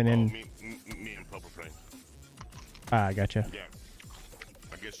wasn't even in... Me and Pub were playing. Ah, gotcha. Yeah.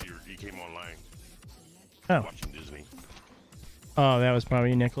 I guess you came online Oh. watching Disney. Oh, that was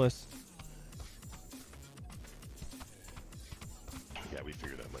probably Nicholas. Yeah, we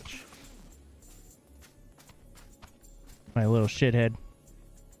figured that much. My little shithead.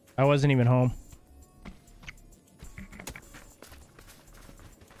 I wasn't even home.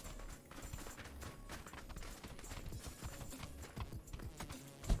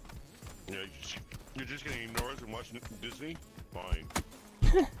 Yeah, you're just going to ignore us and watch Disney? Fine.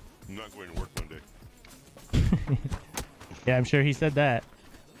 I'm not going to work Monday. Yeah, I'm sure he said that.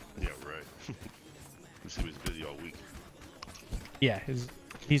 Yeah, right. He was busy all week. Yeah,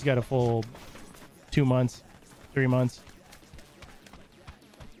 he's got a full 2 months, 3 months.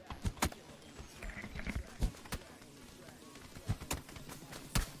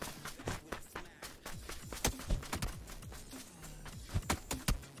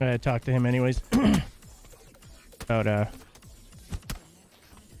 I talked to him anyways. About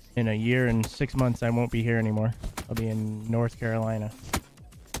in a year and 6 months I won't be here anymore. I'll be in North Carolina.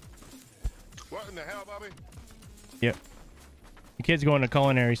 What in the hell, Bobby? Yep. The kid's going to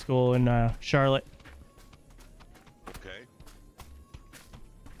culinary school in Charlotte. Okay.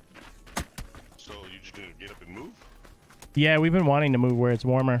 So you just gonna get up and move? Yeah, we've been wanting to move where it's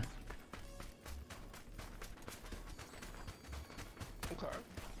warmer. Okay.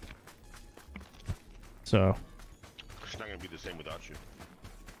 So It's not gonna be the same without you.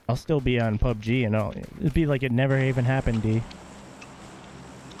 I'll still be on PUBg and it'd be like it never even happened, D.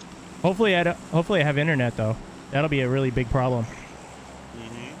 Hopefully I have internet though. That'll be a really big problem.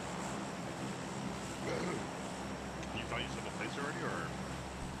 Mm-hmm. You found yourself a place already,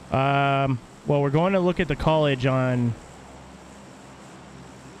 or? Well, we're going to look at the college on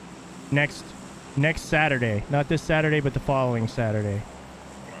next Saturday. Not this Saturday, but the following Saturday.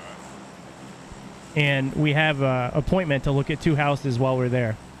 And we have an appointment to look at 2 houses while we're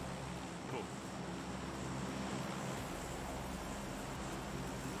there. Cool.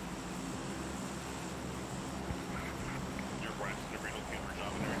 Your wife's gonna relocate her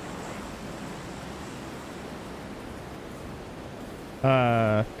job and everything.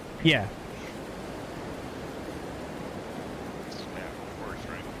 Yeah. Yeah, of course,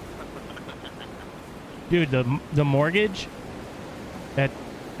 right? Dude, the mortgage at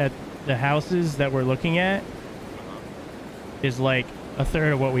the houses that we're looking at is like a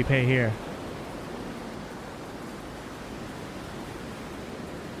third of what we pay here.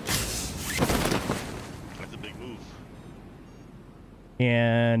 That's a big move.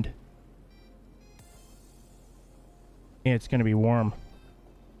 And it's going to be warm.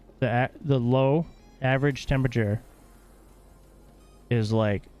 The low average temperature is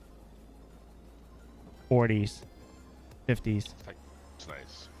like 40s, 50s. It's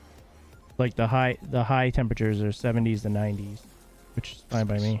nice. Like the high temperatures are 70s to 90s, which is fine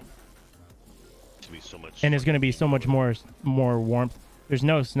by me. It's gonna be so much. And it's going to be so much more warmth. There's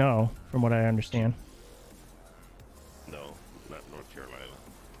no snow, from what I understand. No, not North Carolina.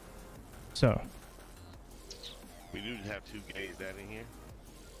 So We do have 2 gays down in here.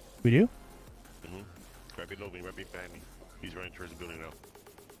 we do. Right below me, right behind me. He's running towards the building now.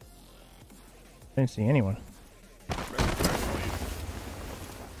 I didn't see anyone. Right below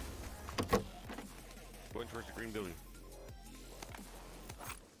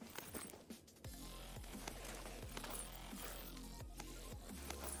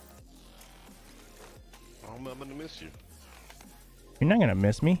I'm gonna miss you. You're not gonna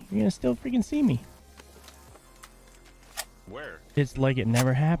miss me. You're gonna still freaking see me. Where? It's like it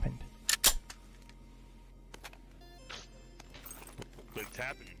never happened. But it's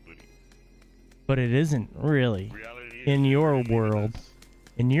happening, buddy. But it isn't really. Reality is In your really world, us.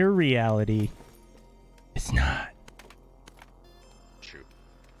 in your reality, it's not. True.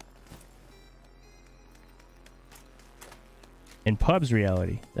 In Pub's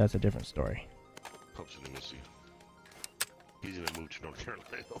reality, that's a different story. Pub's gonna miss you. He's gonna move to North Carolina.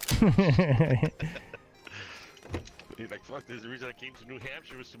 He's like, fuck, there's the reason I came to New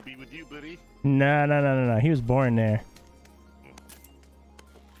Hampshire was to be with you, buddy. No. He was born there.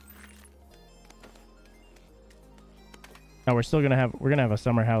 Now we're still gonna have a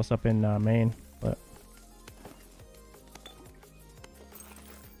summer house up in Maine, but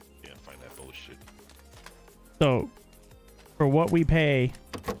Yeah, find that bullshit. so for what we pay,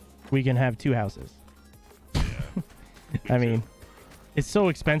 we can have 2 houses. Yeah. I mean, it's so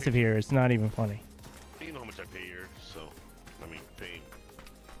expensive here. It's not even funny. You know how much I pay here, so I mean, paying.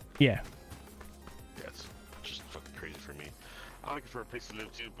 Yeah. Yeah, it's just fucking crazy for me. I'm looking for a place to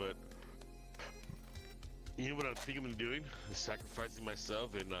live too, but you know what I'm thinking of doing? Is sacrificing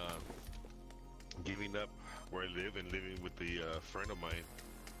myself and giving up where I live and living with the friend of mine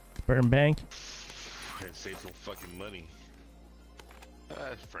Burn Bank. and save some fucking money.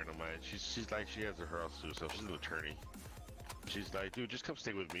 A friend of mine, she's like, she has her house to herself. She's an attorney. She's like, dude, just come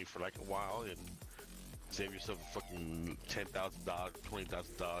stay with me for like a while and save yourself a fucking $10,000,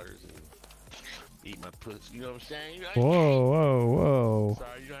 $20,000, and eat my pussy. You know what I'm saying? Like, Whoa.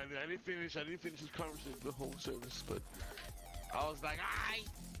 sorry, you know, I didn't finish this conversation, the whole service, but I was like,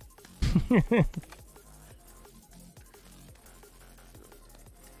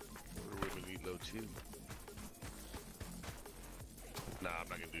 women eat low too. Nah, I'm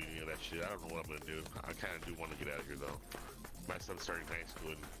not gonna do any of that shit. I don't know what I'm gonna do. I kind of do want to get out of here though. My son's starting high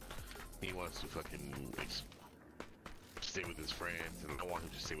school and he wants to fucking stay with his friends, and I want him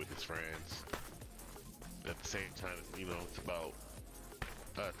to stay with his friends. At the same time, you know, it's about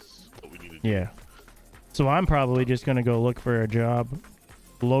us, what we need to do. Yeah. So I'm probably just gonna go look for a job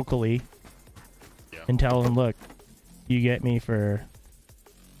locally Yeah. and tell them, look, you get me for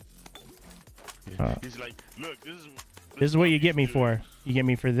He's like, look, this this is what you he's get me doing. for. You get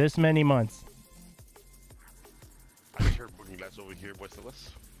me for this many months. I just heard working glass over here west of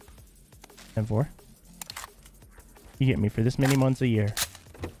us. And for? You get me for this many months a year.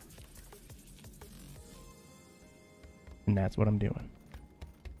 And that's what I'm doing.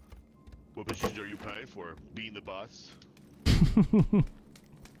 What position are you applying for? Being the boss? It's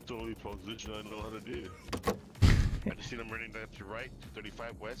the only position I know how to do. I just seen him running down to right,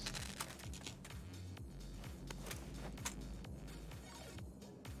 235 west.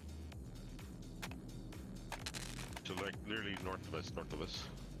 So like literally north of us.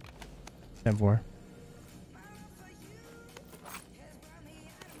 10-4.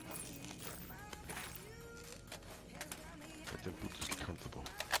 Let them boots get comfortable.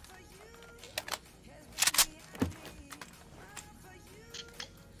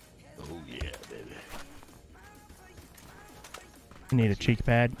 Oh yeah, baby. I need a cheek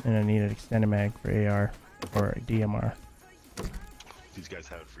pad and I need an extended mag for AR or DMR. These guys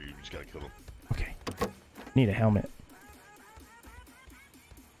have it for you. You just gotta kill them. Okay. Need a helmet.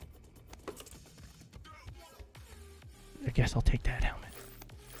 I guess I'll take that helmet.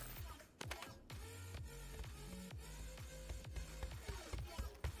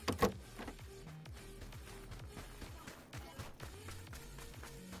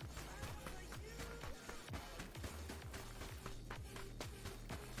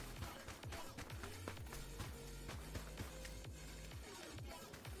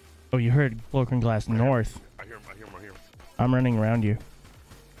 Oh, you heard Broken Glass North. I hear him. I'm running around you.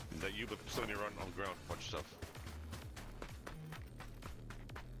 Is that you? But somebody running on the ground. Watch yourself.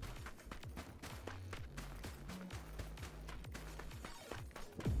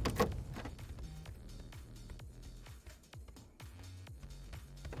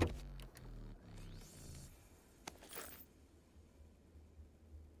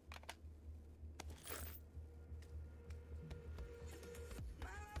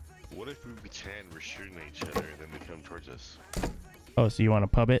 What if we pretend we're shooting at each other and then they come towards us? Oh, so you want to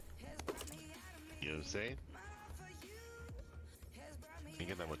pub it? You know what I'm saying? Ain't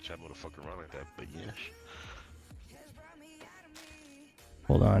got that much ammo to fuck around like that, but yes.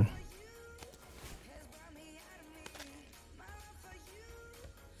 Hold on.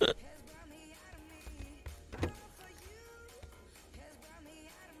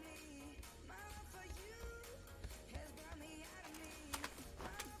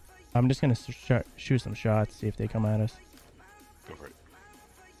 I'm just gonna shoot some shots, see if they come at us. Go for it.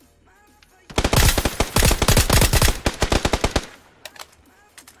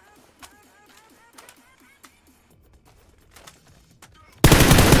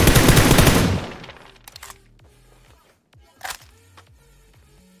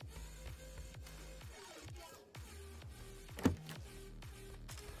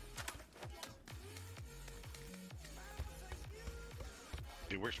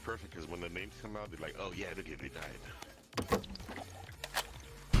 It works perfect because when the names come out, they're like, oh yeah, look at they died.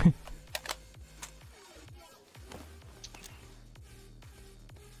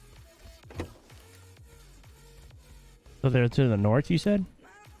 So they're to the north, you said?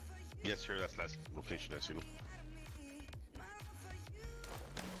 Yes, sir, that's last location I seen them.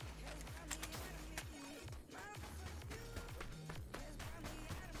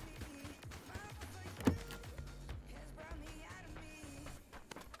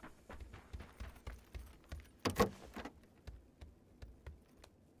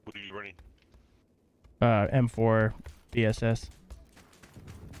 What are you running? M4 BSS.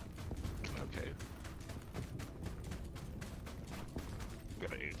 Okay.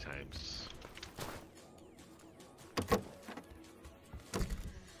 Got it 8 times.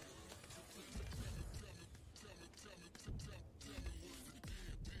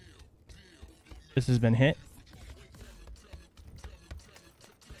 This has been hit.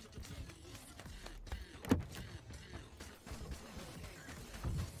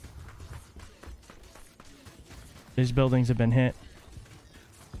 These buildings have been hit.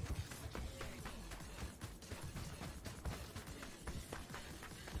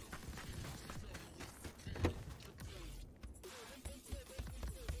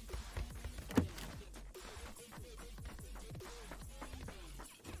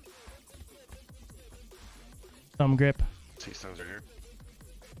 Thumb grip. 6 times right here.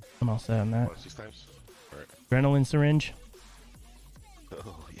 I'm all set on that. 6 times. Alright. Adrenaline syringe.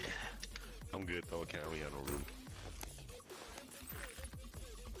 Oh yeah. I'm good. Don't count me on no room.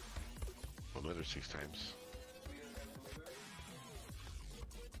 Another 6 times.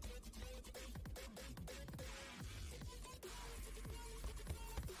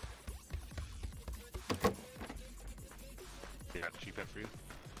 Yeah, cheap that for you.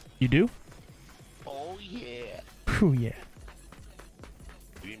 You do? Oh yeah. Whew, yeah.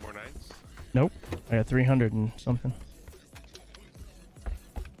 You need more 9s? Nope. I got 300 and something.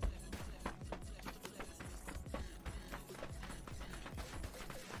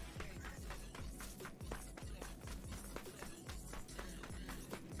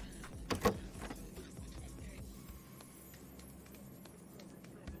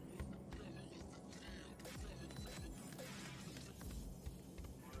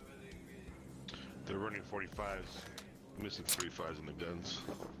 They're running 45s. Missing 35s in the guns.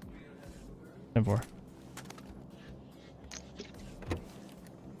 10-4.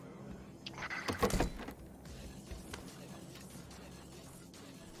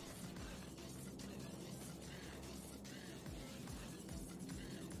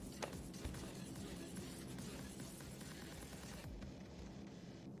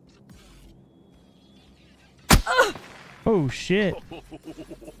 Oh shit.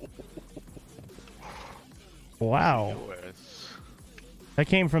 Wow. That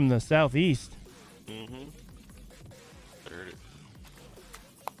came from the southeast. Mm-hmm. I heard it.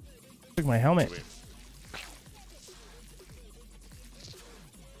 Took my helmet. Wait. I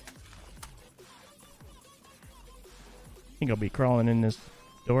think I'll be crawling in this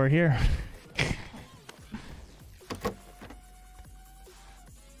door here.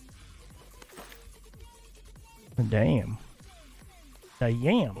 Damn.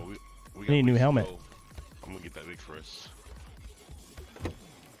 Damn. Well, we Need a new helmet. I'm gonna get that big for us.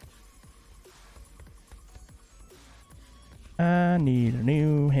 I need a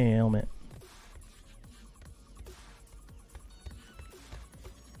new helmet.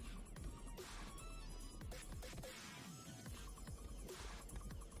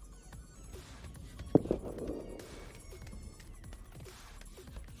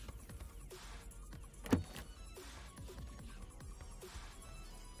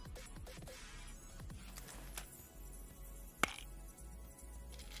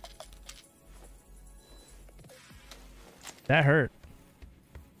 That hurt.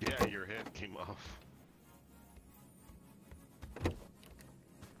 Yeah, your head came off.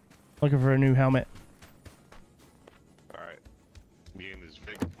 Looking for a new helmet. Alright. Me and this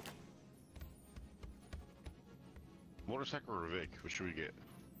Vic. Motorcycle or Vic? What should we get?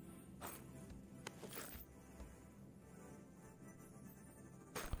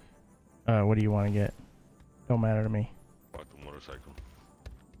 What do you want to get? Don't matter to me. I like the motorcycle.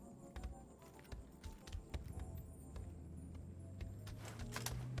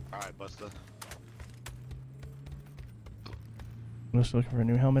 Alright, Busta. I'm just looking for a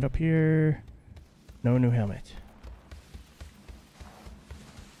new helmet up here. No new helmet.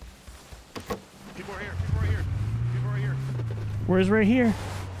 People are here. People are here. People are here. Where's right here?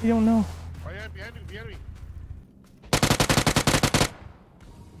 You don't know. Right here, behind me. Behind me.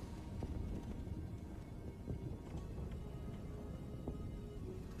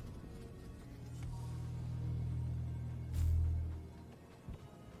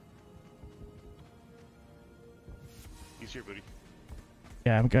 He's here, buddy.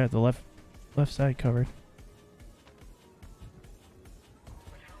 Yeah, I've got the left side covered.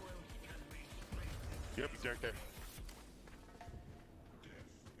 Yep, he's right there.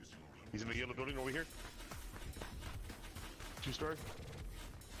 He's in the yellow building over here. 2-story.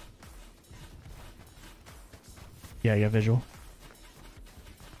 Yeah, I got visual.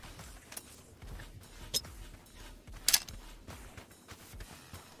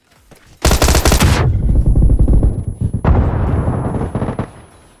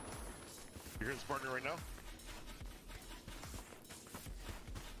 You're in Spartan right now?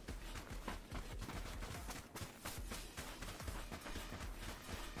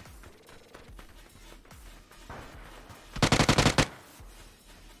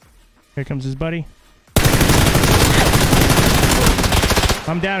 Here comes his buddy.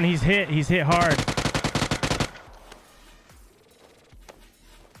 I'm down. He's hit. He's hit hard.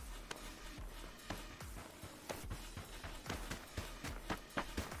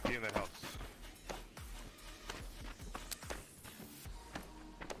 Get in that house.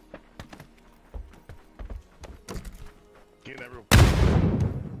 Get in that room.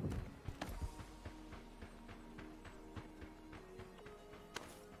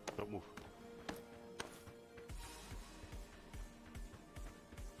 Don't move.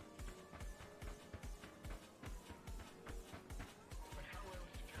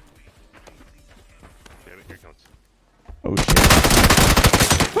 Yeah, here it comes. Oh shit.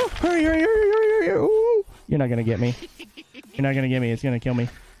 Oh, hurry, hurry, hurry, hurry, hurry. Ooh. You're not gonna get me. You're not gonna get me. It's gonna kill me.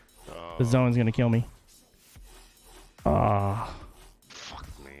 The zone's gonna kill me. Ah. Fuck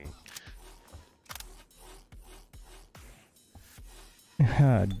me.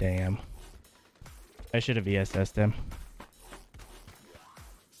 Ah, damn. I should have VSS'd him.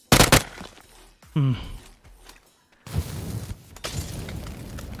 Hmm.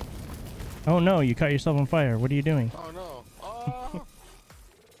 Oh no, you caught yourself on fire. What are you doing? Oh no. Oh.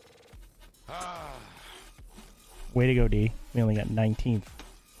 Ah. Way to go, D. We only got 19th.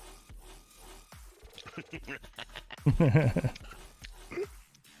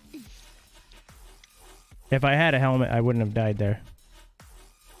 If I had a helmet, I wouldn't have died there.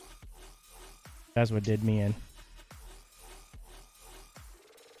 That's what did me in.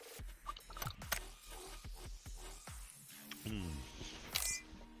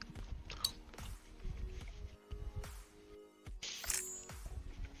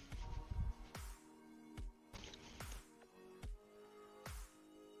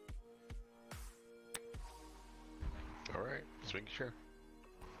 Alright, just making sure.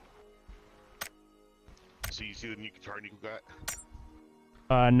 So you see the new guitar Nico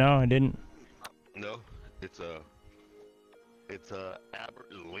got? No, I didn't. No, it's a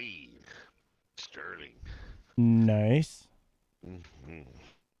Aberlane Sterling. Nice. Mm-hmm.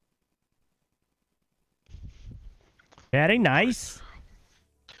 Very nice.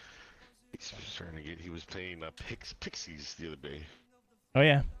 He's trying to get. He was playing Pixies the other day. Oh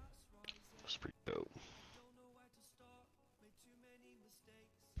yeah. It was pretty dope.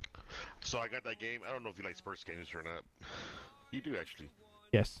 So I got that game. I don't know if you like sports games or not. You do actually.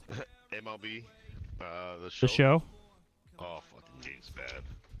 Yes. MLB, the show. The show? Oh, fucking game's bad.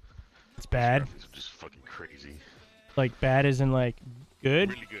 It's bad? It's just fucking crazy. Like bad as in like good?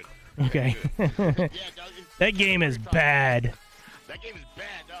 Really good. Okay. Really good. Yeah, dog, That game is bad. That game is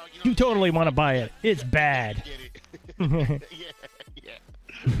bad, dog. You totally want to buy it. It's bad. Get it.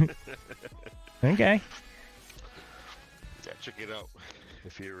 yeah. Okay. Yeah, check it out.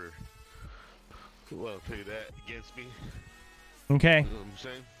 If you ever want to play that against me. Okay. You know what I'm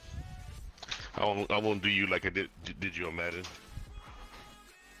saying? I won't do you like I did you on Madden.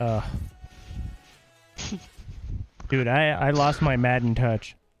 Dude, I lost my Madden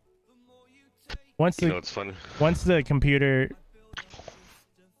touch. Once You know it's funny. once the computer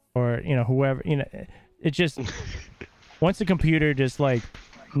or whoever, it just once the computer just like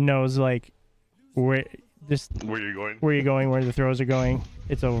knows like where Where you're going? where the throws are going,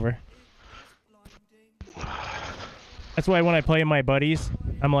 it's over. That's why when I play with my buddies,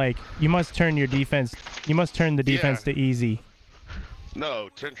 I'm like, you must turn the defense to easy. No,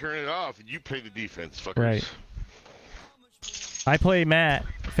 turn it off. You play the defense, fuckers. Right. I play Matt,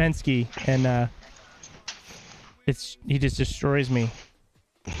 Fensky, and he just destroys me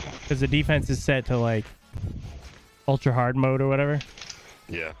because the defense is set to like ultra hard mode or whatever.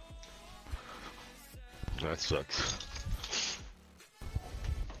 Yeah. That sucks.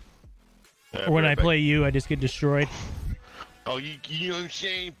 Or when I play you, I just get destroyed. Oh, you know what I'm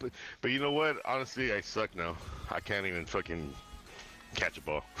saying? But you know what? Honestly, I suck now. I can't even fucking catch a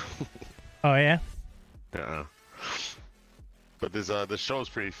ball. Oh yeah. But this show is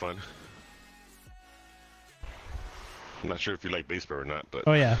pretty fun. I'm not sure if you like baseball or not, but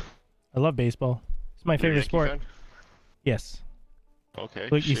Oh yeah, I love baseball. It's my You're a favorite Yankee sport. fan? Yes. Okay.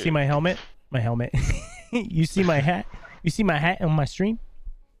 Look, you shit. see my helmet? My helmet. You see my hat? You see my hat on my stream?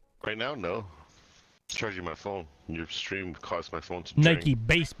 Right now, no. Charging my phone. Your stream cost my phone to Nike drain.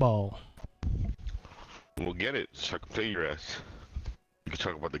 baseball. We'll get it so I can play your ass. You can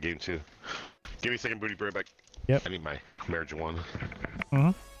talk about the game too. Give me a second, Booty. Be right back. Yep. I need my marijuana.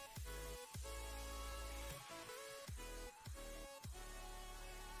 Mm-hmm.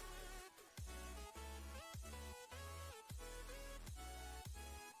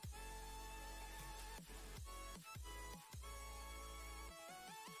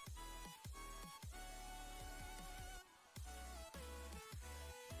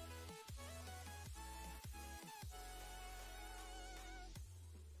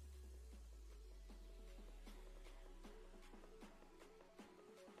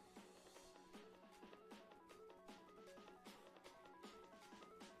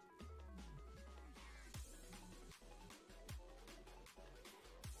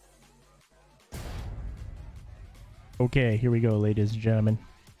 Okay, here we go, ladies and gentlemen.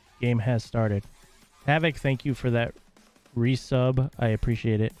 Game has started. Havoc, thank you for that resub. I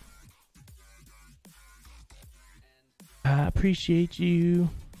appreciate it. I appreciate you.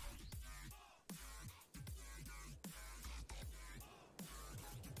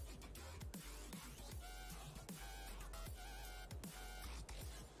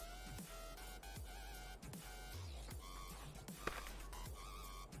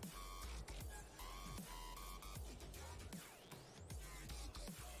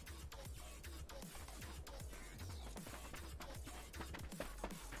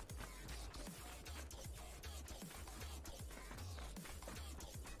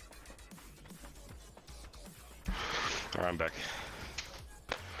 Alright, I'm back.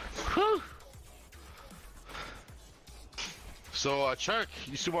 Whew. So, Chuck,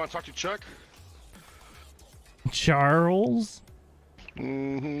 you still want to talk to Chuck? Charles?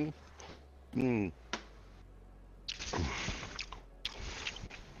 Mm-hmm.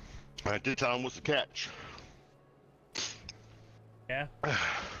 I did tell him what's the catch. Yeah.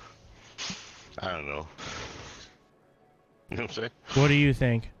 I don't know. You know what I'm saying? What do you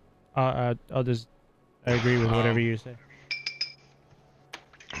think? I agree with whatever you say.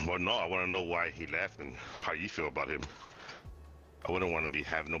 Well, no, I want to know why he left and how you feel about him. I wouldn't want to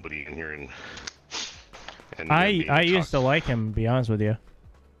have nobody in here and I used to like him, to be honest with you.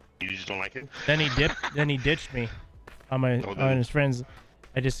 You just don't like him? Then he ditched me on his friends.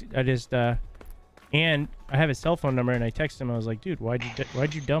 And I have his cell phone number, and I texted him. I was like, dude, why'd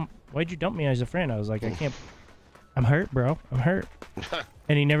you dump me as a friend? I was like, I'm hurt, bro. I'm hurt.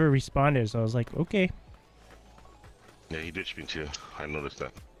 And he never responded, so I was like, okay. Yeah, he ditched me too. I noticed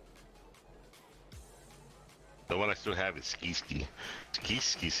that. The one I still have is Ski.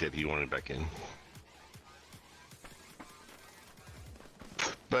 Ski said he wanted back in.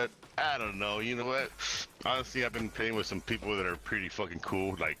 But I don't know. You know what? Honestly, I've been playing with some people that are pretty fucking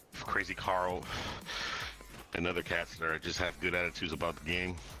cool, like Crazy Carl and other cats that just have good attitudes about the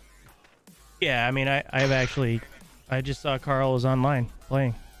game. Yeah, I mean, I just saw Carl was online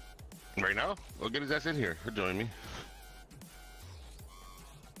playing. Right now? Well, get his ass in here. He'll join me.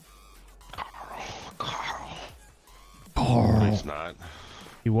 Carl. No, he's not.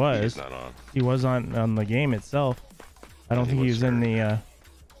 He was. He's not on. He was on the game itself. I don't think he was in the.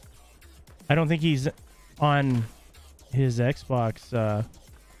 I don't think he's on his Xbox. I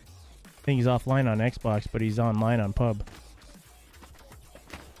think he's offline on Xbox, but he's online on Pub.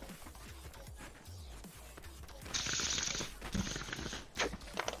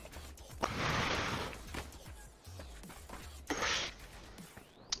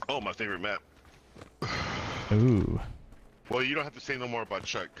 Oh, my favorite map. Ooh. Well, you don't have to say no more about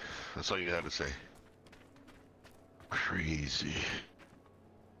Chuck. That's all you had to say. Crazy.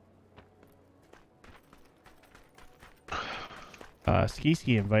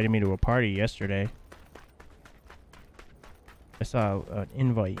 Ski invited me to a party yesterday. I saw an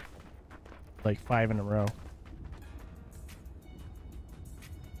invite, like 5 in a row.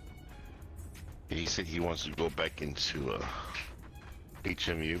 He said he wants to go back into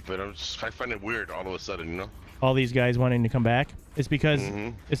HMU, but I find it weird all of a sudden, you know. All these guys wanting to come back. It's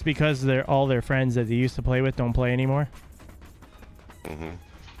because they're all their friends that they used to play with don't play anymore. And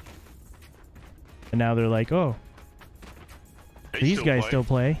now they're like, oh, these guys still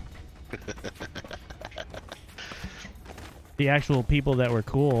play. The actual people that were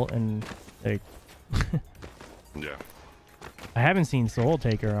cool and like, yeah. I haven't seen Soul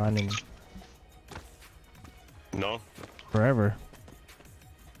Taker on in forever.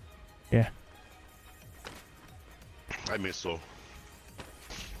 Yeah. I miss Soul.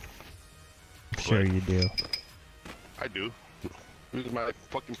 Sure you do. I do. He's my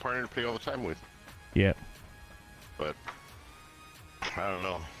fucking partner to play all the time with. Yeah. But I don't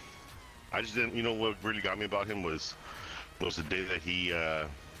know. I just didn't. You know what really got me about him was the day that he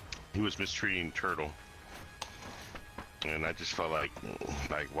was mistreating Turtle, and I just felt like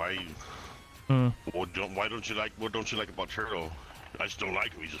why? Why don't you like? What don't you like about Turtle? I just don't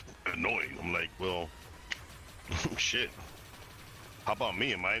like him. He's just annoying. I'm like, well, shit. How about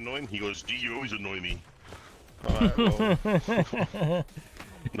me? Am I annoying? He goes, D, you always annoy me. Alright, well.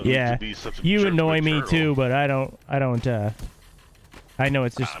 Yeah, you annoy me too, but I don't, I know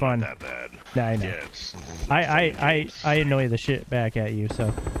it's just fun. Not that bad. Nah, I know. Yeah, I annoy the shit back at you,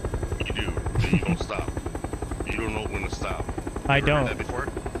 so. You do. You don't stop. You don't know when to stop. I Ever don't. heard that before?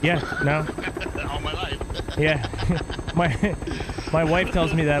 Yeah, no. All my life. Yeah. my wife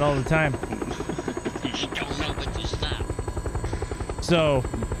tells me that all the time. You just don't know when to stop. So,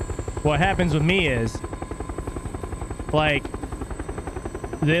 what happens with me is, like,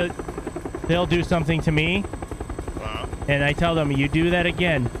 they'll do something to me, and I tell them, you do that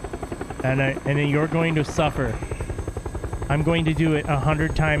again, and then you're going to suffer. I'm going to do it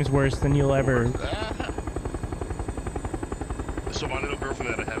 100 times worse than you'll ever. So my little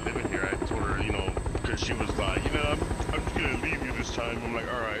girlfriend that I have living here, I told her, you know, because she was like, you know, I'm just gonna leave you this time. I'm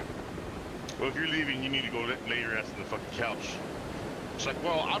like, all right. Well, if you're leaving, you need to go lay your ass on the fucking couch. She's like,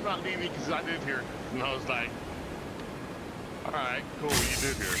 well, I'm not leaving because I live here. And I was like, all right, cool, you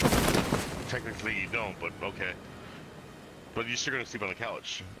live here. Technically, you don't, but okay. But you're still gonna sleep on the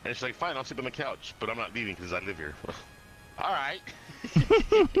couch. And she's like, fine, I'll sleep on the couch, but I'm not leaving because I live here. All right.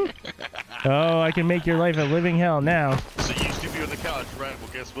 Oh, I can make your life a living hell now. So you used to be on the couch, right? Well,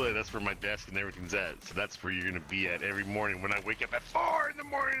 guess what? That's where my desk and everything's at. So that's where you're gonna be at every morning when I wake up at 4 in the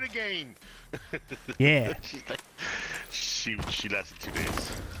morning again. Yeah. She's like, she lasted 2 days.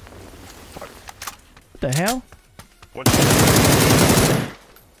 What the hell? What?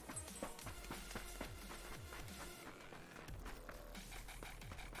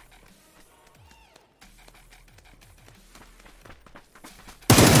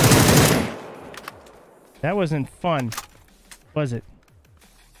 That wasn't fun, was it?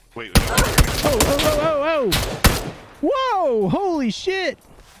 Wait. Oh! Whoa! Holy shit!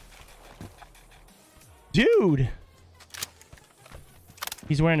 Dude!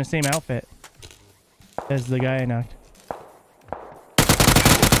 He's wearing the same outfit as the guy I knocked.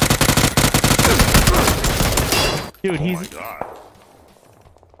 Dude, oh he's... my God.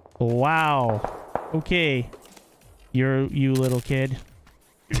 Wow. Okay. You little kid.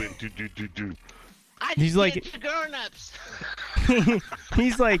 He went do. He's like... grown-ups.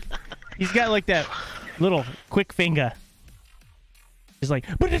 He's like... He's got like that little quick finger. He's like...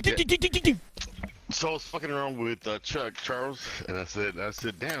 So I was fucking around with Charles, and I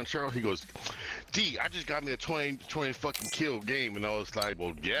said, damn, Charles. He goes, D, I just got me a 20 fucking kill game, and I was like,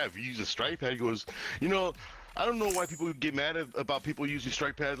 well, yeah, if you use a strike pad. He goes, you know, I don't know why people get mad about people using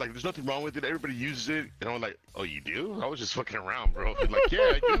strike pads. Like, there's nothing wrong with it. Everybody uses it, and I'm like, oh, you do? I was just fucking around, bro. He's like,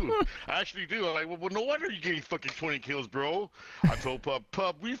 yeah, I do. I actually do. I'm like, well, no wonder you're getting fucking 20 kills, bro. I told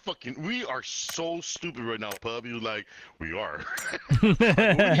Pub, we are so stupid right now, Pub. He was like, we are. Like, well, we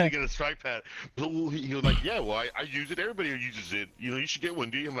need to get a strike pad. So he was like, yeah, well, I use it. Everybody uses it. You know, you should get one,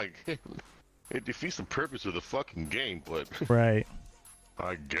 D. I'm like, it defeats the purpose of the fucking game, but Right.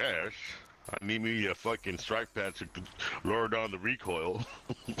 I guess. I need me a fucking strike pad to lower down the recoil.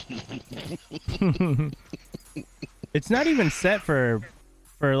 It's not even set for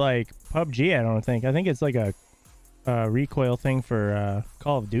like PUBg, I don't think. I think it's like a recoil thing for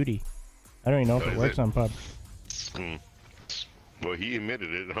Call of Duty. I don't even know if it works on PUBg. Well, he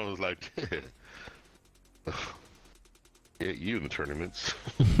admitted it, and I was like, yeah, you in the tournaments.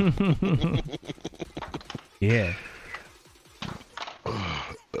 Yeah.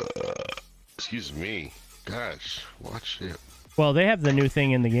 Excuse me. Gosh, watch it. Well, they have the new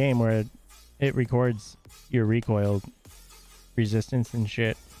thing in the game where it records your recoil resistance and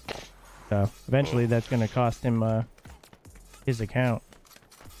shit. So eventually that's going to cost him his account.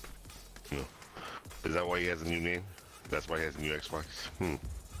 Is that why he has a new name? That's why he has a new Xbox.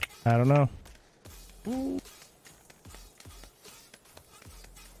 I don't know.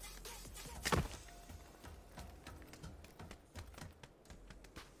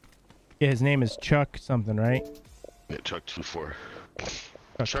 Yeah, his name is Chuck something, right? Yeah, Chuck 24.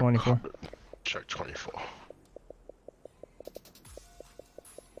 Chuck 24. Chuck 24.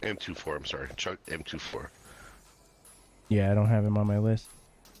 M24, I'm sorry. Chuck M24. Yeah, I don't have him on my list.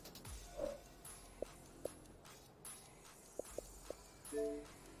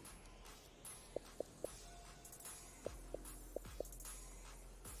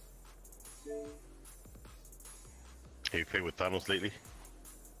 Have you played with Thanos lately?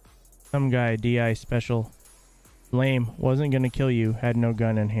 Some guy, DI special. Lame. Wasn't gonna kill you. Had no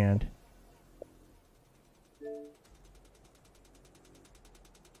gun in hand.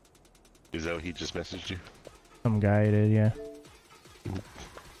 Is that what he just messaged you? Some guy did, yeah.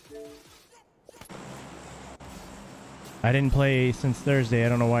 I didn't play since Thursday. I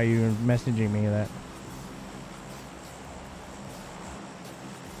don't know why you were messaging me that.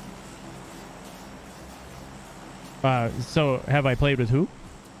 So have I played with who?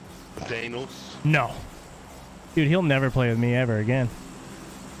 Thanos? No. Dude, he'll never play with me ever again.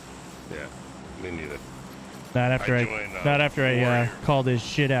 Yeah, me neither. Not after I called his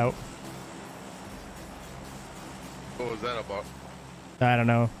shit out. What was that about? I don't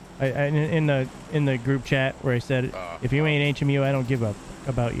know. In the group chat where I said, if you ain't HMU, I don't give up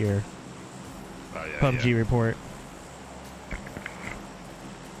about your PUBg report.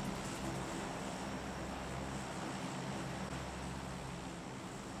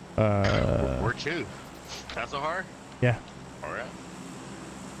 Where to? That's so hard? Yeah. Alright.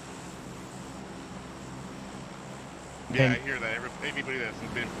 Yeah, I hear that. Anybody that's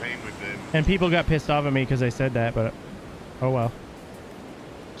been playing with them. And people got pissed off at me because I said that, but oh well.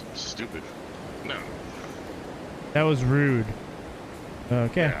 Stupid. No. That was rude.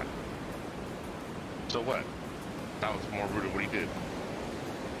 Okay. Yeah. So what? That was more rude than what he did.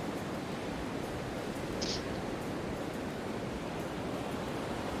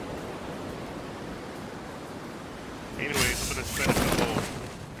 Anyways, I'm gonna spend a couple.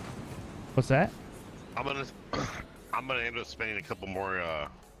 What's that? I'm gonna end up spending a couple more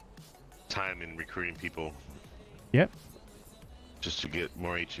time in recruiting people. Yep. Just to get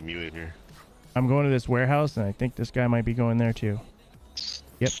more HMU in here. I'm going to this warehouse, and I think this guy might be going there too.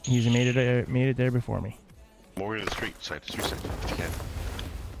 Yep, he's made it there before me. More to the street side, if you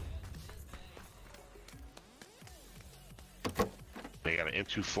can. They got an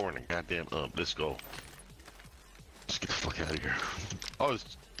M24 and a goddamn let's go. Let's get the fuck out of here. Oh, this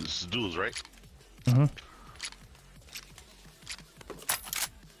is duels, right? Mm-hmm.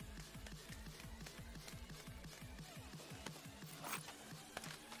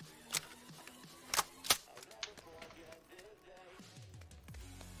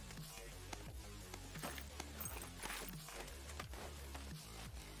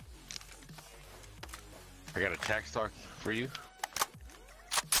 I got a tax talk for you.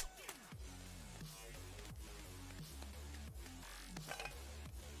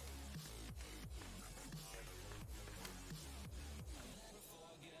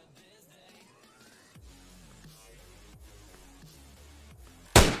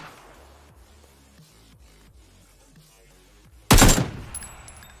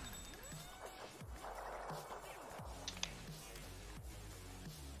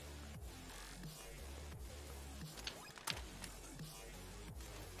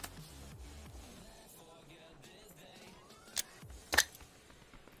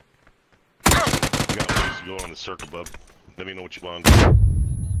 Go on the circle, bub. Let me know what you want.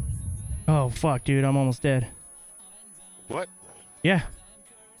 Oh fuck, dude, I'm almost dead. What? Yeah.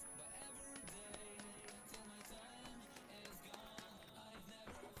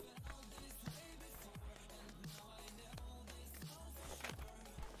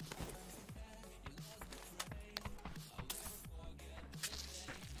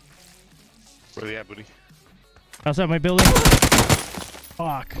 Where they at, buddy? Outside my building.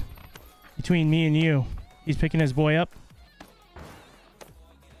 Fuck. Between me and you. He's picking his boy up.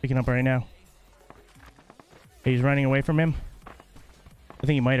 Picking up right now. He's running away from him. I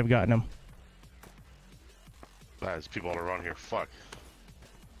think he might have gotten him. There's people all around here. Fuck.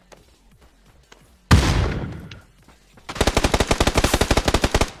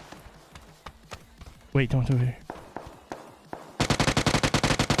 Wait, don't do it.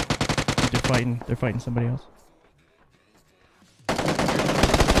 They're fighting. They're fighting somebody else.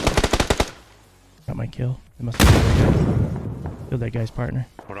 Got my kill. They must have killed that guy's partner.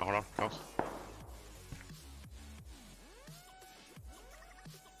 Hold on. House.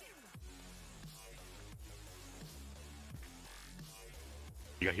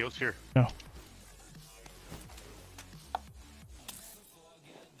 You got heals here? No.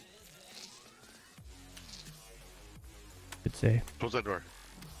 Good save. Close that door.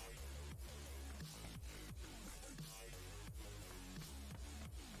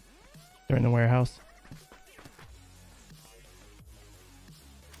 They're in the warehouse.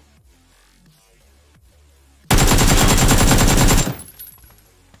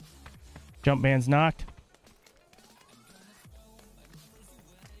 Jump man's knocked.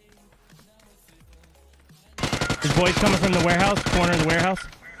 There's boys coming from the warehouse, corner of the warehouse.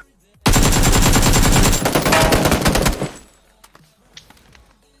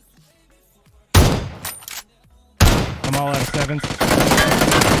 I'm all out of sevens.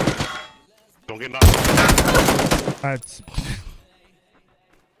 Don't get knocked. It's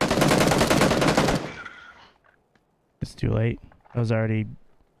it's too late. I was already.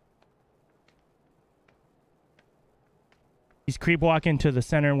 He's creep walking to the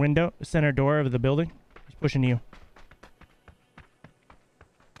center door of the building. He's pushing you.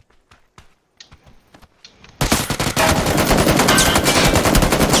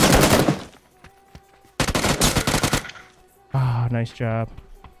 Ah, nice job.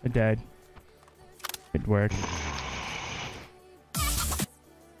 I died. Good work.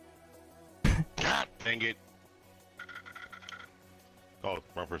 God dang it. Oh,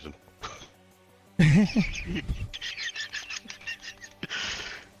 wrong person.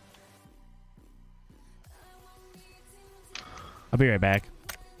 I'll be right back.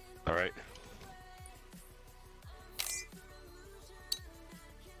 All right.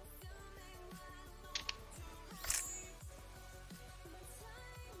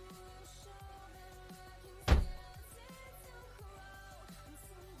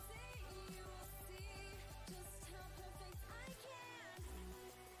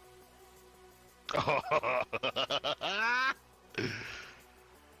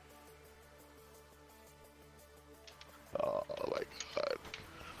 Oh my god.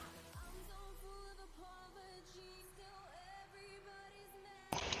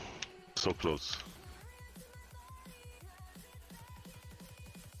 So close.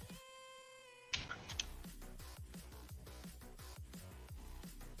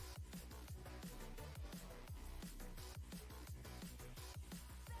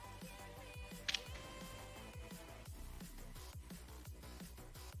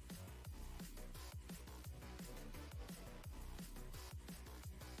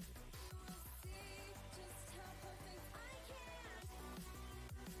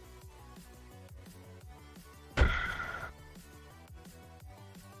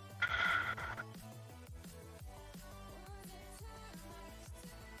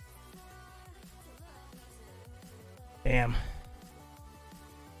 Damn.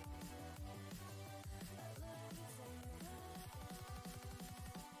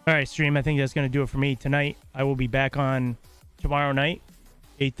 All right, stream. I think that's going to do it for me tonight. I will be back on tomorrow night,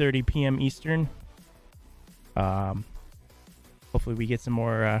 8:30 p.m. Eastern. Hopefully we get some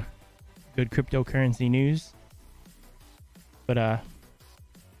more good cryptocurrency news. But yeah,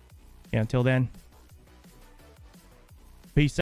 until then,